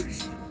hundred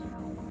views. I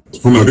was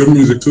putting out good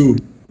music too,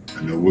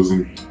 and it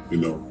wasn't,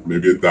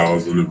 maybe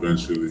 1,000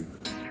 eventually.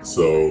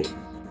 So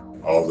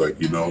I was like,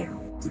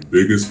 the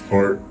biggest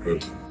part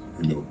of,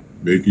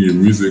 making your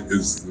music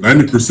is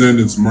 90%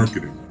 is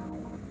marketing.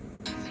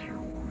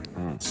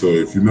 So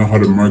if you know how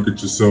to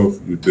market yourself,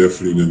 you're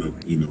definitely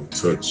gonna,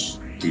 touch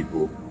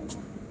people.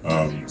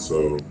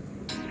 So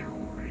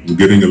I'm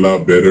getting a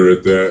lot better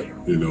at that,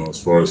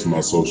 as far as my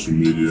social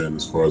media and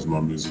as far as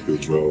my music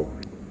as well.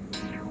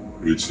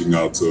 Reaching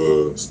out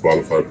to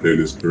Spotify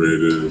playlist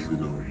creators,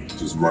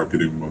 just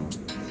marketing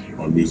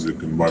my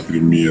music and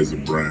marketing me as a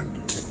brand.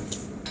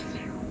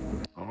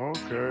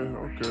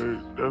 Okay,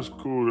 that's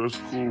cool.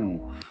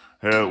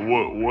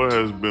 What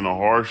has been a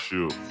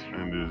hardship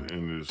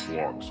in this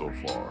walk so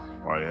far?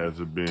 Like, has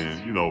it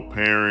been,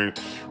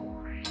 parents,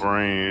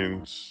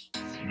 friends,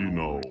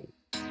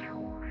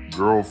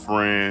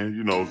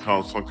 girlfriend,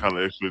 some kind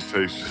of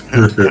expectation?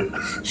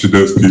 She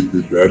does keep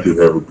me. I do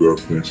have a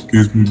girlfriend. She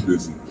keeps me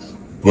busy.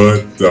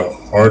 But the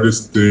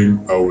hardest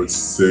thing I would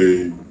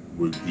say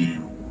would be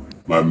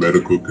my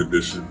medical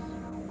condition.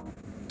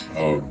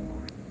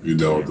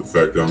 The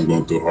fact that I'm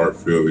going through heart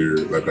failure.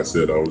 Like I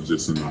said, I was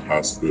just in the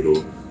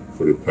hospital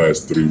for the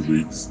past 3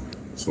 weeks.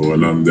 So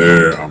when I'm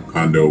there, I'm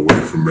kind of away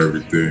from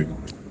everything.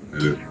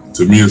 And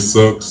to me, it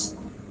sucks.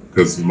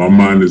 because my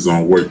mind is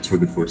on work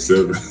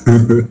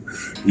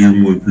 24/7,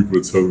 even when people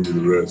are telling me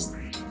the rest.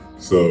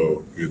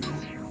 So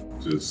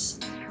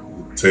just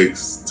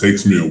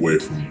takes me away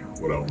from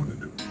what I want to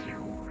do.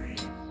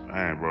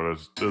 Man, bro,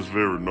 that's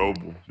very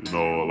noble. A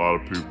lot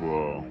of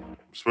people,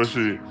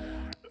 especially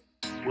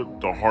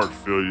with the heart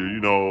failure,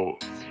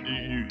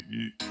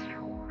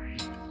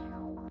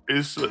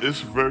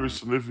 it's very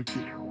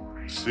significant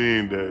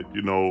seeing that,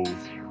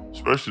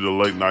 especially the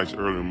late nights,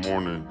 early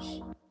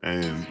mornings,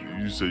 and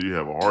you said you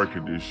have a heart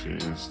condition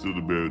and still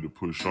to be able to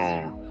push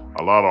on.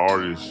 A lot of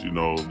artists,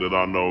 that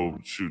I know,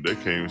 shoot, they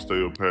can't even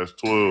stay up past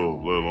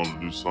 12, let alone to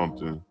do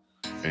something.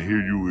 And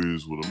here you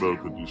is with a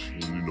medical condition,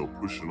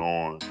 pushing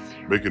on,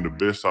 making the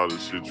best out of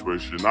the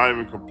situation, not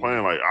even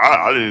complaining. Like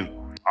I didn't,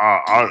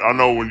 I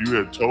know when you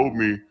had told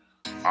me,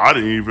 I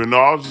didn't even know.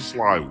 I was just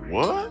like,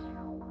 what?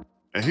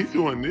 And he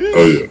doing this?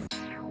 Oh yeah.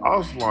 I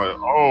was like,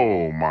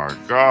 oh my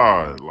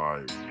God,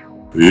 like.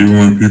 Even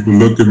when people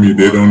look at me,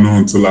 they don't know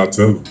until I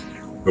tell them.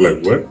 They're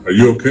like, "What? Are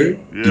you okay?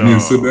 Yeah. You need to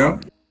sit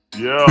down?"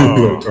 Yeah.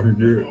 Like, I'm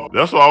good.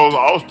 That's why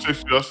I was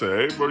texting you. I said,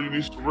 "Hey, bro, you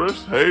need some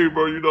rest. Hey,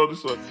 bro,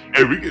 this.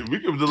 Hey, we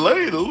can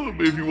delay it a little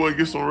bit if you want to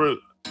get some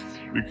rest,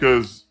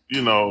 because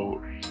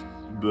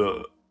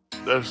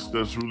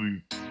that's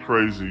really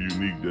crazy,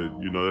 unique. That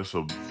that's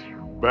a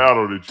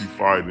battle that you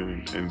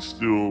fighting and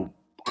still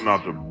putting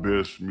out the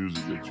best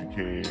music that you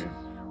can,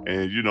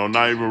 and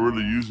not even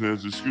really using it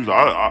as an excuse.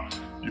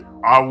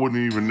 I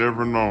wouldn't even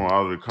never know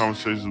out of the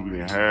conversations we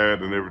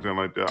had and everything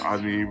like that. I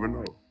didn't even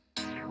know.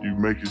 You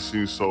make it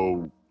seem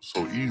so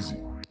easy,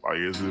 like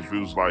as if it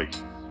was like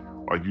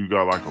you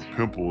got like a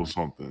pimple or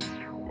something.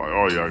 Like,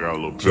 oh yeah, I got a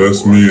little pimple.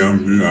 Trust me,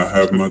 I'm here. I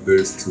have my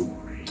days too.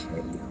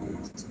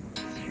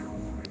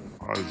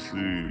 I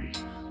see.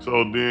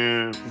 So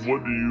then,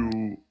 what do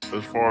you,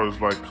 as far as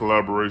like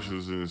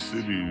collaborations in the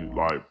city,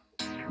 like,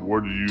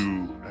 what do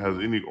you, has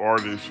any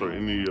artists or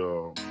any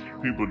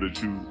people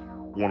that you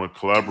want to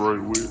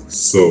collaborate with?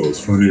 So it's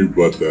funny you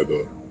brought that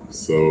up.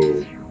 So,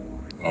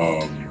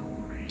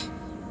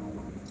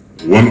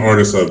 one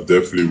artist I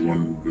definitely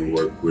wanted to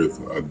work with,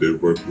 I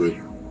did work with,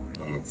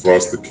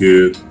 Frost the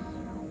Kid.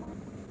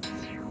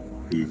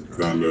 He's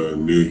kind of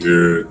new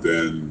here.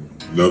 Then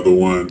another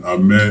one, I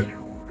met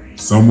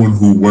someone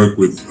who worked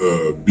with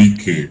Beat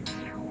King.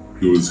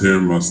 He was here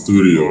in my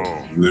studio. Oh.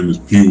 His name is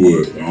P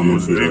Wood. I don't know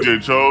if DJ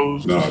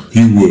Chose? Nah,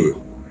 P Wood.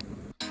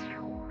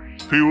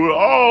 P Wood?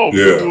 Oh,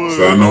 yeah. P Wood.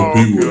 So I know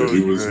P Wood. Okay.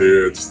 He was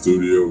here at the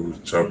studio. We was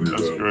chopping it up.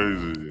 That's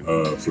crazy.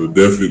 So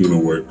definitely gonna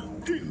work,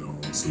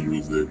 on some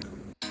music.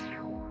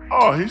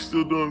 Oh, he's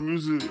still doing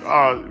music.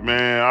 I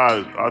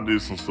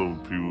did some stuff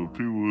with P Wood.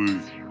 P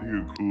Wood, he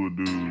a cool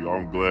dude.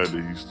 I'm glad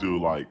that he's still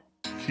like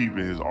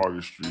keeping his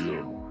artistry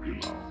up.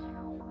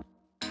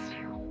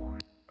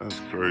 That's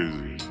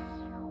crazy.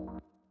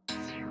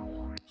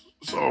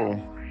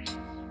 So,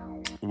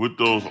 with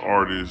those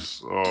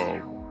artists,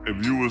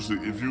 if you was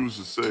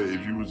to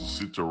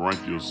sit to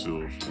rank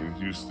yourself in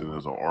Houston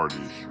as an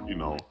artist,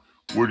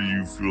 where do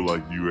you feel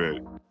like you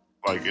at,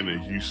 like in the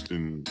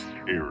Houston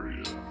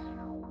area?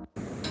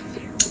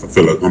 I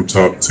feel like I'm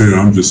top tier.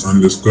 I'm just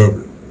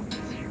undiscovered.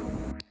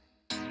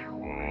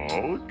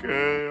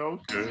 Okay.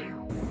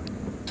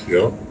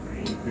 Yep.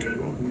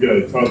 You got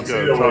a top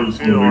 10 artist.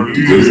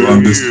 Just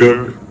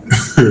undiscovered.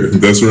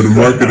 That's where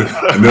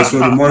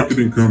the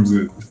marketing comes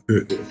in.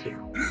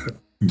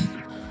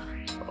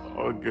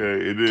 Okay,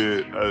 it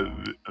is.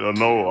 I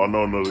know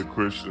another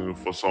question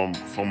for some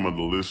of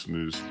the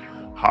listeners.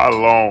 How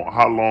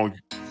long?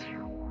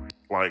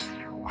 Like,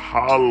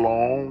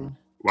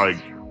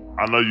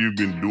 I know you've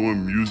been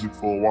doing music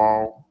for a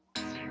while,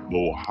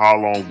 but how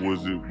long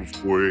was it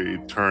before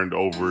it turned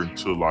over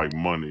into like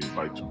money,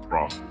 like to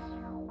profit?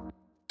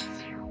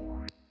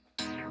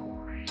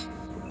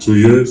 2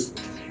 years.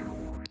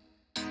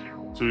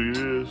 2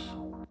 years.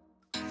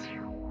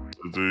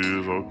 2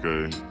 years,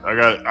 okay.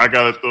 I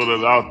gotta throw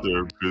that out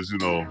there because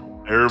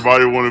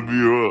everybody want to be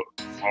an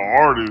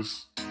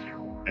artist,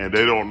 and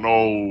they don't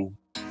know.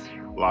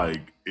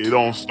 Like, it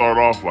don't start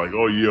off like,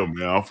 oh yeah,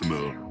 man, I'm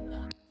finna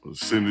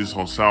send this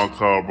on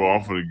SoundCloud, bro.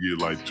 I'm finna get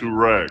like 2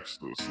 racks.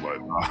 It's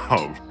like,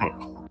 nah,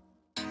 bro.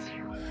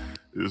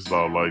 It's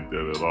not like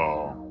that at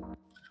all.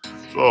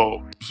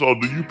 So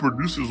do you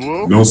produce as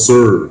well? No,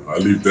 sir. I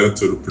leave that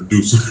to the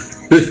producer.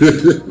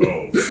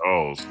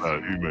 So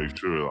you make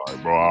sure, like,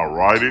 bro, I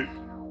write it,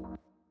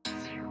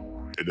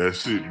 and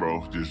that's it,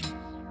 bro. Just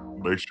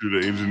make sure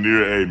the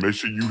engineer, hey, make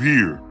sure you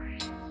hear.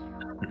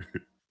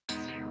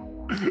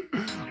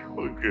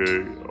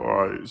 Okay, all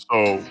right. So,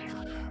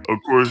 of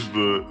course,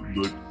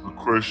 the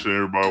question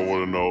everybody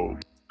want to know: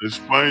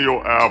 explain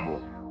your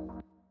album.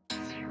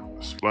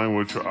 Explain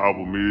what your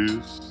album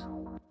is.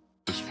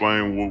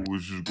 Explain what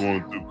was you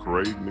going through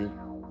creating it,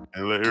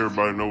 and let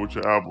everybody know what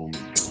your album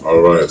is. All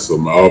right, so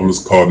my album is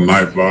called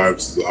Night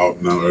Vibes. It's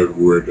out now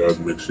everywhere, guys.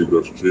 Make sure you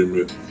go stream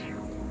it.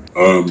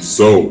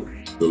 So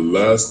the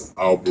last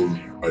album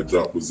I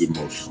dropped was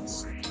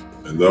Emotions,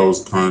 and that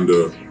was kind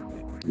of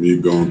me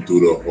going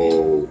through the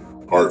whole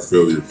heart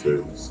failure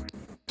phase.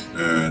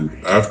 And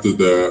after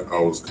that,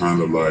 I was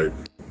kind of like,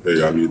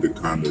 hey, I need to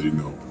kind of,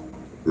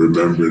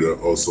 remember to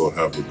also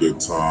have a good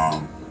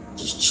time,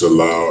 just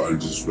chill out and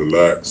just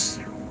relax.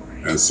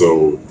 And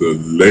so the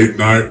Late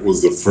Night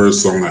was the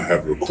first song I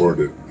had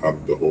recorded out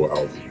of the whole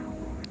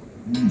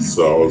album.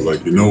 So I was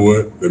like, you know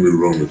what? Let me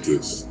run with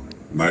this.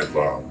 Night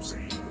vibes.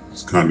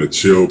 Just kind of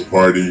chill,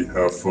 party,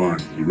 have fun.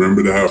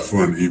 Remember to have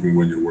fun even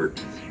when you're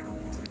working.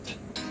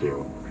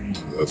 So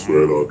that's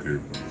where it all came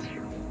from.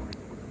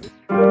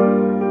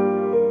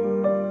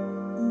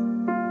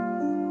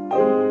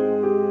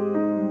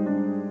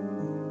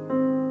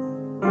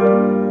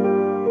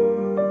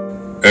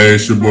 Hey,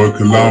 it's your boy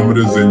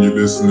Kilometers, and you're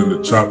listening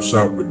to Chop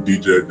Shop with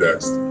DJ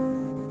Dakster.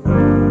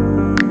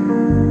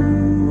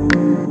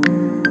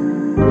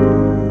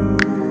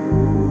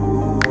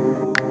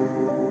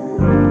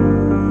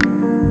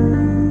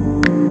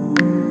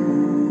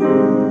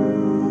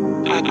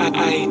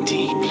 ID,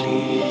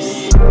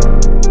 please.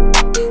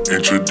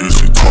 Introduce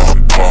you to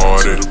the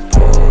party.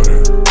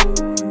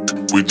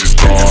 We just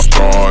getting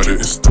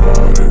started.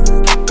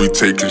 We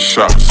taking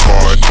shots,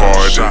 hard.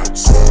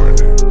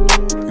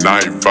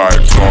 Night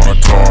vibes,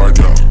 hard.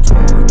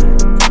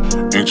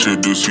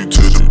 Introduce you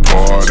to the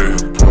party.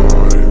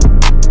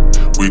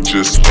 We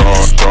just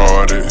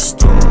started.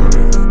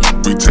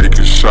 We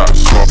taking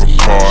shots,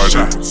 hard.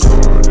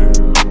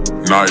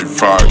 Night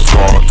vibes,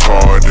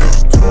 hard.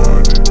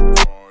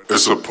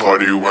 It's a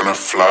party when I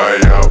fly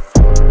out.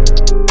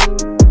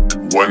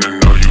 Wanna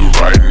know you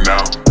right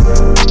now.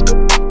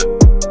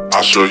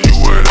 I'll show you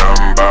what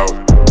I'm about.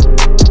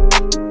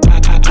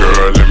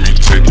 Girl, let me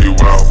take you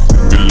out.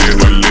 We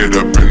lit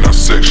up in our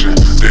section.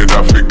 Did I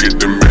forget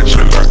to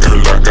mention?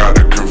 Girl, I got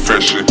a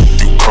confession.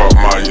 You caught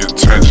my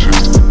attention.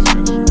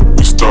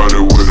 We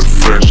started with a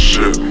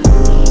friendship.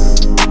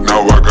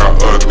 Now I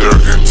got other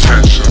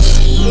intentions.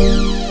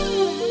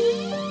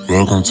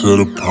 Welcome to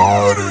the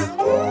party.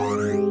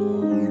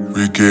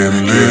 We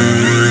getting lit.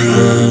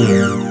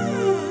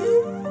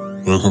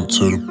 Welcome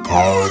to the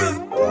party.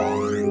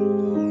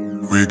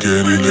 We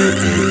getting lit.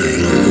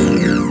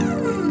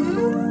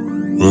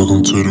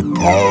 Welcome to the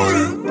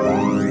party.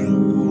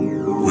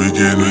 We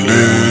getting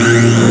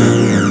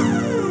lit.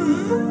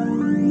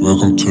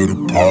 Welcome to the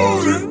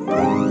party.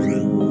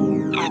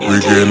 We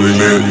getting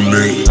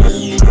lit.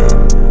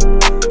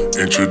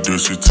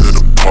 Introduce you to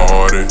the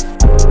party.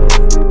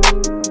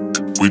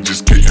 We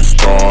just getting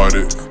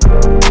started.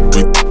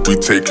 We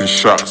taking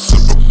shots of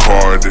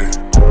Bacardi.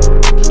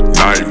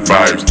 Night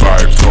vibes,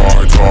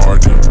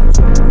 hard.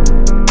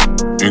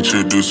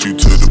 Introduce you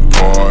to the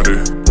party.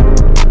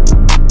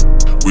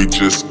 We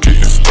just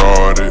getting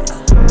started.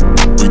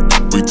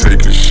 We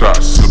taking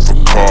shots of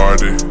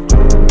Bacardi.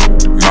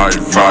 Night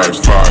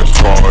vibes, hard.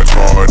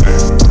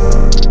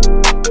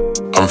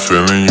 I'm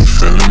feeling you,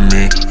 feeling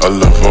me. I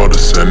love all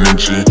this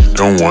energy.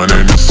 Don't want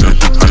any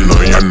sympathy.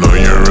 I know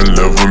you're in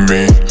love with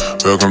me.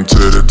 Welcome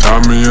to the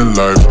time of your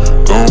life.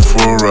 Going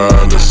for a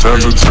ride, let's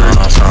have a time.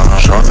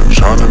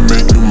 Tryna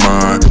make you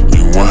mine.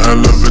 You one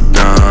hell of a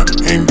dime.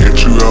 Ain't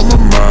get you out my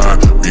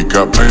mind. We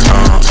got plenty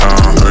of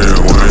time. Know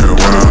you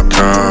when I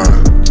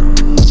can.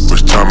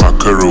 Wish time I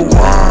could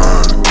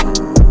rewind.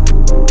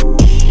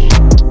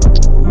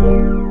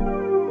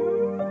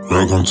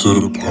 Welcome to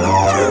the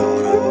party.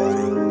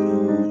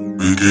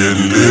 We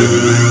getting lit.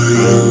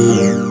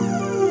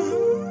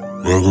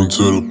 Welcome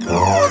to the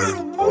party.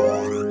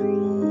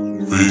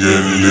 We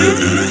getting lit.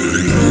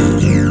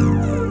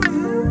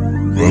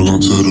 Welcome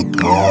to the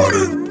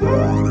party.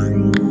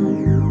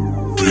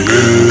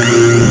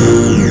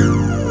 Yeah.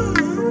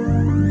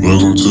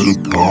 Welcome to the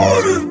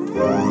party.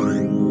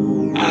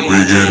 We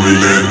getting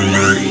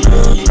lit.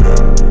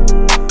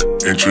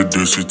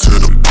 Introduce you to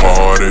the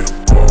party.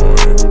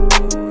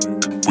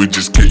 We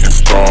just getting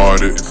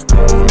started.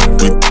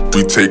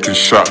 We taking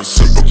shots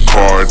of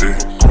Bacardi.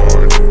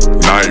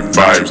 Night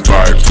vibes,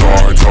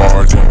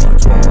 hard.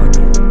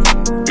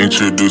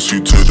 Introduce you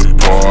to the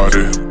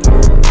party.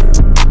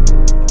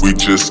 We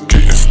just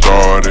getting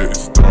started.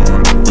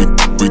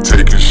 We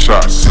taking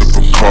shots of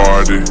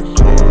Bacardi.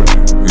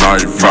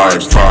 Night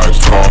vibes, hard.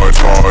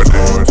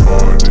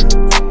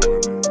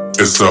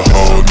 It's a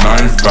whole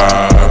night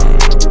vibe.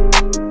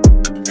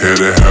 Here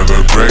to have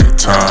a great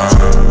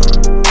time.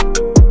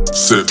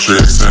 Sip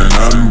drinks and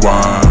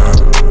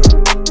unwind.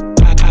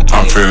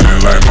 I'm feeling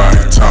like my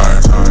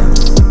time.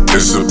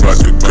 It's about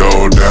to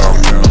go down.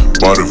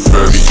 Bought a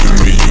vest to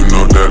me, you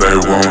know that I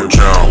won't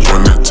drown.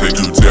 Wanna take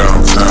you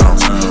downtown.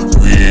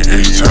 We in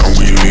H-Town,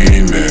 we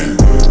leanin'.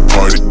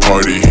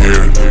 Party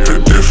here, a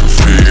different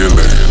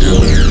feeling.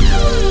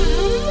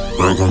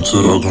 Welcome to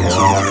the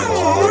party.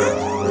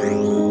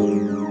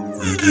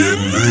 We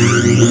getting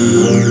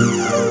lit.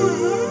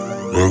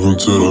 Welcome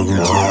to the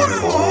party.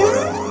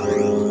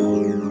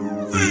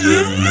 We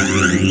getting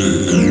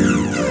lit.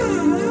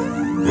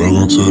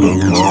 Welcome to the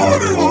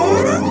party.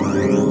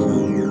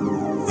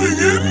 We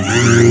getting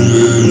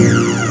lit.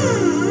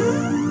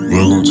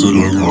 Welcome to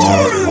the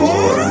party.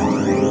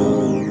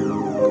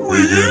 We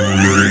getting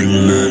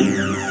lit.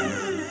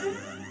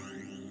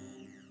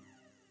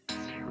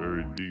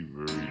 Very deep,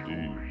 very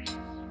deep.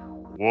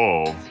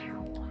 Whoa.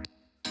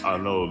 I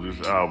know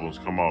this album's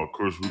come out. Of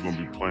course, we're gonna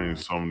be playing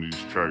some of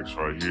these tracks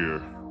right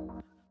here.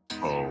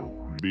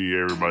 So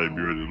everybody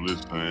be ready to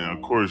listen. And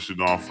of course, you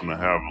know, I'm gonna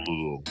have a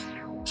little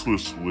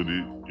twist with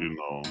it. You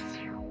know,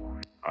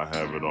 I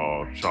have it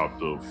all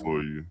chopped up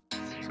for you,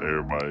 so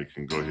everybody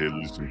can go ahead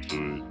and listen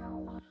to it,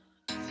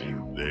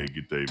 and they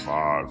get their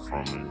vibe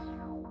from it.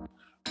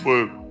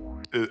 But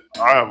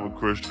I have a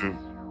question.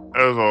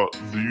 Do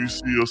you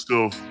see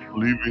yourself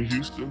leaving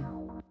Houston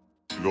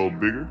to go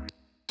bigger?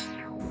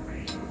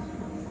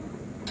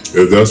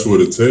 If that's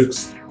what it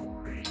takes.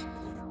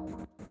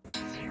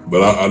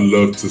 But I'd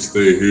love to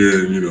stay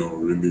here and, you know,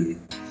 really,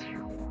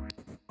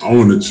 I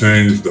want to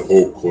change the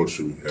whole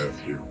culture we have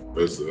here.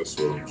 That's what I'm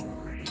trying to do.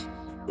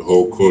 The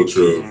whole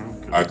culture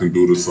of, I can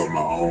do this on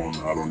my own.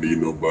 I don't need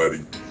nobody.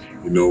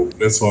 You know,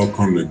 let's all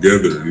come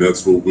together. And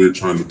that's what we're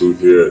trying to do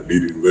here at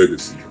Leading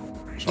Legacy.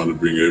 Trying to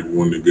bring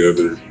everyone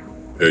together.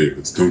 Hey,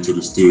 let's come to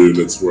the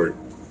studio, let's work.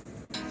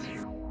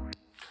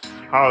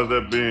 How's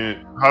that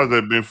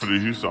been for the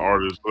Houston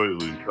artists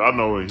lately? I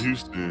know in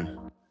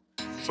Houston,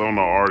 some of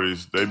the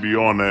artists, they be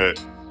on that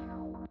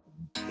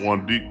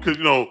one deep, because,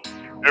 you know,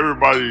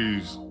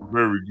 everybody's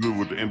very good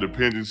with the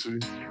independency.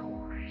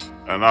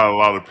 And not a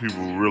lot of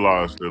people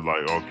realize that,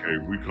 like, okay,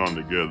 if we come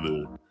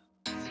together,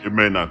 it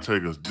may not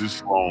take us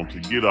this long to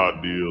get our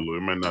deal, or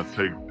it may not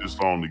take this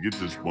long to get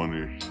this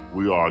money.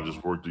 We all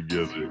just work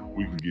together.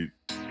 We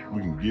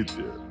can get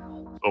there.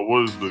 So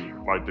what is the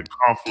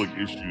conflict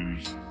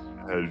issues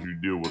as you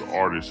deal with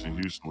artists in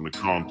Houston when it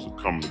comes to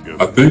coming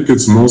together? I think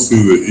it's mostly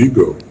the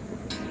ego.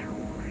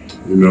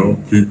 You know,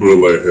 people are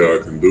like, hey, I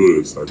can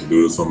do this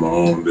on my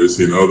own. They've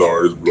seen other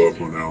artists blow up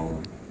on their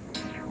own,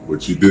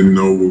 but you didn't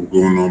know what was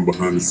going on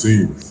behind the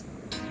scenes.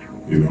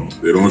 You know,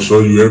 they don't show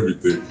you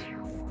everything.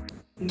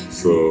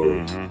 So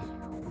I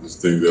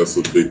just think that's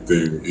a big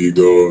thing,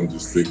 ego, and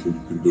just thinking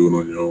you can do it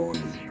on your own.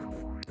 And,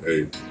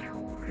 hey,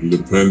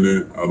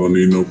 independent, I don't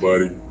need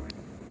nobody.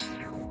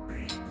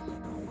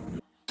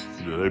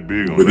 Yeah, they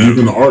big on but that.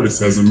 Even the artist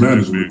has a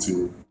management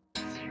team.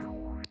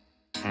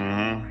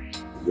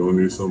 You don't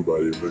need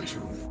somebody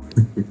eventually.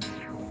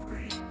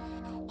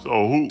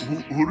 So who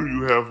do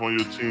you have on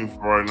your team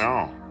for right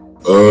now?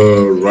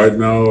 Right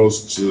now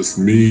it's just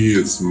me.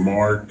 It's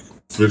Mark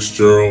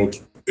Fitzgerald,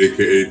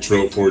 aka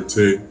Trail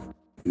Forte.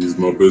 He's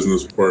my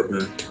business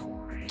partner.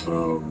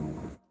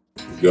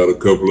 We got a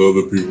couple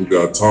other people. We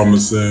got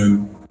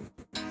Thomason.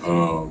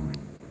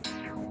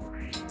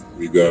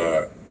 We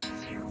got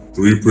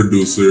 3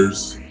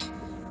 producers,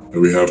 and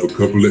we have a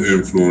couple of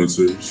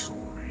influencers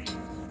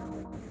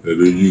that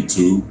do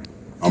YouTube.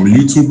 I'm a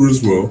YouTuber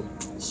as well,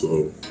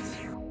 so.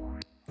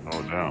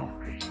 Oh, damn.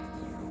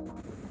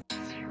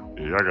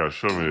 Yeah, y'all gotta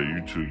show me the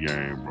YouTube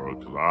game, bro,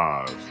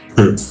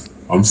 because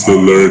I'm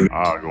still learning.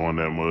 I go in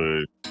that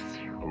mud.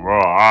 Bro,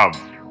 I'm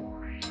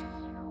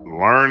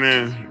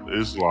learning.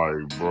 It's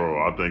like,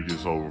 bro, I think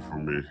it's over for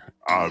me.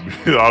 I'll be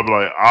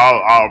like,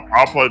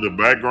 I'll play the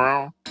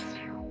background,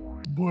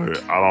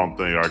 but I don't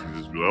think I can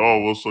just be like, oh,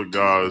 what's up,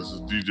 guys?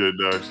 It's DJ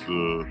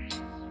Dakster.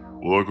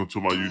 Welcome to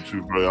my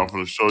YouTube page. I'm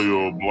gonna show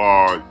you a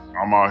blog.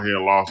 I'm out here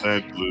in Los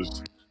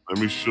Angeles. Let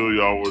me show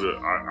y'all what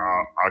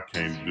I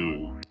can't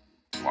do it.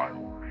 Like,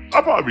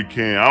 I probably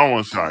can. I don't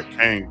want to say I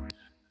can't.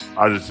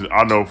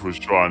 I know for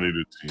sure I need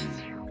a team,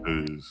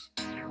 because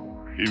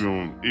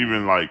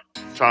even like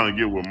trying to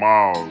get with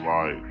Miles,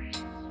 like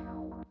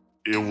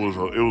it was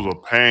a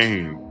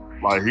pain.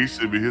 Like, he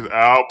sent me his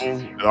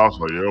album, and I was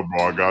like, yeah,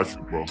 bro, I got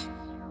you, bro.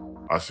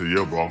 I said,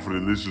 yeah, bro, I'm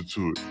finna listen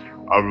to it.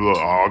 I be like,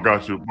 oh, I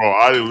got you, bro.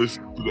 I didn't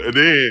listen to it. And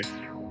then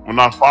when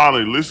I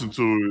finally listened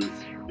to it,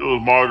 it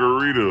was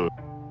Margarita.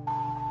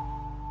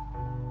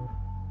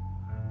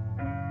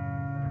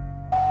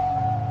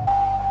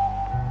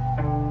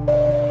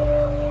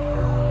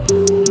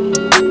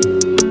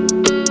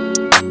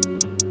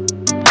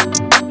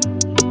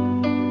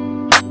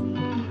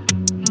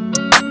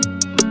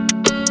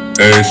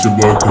 Hey, it's your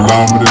boy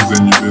Kilometers,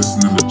 and you're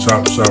listening to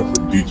Chop Shop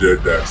with DJ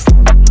Dakster.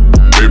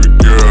 Baby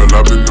girl,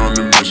 I've been on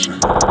a mission.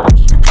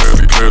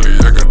 Clearly,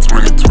 I got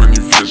 20/20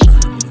 vision.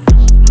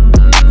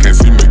 Can't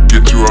seem to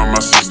get you out my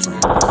system.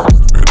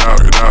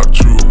 Without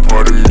you, a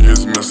part of me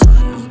is missing.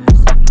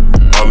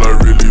 All I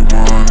really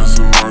want is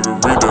a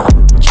margarita.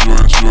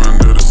 Chew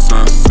under the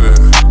sunset.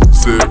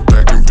 Sit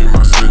back and be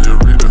my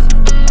senorita.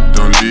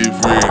 Don't leave,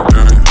 we ain't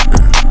done it.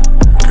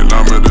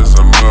 Kilometers,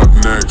 I'm up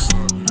next.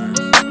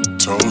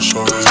 Told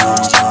shorty it's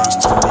nice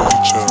to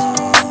meet ya.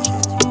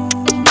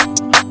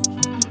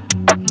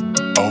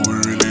 All we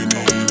really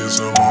need is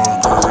a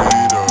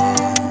margarita.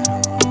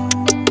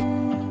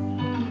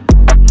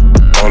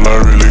 All I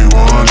really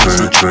want is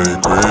a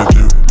drink with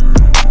you.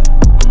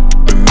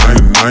 The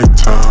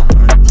nighttime.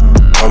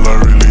 All I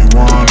really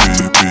want is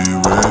to be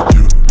with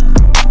you.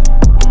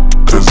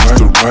 Cause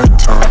it's the right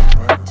time.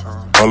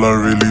 All I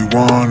really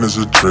want is a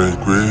drink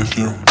with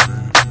you.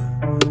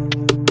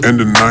 In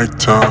the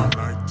nighttime.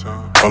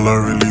 All I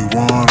really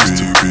want is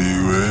to be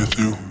with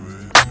you.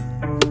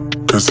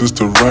 Cause it's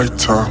the right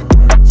time.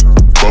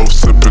 Both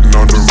sipping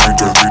on the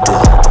margarita.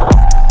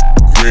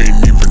 We ain't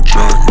even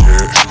drunk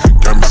yet.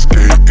 Got me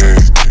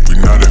skating. We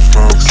not at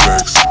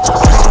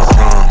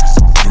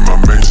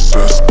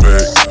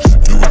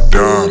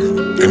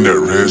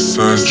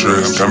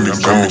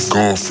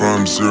Going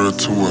from 0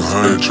 to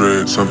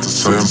 100, something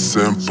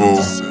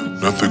simple,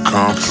 nothing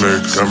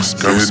complex. Got me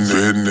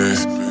spitting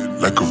it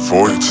like a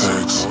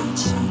vortex.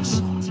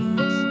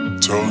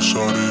 Told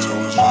shorty it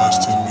was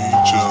nice to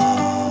meet ya.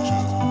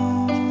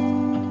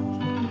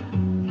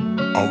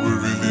 All we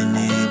really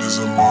need is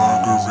a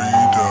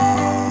margarita.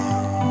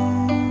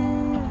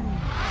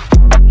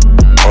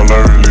 All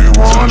I really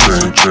want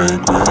is a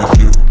drink with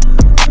you.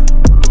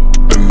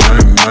 The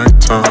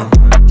nighttime.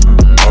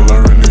 All I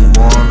really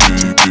want is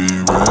to be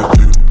with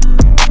you.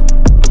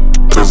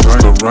 'Cause it's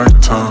the right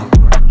time.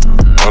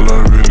 All I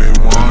really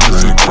want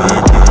is a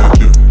drink with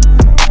you.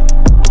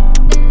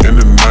 In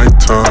the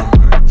nighttime.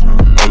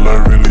 All I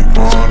really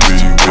want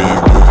is to be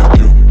with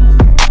you.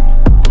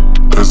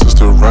 'Cause it's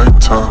the right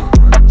time.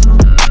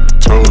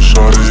 Told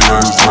shorty it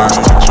was nice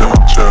to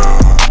cha-cha.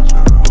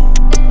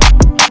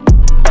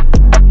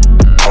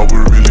 All we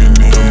really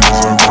need is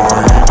more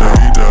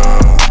margarita.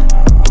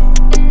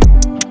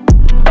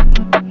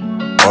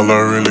 All I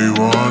really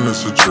want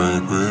is a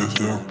drink with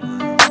you.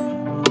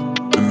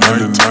 In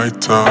the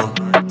nighttime.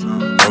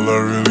 All I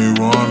really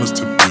want is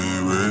to be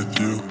with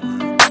you.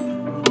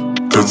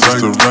 'Cause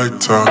it's the right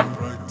time.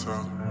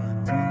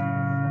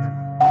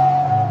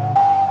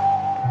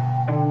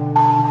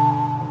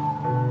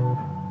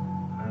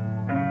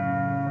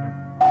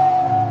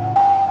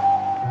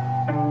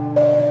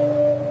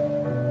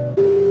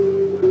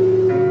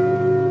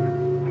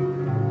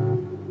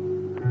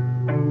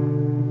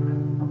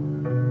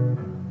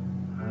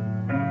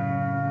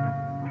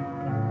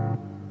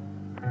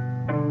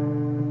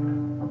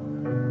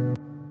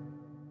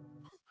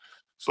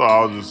 So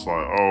I was just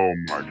like, oh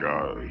my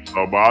God.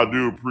 So, but I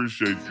do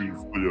appreciate you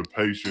for your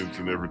patience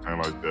and everything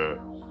like that.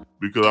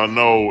 Because I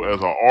know as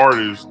an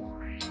artist,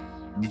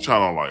 you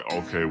trying to like,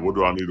 okay, what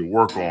do I need to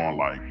work on?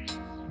 Like,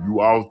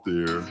 you out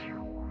there,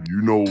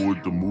 you know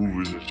what the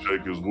movers and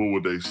shakers, what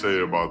would they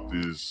say about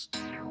this?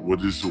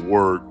 Would this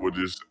work? Would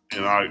this,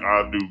 and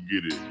I do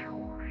get it.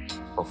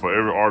 But for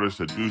every artist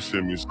that do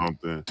send me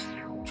something,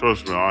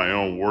 trust me, I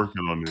am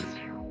working on it.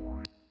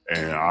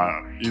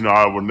 And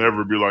I would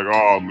never be like,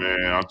 oh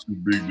man, I'm too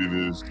big to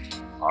this.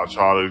 I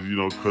try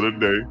to, cut a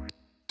day.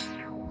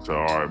 So,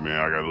 all right, man,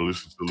 I got to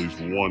listen to at least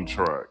one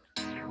track.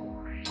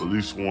 At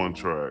least one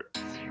track.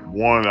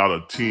 1 out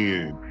of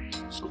 10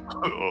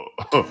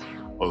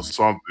 or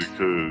something,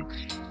 because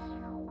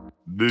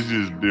this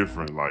is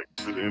different. Like,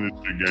 the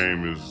industry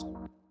game is,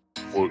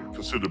 or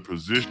consider the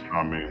position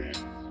I'm in,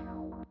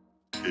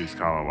 it's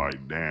kind of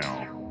like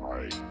down.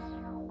 Like,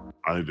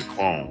 I need to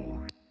clone.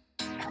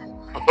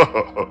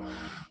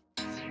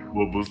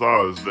 But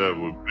besides that,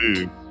 with me,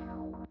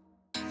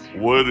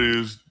 what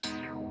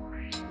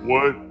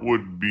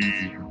would be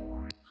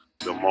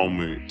the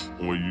moment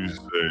when you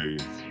say,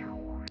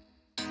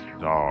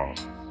 dog,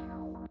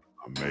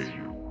 I made it?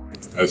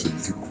 That's a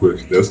deep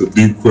question. That's a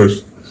deep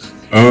question.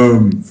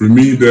 For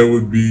me, that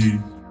would be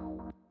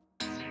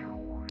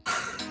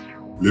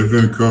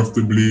living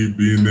comfortably,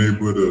 being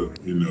able to,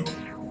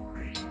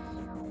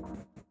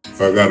 if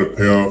I gotta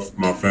pay off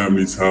my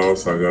family's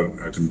house, I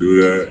can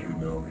do that,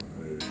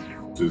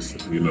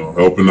 just,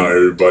 helping out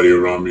everybody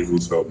around me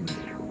who's helping me.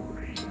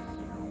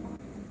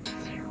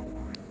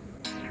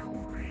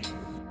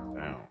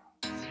 Damn.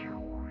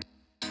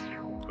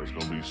 That's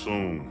gonna be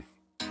soon.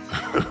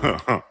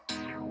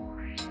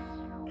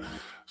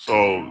 So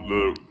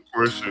the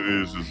question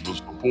is the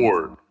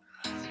support.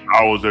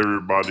 How was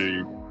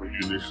everybody when you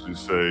initially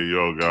say,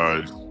 yo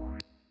guys,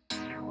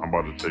 I'm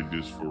about to take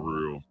this for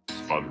real.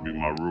 It's about to be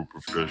my real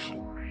profession.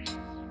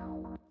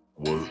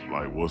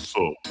 What's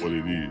up? What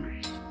it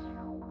is?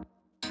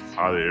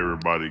 How did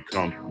everybody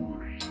come to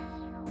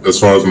it? As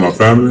far as my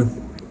family?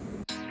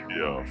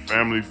 Yeah,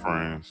 family,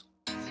 friends.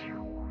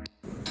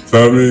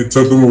 Family, it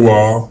took them a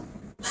while.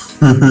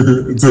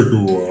 It took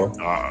them a while.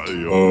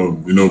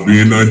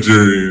 Being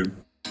Nigerian.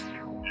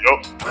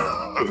 Yep.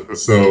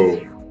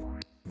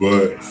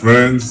 But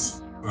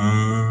friends,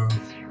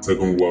 took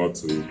them a while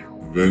too.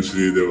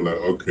 Eventually, they were like,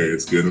 okay,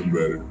 it's getting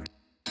better.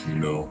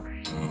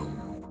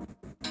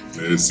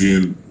 They're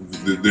seeing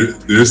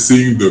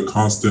the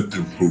constant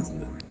improvement.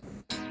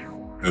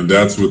 And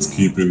that's what's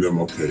keeping them,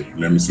 okay,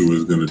 let me see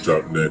what's going to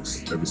drop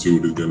next. Let me see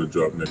what is going to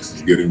drop next.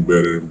 It's getting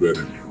better and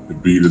better. The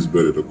beat is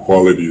better. The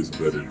quality is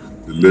better.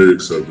 The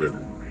lyrics are better.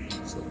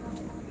 So.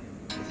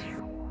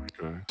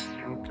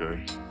 Okay.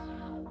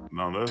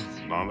 No, that's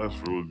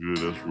real good.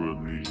 That's real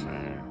neat,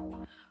 man.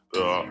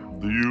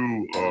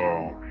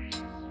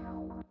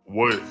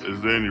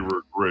 Is there any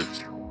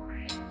regrets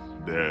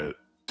that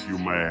you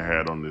may have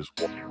had on this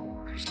walk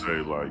to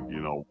say, like,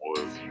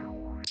 what,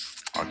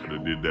 I could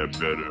have did that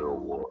better,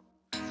 or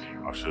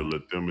I should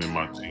let them in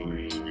my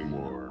team,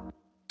 or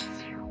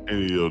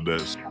any of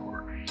that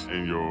sort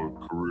in your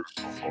career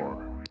so far?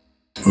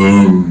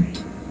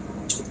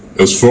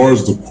 As far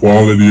as the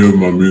quality of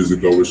my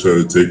music, I wish I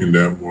had taken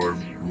that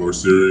more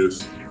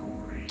serious.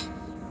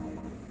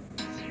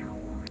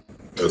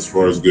 As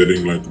far as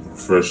getting like a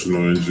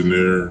professional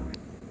engineer,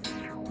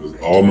 because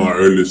all my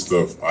early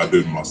stuff I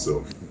did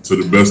myself to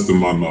the best of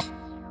my knowledge.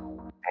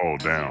 Oh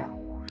damn,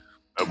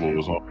 that boy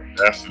was on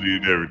Audacity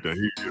and everything.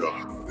 Here you go.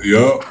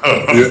 Yup.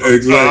 Yeah,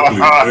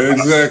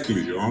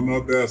 exactly. On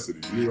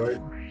Audacity. You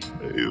right?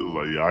 He was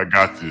like, yeah, I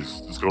got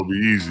this. It's gonna be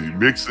easy.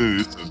 Mixing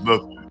this is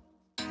nothing.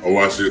 I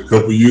watched a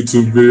couple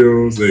YouTube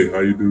videos. Hey, how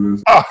you do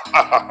this?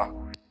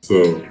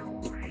 So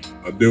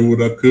I did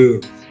what I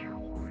could.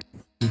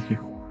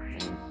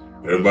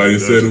 Everybody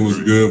said it was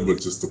good, but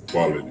just the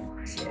quality.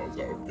 So I was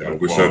like, okay, I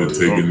wish I'd have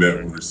taken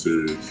that more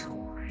serious.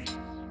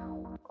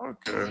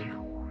 Okay.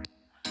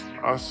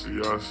 I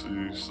see.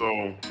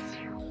 So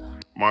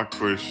my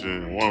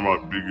question, one of my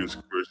biggest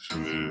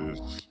questions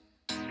is,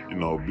 you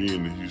know,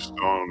 being a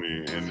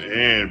Houstonian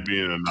and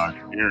being a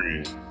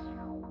Nigerian,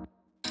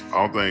 I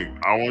want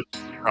you to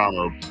kind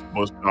of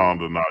bust down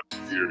the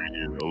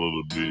Nigerian a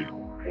little bit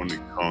when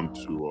it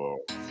comes to,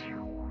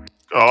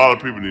 a lot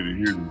of people need to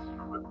hear this.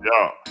 But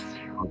yeah,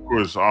 of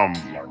course, I'm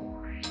like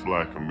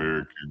Black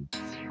American.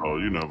 So,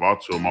 you know, if I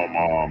tell my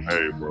mom,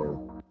 hey,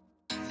 bro,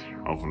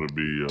 I'm gonna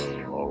be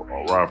a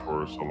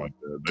rapper or something like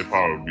that, they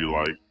probably be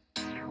like,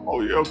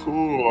 oh yeah,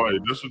 cool,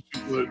 like that's what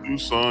you gonna do,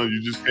 son.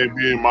 You just can't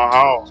be in my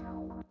house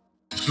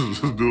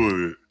just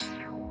doing it.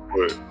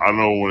 But I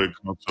know when it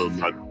comes to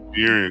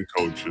Nigerian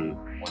culture,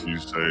 when you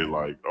say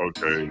like,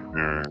 okay,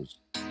 parents,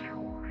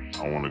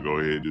 I want to go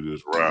ahead and do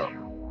this rap,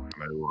 and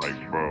they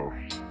like, bro,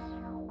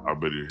 I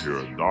bet you hear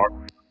a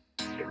doctor,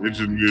 an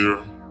engineer,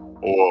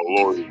 or a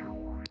lawyer.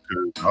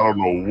 I don't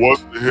know what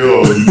the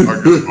hell you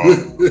talking about.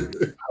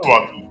 How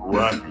about this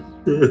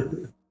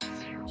rapping?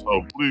 So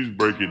please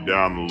break it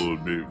down a little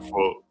bit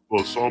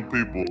for some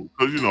people,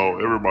 because you know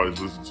everybody's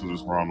listening to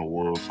this around the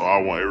world. So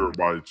I want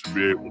everybody to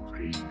be able to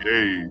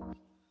engage,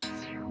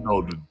 you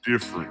know, the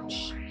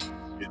difference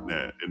in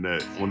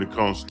that when it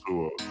comes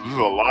to there's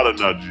a lot of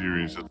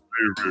Nigerians that's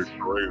very, very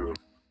creative.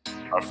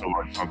 I feel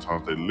like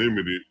sometimes they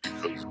limit it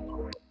because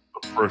of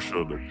the pressure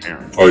of their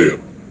parents. Oh yeah,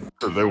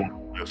 because they want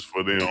the best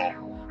for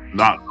them,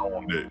 not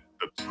knowing that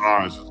the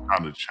times has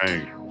kind of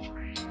changed.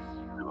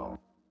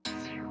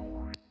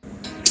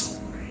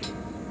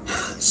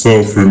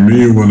 So for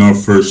me, when I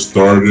first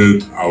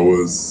started, I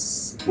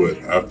was,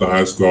 after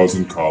high school, I was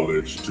in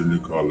college, junior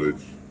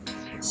college.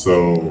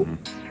 So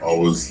I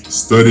was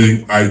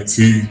studying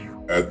IT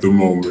at the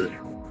moment,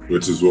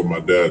 which is what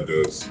my dad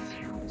does.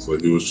 So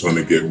he was trying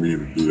to get me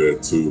to do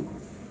that too.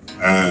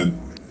 And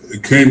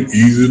it came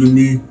easy to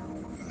me.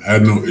 I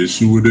had no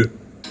issue with it,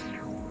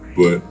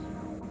 but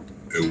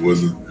it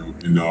wasn't,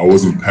 you know, I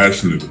wasn't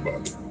passionate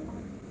about it.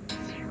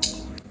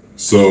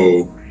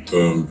 So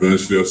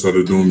eventually I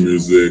started doing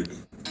music.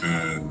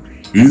 And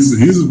he's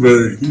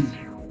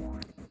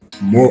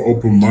more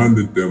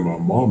open-minded than my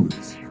mom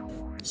is.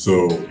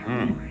 So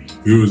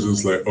he was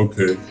just like,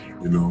 okay,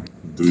 you know,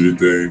 do your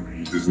thing.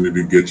 You just need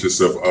to get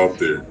yourself out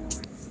there.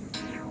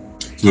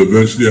 So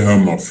eventually I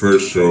had my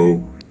first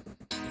show.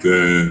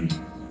 Then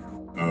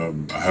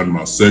I had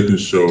my second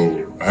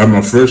show. I had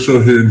my first show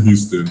here in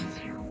Houston.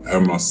 I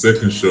had my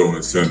second show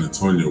in San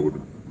Antonio with a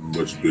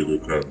much bigger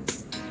crowd.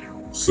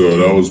 So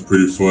that was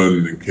pretty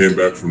fun, and came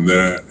back from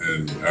that,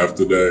 and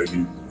after that,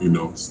 he, you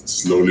know,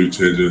 slowly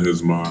changing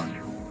his mind.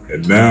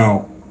 And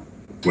now,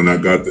 when I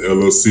got the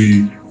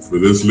LLC for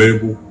this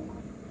label,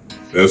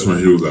 that's when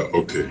he was like,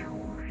 okay,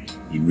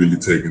 you really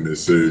taking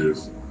this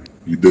serious.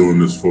 You're doing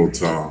this full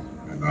time,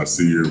 and I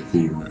see your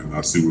improvement, and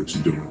I see what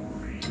you're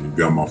doing, and you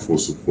got my full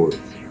support.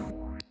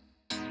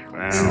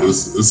 So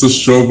it's a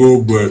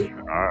struggle, but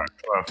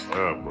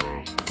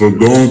for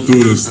going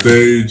through the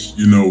stage,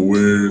 you know,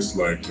 where it's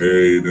like,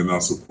 hey, they're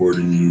not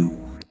supporting you,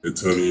 they're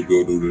telling you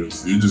go do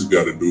this. You just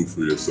got to do it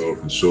for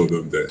yourself and show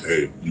them that,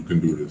 hey, you can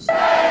do this.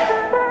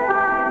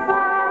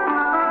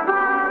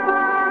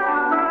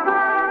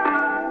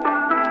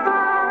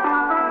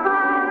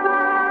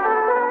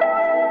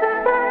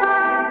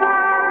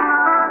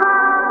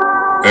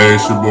 Hey,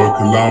 it's your boy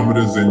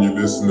Kilometers, and you're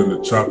listening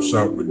to Chop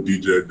Shop with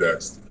DJ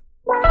Dakster.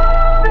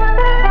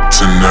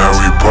 Tonight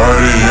we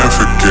party and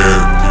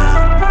forget,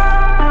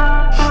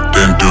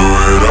 then do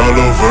it all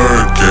over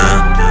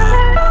again.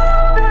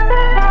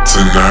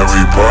 Tonight we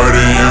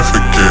party and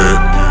forget,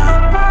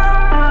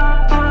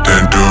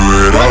 then do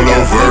it all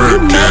over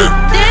again.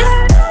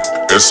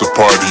 It's a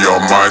party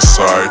on my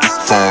side,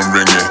 phone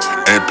ringing,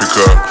 ain't pick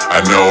up,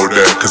 I know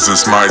that, cause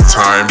it's my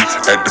time.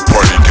 At the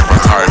party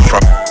giving high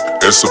five.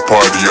 It's a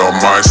party on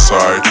my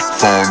side,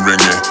 phone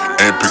ringing,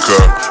 ain't pick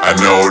up, I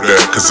know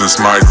that, cause it's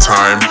my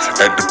time.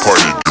 At the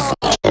party.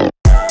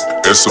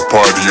 It's a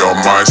party on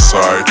my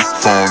side,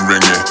 phone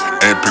ringing,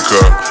 ain't pick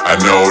up, I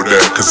know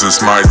that, cause it's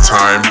my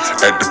time.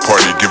 At the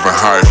party giving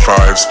high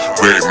fives,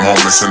 great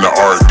moments in the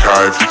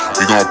archive.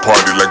 We gon'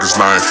 party like it's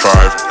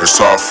 9-5, the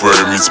software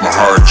meets my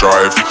hard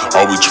drive.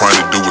 All we trying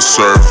to do is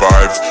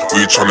survive,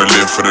 we trying to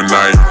live for the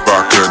night.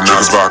 Vodka,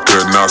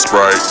 not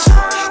Sprite.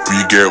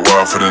 We get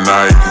wild for the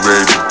night, you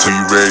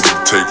ready to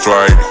take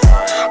flight.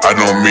 I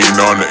don't mean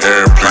on the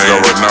airplane.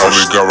 All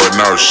we got right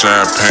now is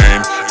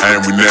champagne, and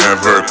we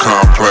never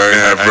complain.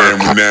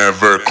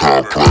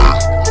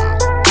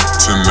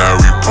 Tonight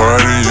we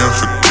party and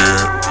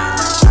forget,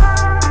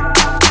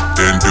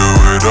 then do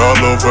it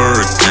all over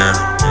again.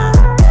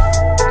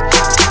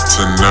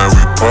 Tonight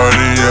we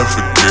party and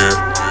forget,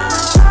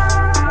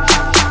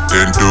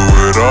 then do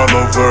it all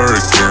over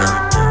again.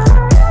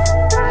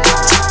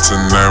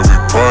 Tonight we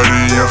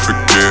party and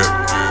forget,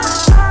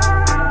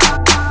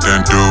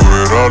 then do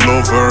it all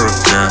over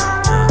again.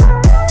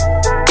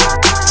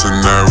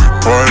 Tonight we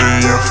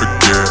party and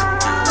forget,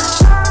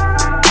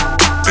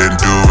 then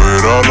do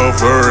it all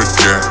over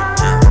again.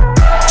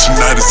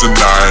 Tonight is the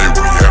night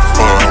we have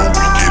fun,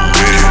 we get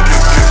lit.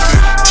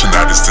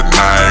 Tonight is the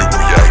night we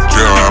act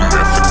dumb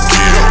and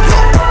forget.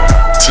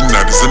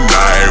 Tonight is the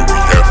night we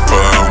have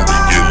fun, we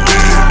get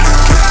lit.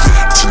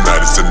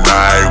 Tonight is the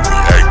night we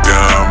act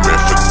dumb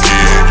and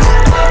forget.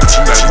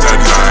 Tonight is the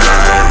night we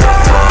have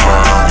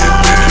fun, we get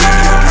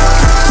lit.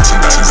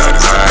 Tonight is the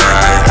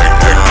night we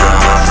act dumb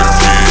and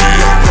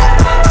forget.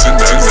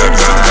 Tonight is the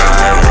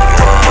night we have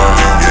fun,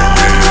 we get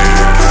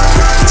lit.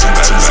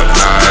 Tonight is the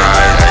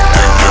night we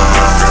act dumb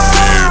and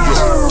forget.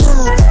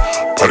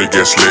 Party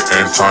gets lit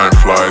and time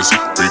flies.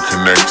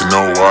 Reconnecting,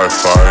 no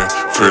Wi-Fi.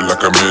 Feel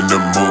like I'm in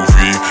a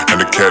movie, and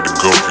the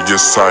category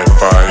is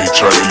sci-fi. You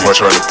try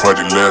to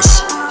party less,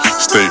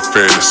 stay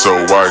faded, so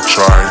why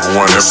try?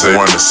 Wanna say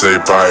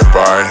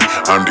bye-bye.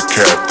 I'm the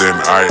captain,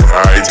 I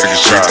take a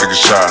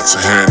shot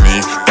to Henny.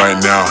 Right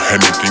now,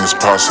 anything's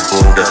possible.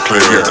 Got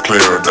clear,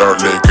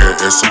 dark liquor,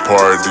 it's a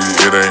party,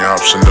 it ain't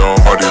optional.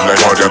 Party like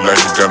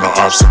you got no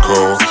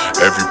obstacle.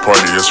 Every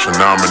party is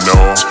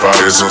phenomenal.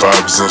 Vibe is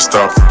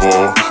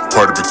unstoppable.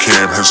 Party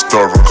became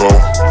historical.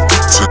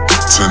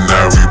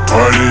 Tonight we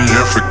party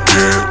and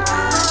forget,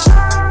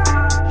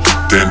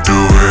 then do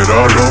it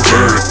all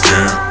over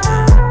again.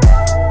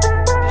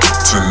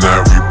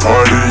 Tonight we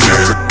party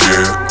and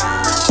forget,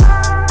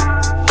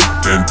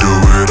 then do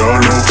it all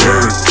over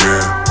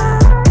again.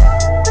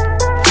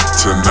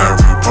 Tonight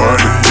we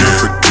party and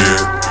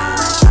forget,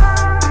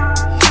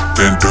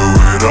 then do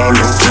it all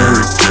over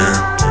again.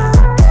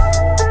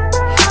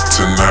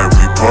 Tonight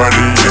we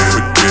party and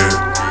forget,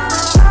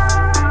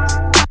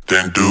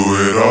 then do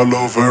it all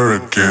over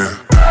again.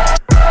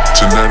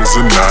 Tonight is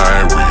the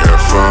night we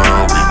have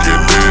fun, we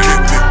get lit.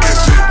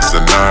 It's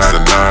the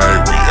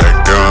night we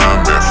act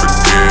dumb and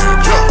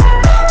forget.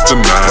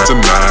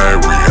 Tonight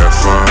we have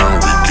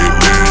fun, we get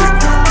lit.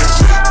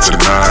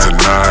 Tonight we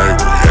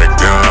act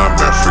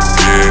dumb and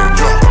forget.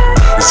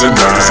 It's the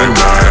night we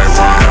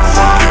have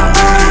fun,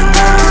 we get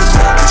lit.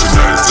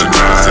 Tonight is the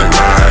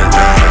night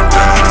we act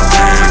dumb and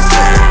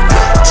forget.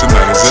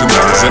 Tonight is the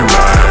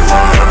night we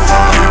have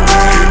fun, we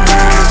get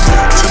lit.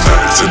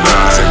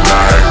 Tonight we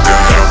act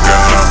dumb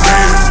and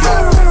forget.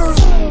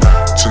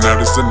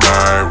 Tonight is the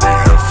night we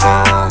have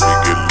fun, we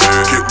get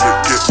lit.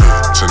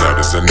 Tonight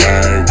is the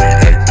night we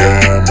act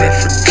dumb and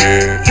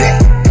forget.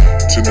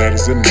 Tonight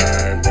is the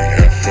night we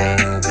have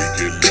fun, we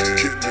get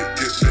lit.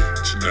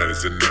 Tonight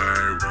is the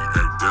night we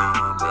act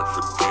dumb and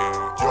forget.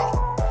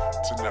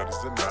 Tonight is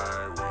the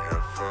night we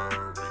have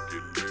fun, we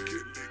get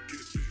lit.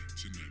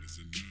 Tonight is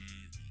the night we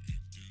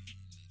act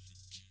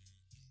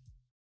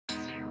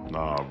dumb.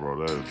 Nah,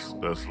 bro, that's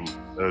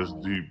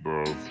deep,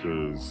 bro.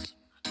 Because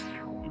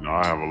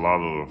I have a lot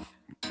of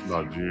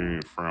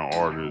Nigerian friend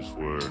artists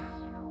where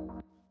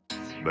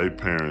they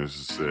parents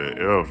said,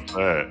 "F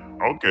that."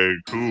 Okay,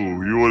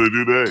 cool. You want to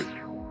do that?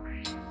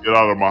 Get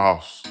out of my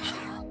house.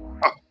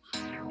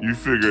 You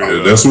figure it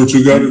out. That's what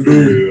you got to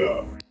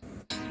do.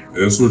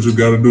 That's what you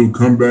got to do.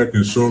 Come back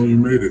and show them you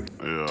made it.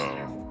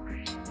 Yeah.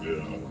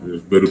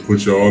 It's better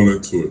put your all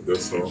into it.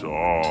 That's all. Put your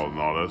all.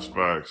 No, that's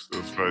facts.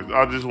 That's facts.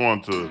 I just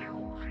want to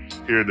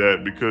hear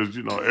that because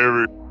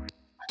every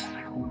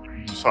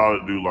you decide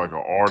to do like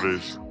an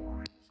artist.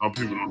 Some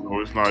people don't know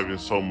it's not even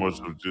so much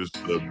of just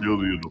the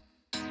ability of the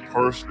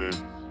person,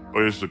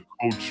 but it's the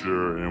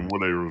culture and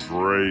when they was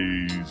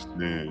raised,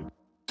 and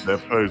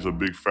that plays a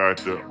big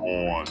factor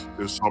on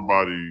if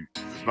somebody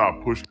is not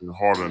pushing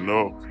hard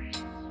enough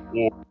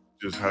or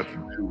just have to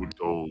deal with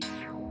those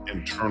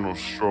internal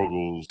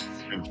struggles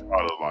and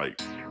try to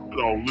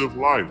live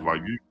life.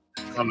 Like you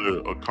trying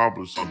to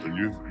accomplish something,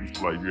 you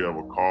feel like you have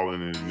a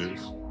calling in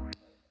this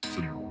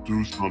to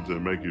do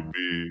something, make it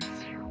big.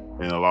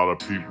 And a lot of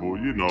people,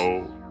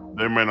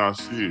 they may not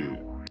see it.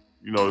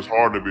 It's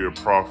hard to be a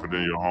prophet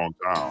in your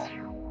hometown.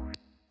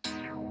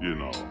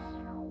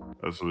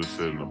 That's what it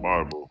said in the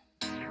Bible.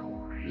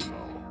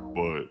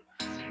 But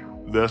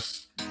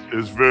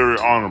it's very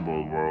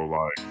honorable, bro.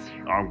 Like,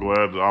 I'm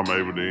glad that I'm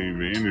able to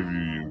even interview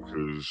you,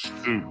 because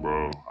shoot,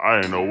 bro,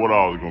 I didn't know what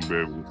I was gonna be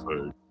able to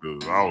say,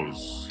 because I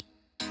was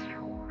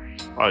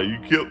like, you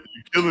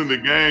killing the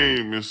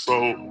game in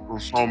so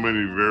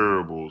many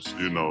variables.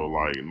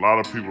 Like a lot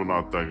of people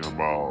not thinking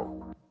about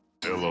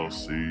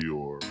LLC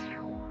or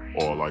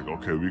like,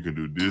 okay, we can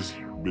do this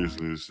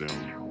business and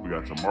we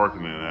got the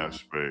marketing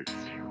aspect.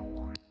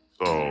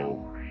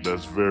 So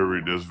that's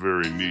very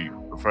neat.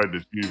 The fact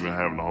that you even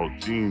having the whole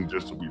team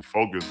just to be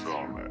focused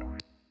on that.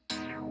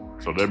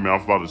 So that means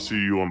I'm about to see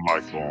you on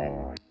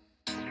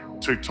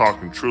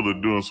TikTok and Triller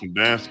doing some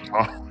dances.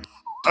 I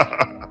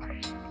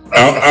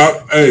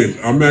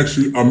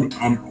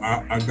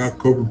got a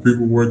couple of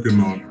people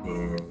working on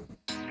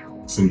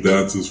some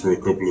dances for a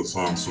couple of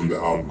songs from the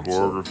album.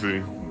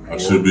 Choreography. So I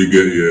should be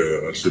getting,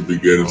 I should be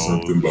getting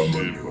something by shit,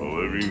 Monday.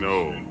 bro. Let me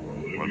know.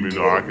 Let me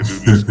know. I can do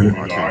this one.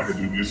 I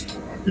can do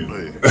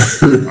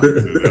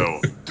that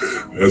one.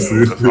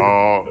 That's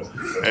all.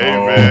 Hey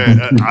man,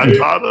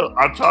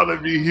 I try to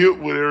be hip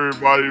with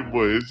everybody,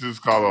 but it's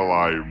just kind of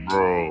like,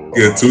 bro,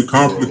 get too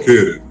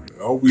complicated.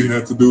 All we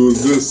had to do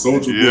is this.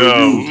 Soldier Boy.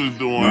 Yeah, we was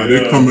doing. Now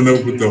they're coming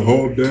up with the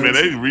whole dance. Man,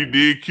 they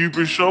redid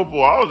Cupid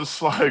Shuffle. I was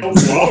just like, what?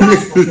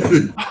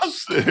 I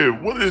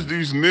said, what is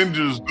these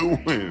ninjas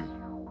doing?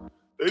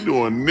 They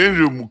doing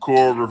ninja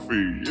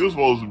choreography. It was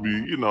supposed to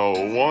be,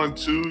 1,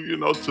 2,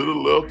 to the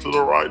left, to the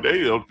right.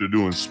 They up there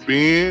doing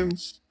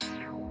spins.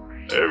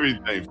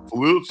 Everything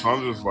flips.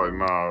 I'm just like,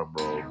 nah,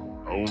 bro.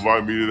 Don't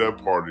invite me to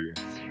that party.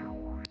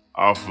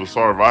 I feel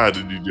sorry if I had to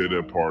DJ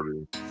that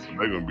party.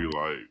 They're gonna be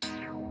like,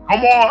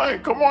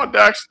 come on,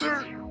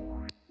 Dakster.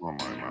 I'm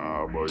like,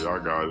 nah, bro, y'all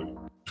got it.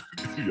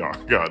 Y'all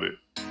got it.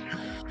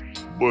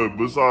 But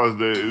besides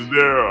that, is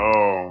there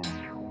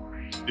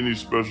any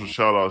special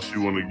shout outs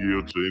you want to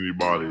give to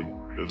anybody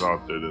that's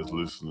out there that's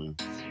listening?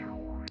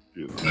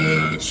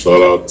 Man,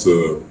 shout out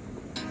to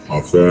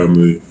my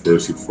family,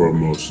 first and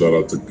foremost. Shout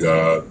out to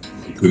God.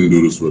 I couldn't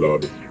do this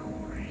without it.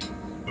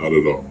 Not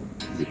at all.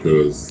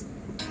 Because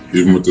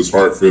even with this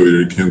heart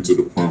failure, it came to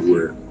the point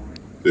where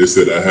they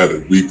said I had a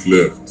week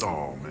left.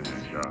 Oh, man,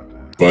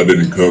 goddamn. If I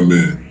didn't come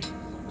in.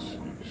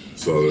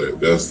 So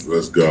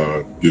that's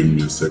God giving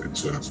me a second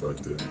chance right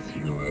there,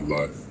 at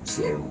life.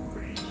 So,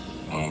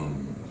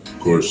 of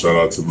course, shout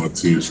out to my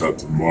team, shout out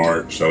to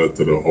Mark, shout out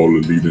to the whole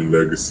Leading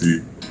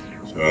Legacy,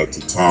 shout out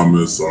to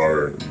Thomas,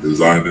 our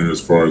designer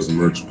as far as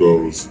merch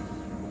goes,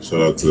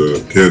 shout out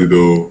to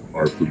Kendall,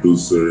 our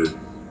producer,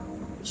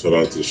 shout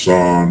out to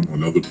Sean,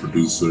 another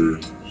producer,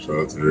 shout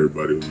out to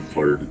everybody who's a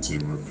part of the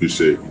team. I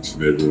appreciate each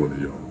and every one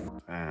of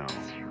y'all. Damn,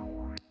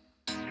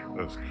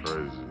 that's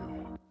crazy.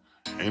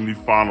 Any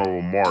final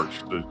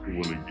remarks that you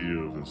want to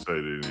give and say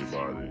to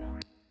anybody?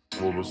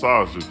 Well,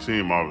 besides the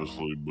team,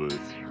 obviously, but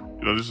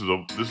this is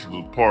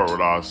the part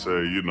where I say,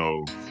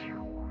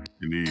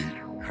 any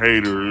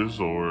haters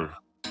or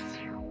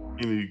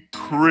any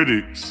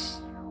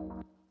critics,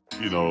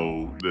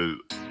 that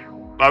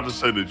not to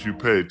say that you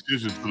pay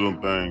attention to them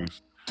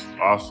things.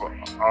 I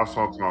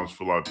sometimes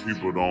feel like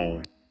people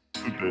don't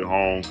toot their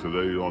home because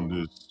they on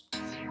this.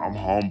 I'm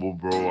humble,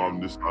 bro. I'm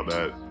this, not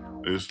that.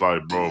 It's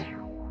like, bro.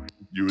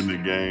 You in the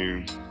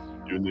game,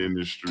 you in the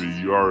industry,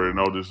 you already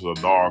know this is a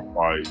dog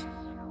fight.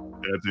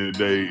 At the end of the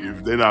day,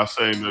 if they're not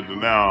saying nothing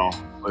now,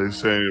 they're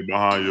saying it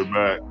behind your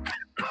back.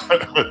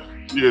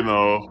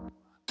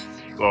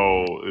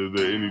 So is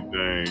there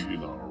anything, you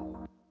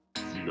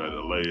got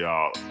to lay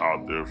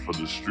out there for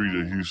the street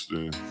of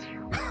Houston?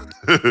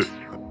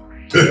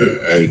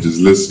 Hey, just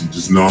listen,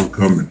 just know I'm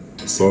coming.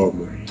 That's all,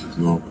 man. Just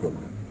know I'm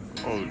coming.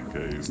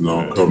 Okay. Just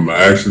know I'm coming. My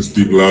actions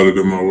speak louder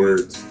than my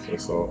words.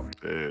 That's all.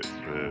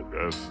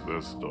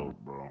 That's dope,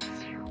 bro.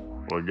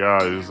 Well,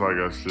 guys, like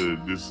I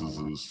said, this is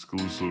an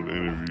exclusive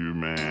interview,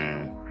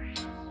 man.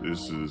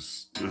 This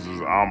is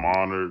I'm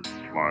honored,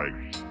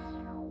 like,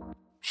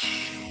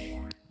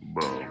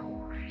 bro.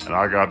 And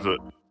I got to,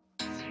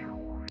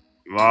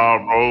 nah,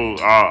 bro.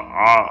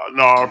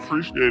 I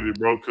appreciate it,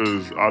 bro,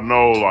 because I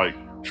know, like,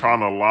 trying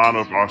to line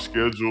up our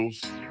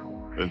schedules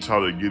and try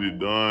to get it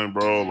done,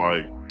 bro.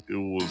 Like, it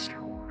was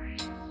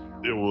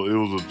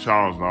a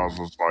challenge, and I was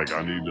just like,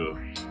 I need to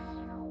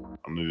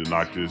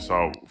knock this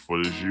out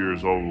before this year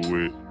is over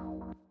with.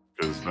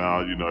 Because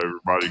now,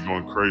 everybody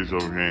going crazy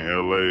over here in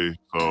LA.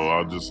 So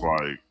I just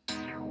like,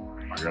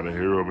 I gotta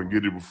hurry up and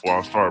get it before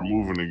I start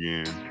moving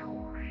again.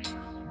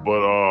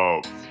 But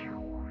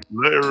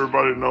let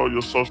everybody know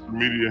your social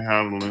media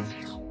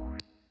handlings,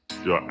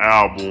 your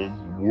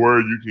album, where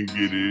you can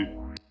get it,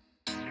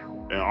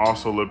 and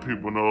also let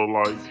people know,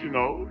 like,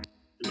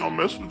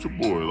 mess with your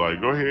boy. Like,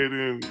 go ahead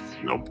and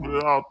put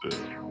it out there.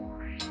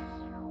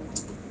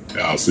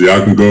 Yeah, so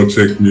y'all can go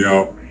check me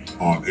out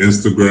on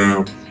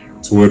Instagram,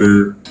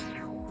 Twitter,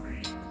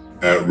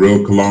 at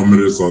Real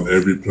Kilometers on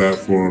every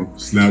platform.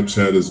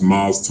 Snapchat is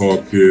Miles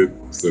Talk Kid.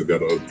 Still got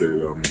to update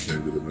it. I'm gonna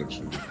change it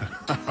eventually.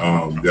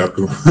 Y'all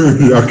can.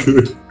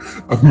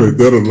 I made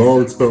that a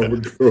long time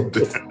ago.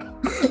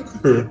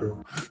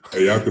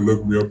 Hey, y'all can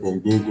look me up on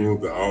Google.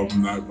 The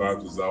album Night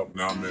Vibes is out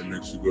now, man.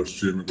 Make sure you go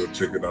stream it, go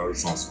check it out.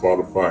 It's on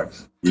Spotify.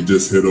 We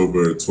just hit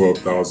over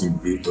 12,000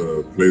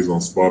 plays on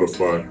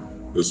Spotify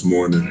this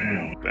morning.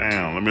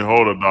 Damn, let me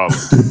hold $1.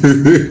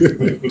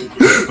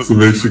 So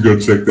make sure you go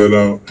check that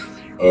out.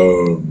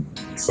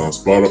 It's on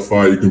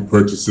Spotify. You can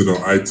purchase it on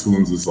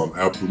iTunes. It's on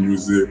Apple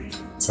Music,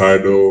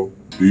 Tidal,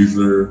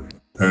 Deezer,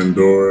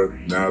 Pandora,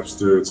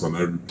 Napster. It's on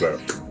every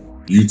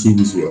platform. YouTube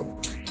as well.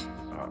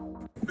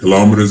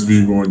 Kilometers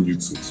Vivo on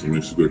YouTube. So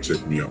make sure you go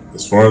check me out.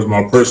 As far as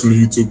my personal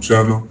YouTube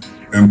channel,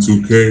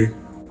 M2K,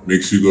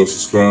 make sure you go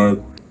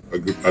subscribe.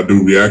 I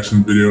do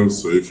reaction videos.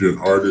 So if you're an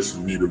artist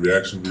and you need a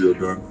reaction video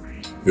done,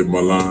 hit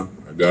my line.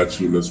 I got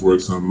you. Let's work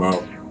something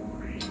out.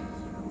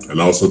 And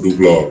I also do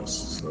vlogs.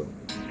 So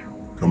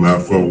come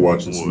have fun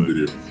watching some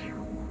videos.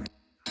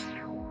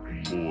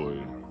 Boy,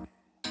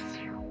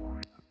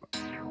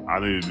 I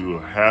need to do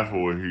half of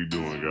what he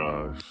doing,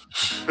 guys.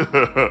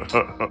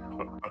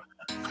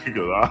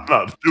 Because I'm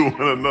not doing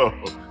enough.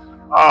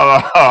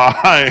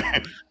 I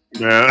ain't,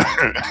 man,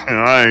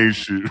 I ain't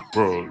shit,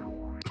 bro.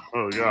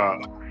 Oh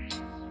God,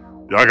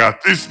 y'all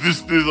got this. I'm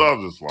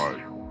just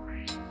like,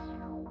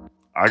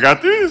 I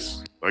got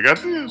this.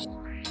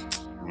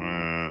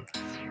 Man.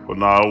 But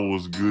nah, it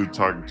was good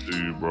talking to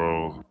you,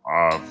 bro.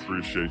 I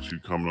appreciate you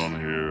coming on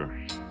here.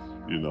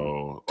 You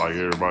know, like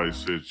everybody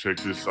said, check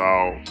this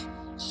out.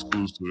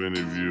 Exclusive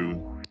interview.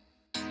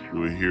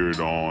 You'll hear it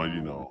on,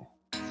 you know.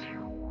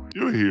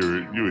 You'll hear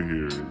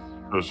it.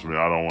 Trust me,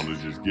 I don't want to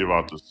just give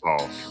out the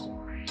sauce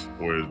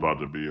where it's about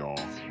to be on.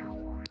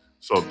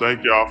 So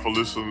thank y'all for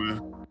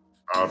listening.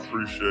 I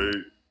appreciate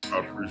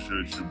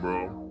you,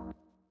 bro.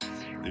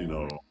 You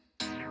know.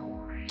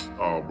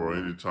 Oh, bro,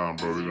 anytime,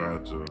 bro. We're gonna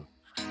have to.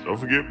 Don't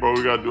forget, bro.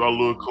 We gotta do our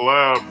little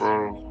collab,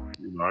 bro.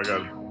 You know, I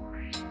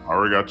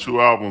already got 2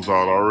 albums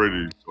out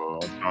already, so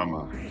I'm trying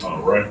to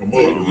rank them up.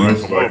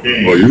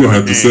 Oh, you're gonna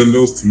have to send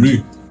those to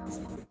me.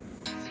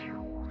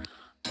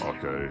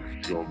 Okay,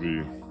 you're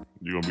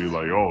gonna be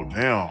like, oh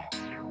damn,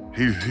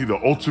 he the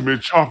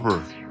ultimate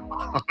chopper.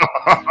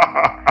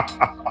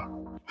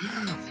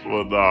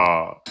 Well,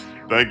 nah.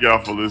 Thank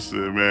y'all for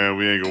listening, man.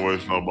 We ain't gonna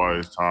waste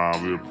nobody's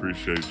time. We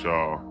appreciate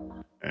y'all,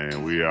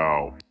 and we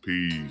out.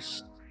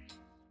 Peace.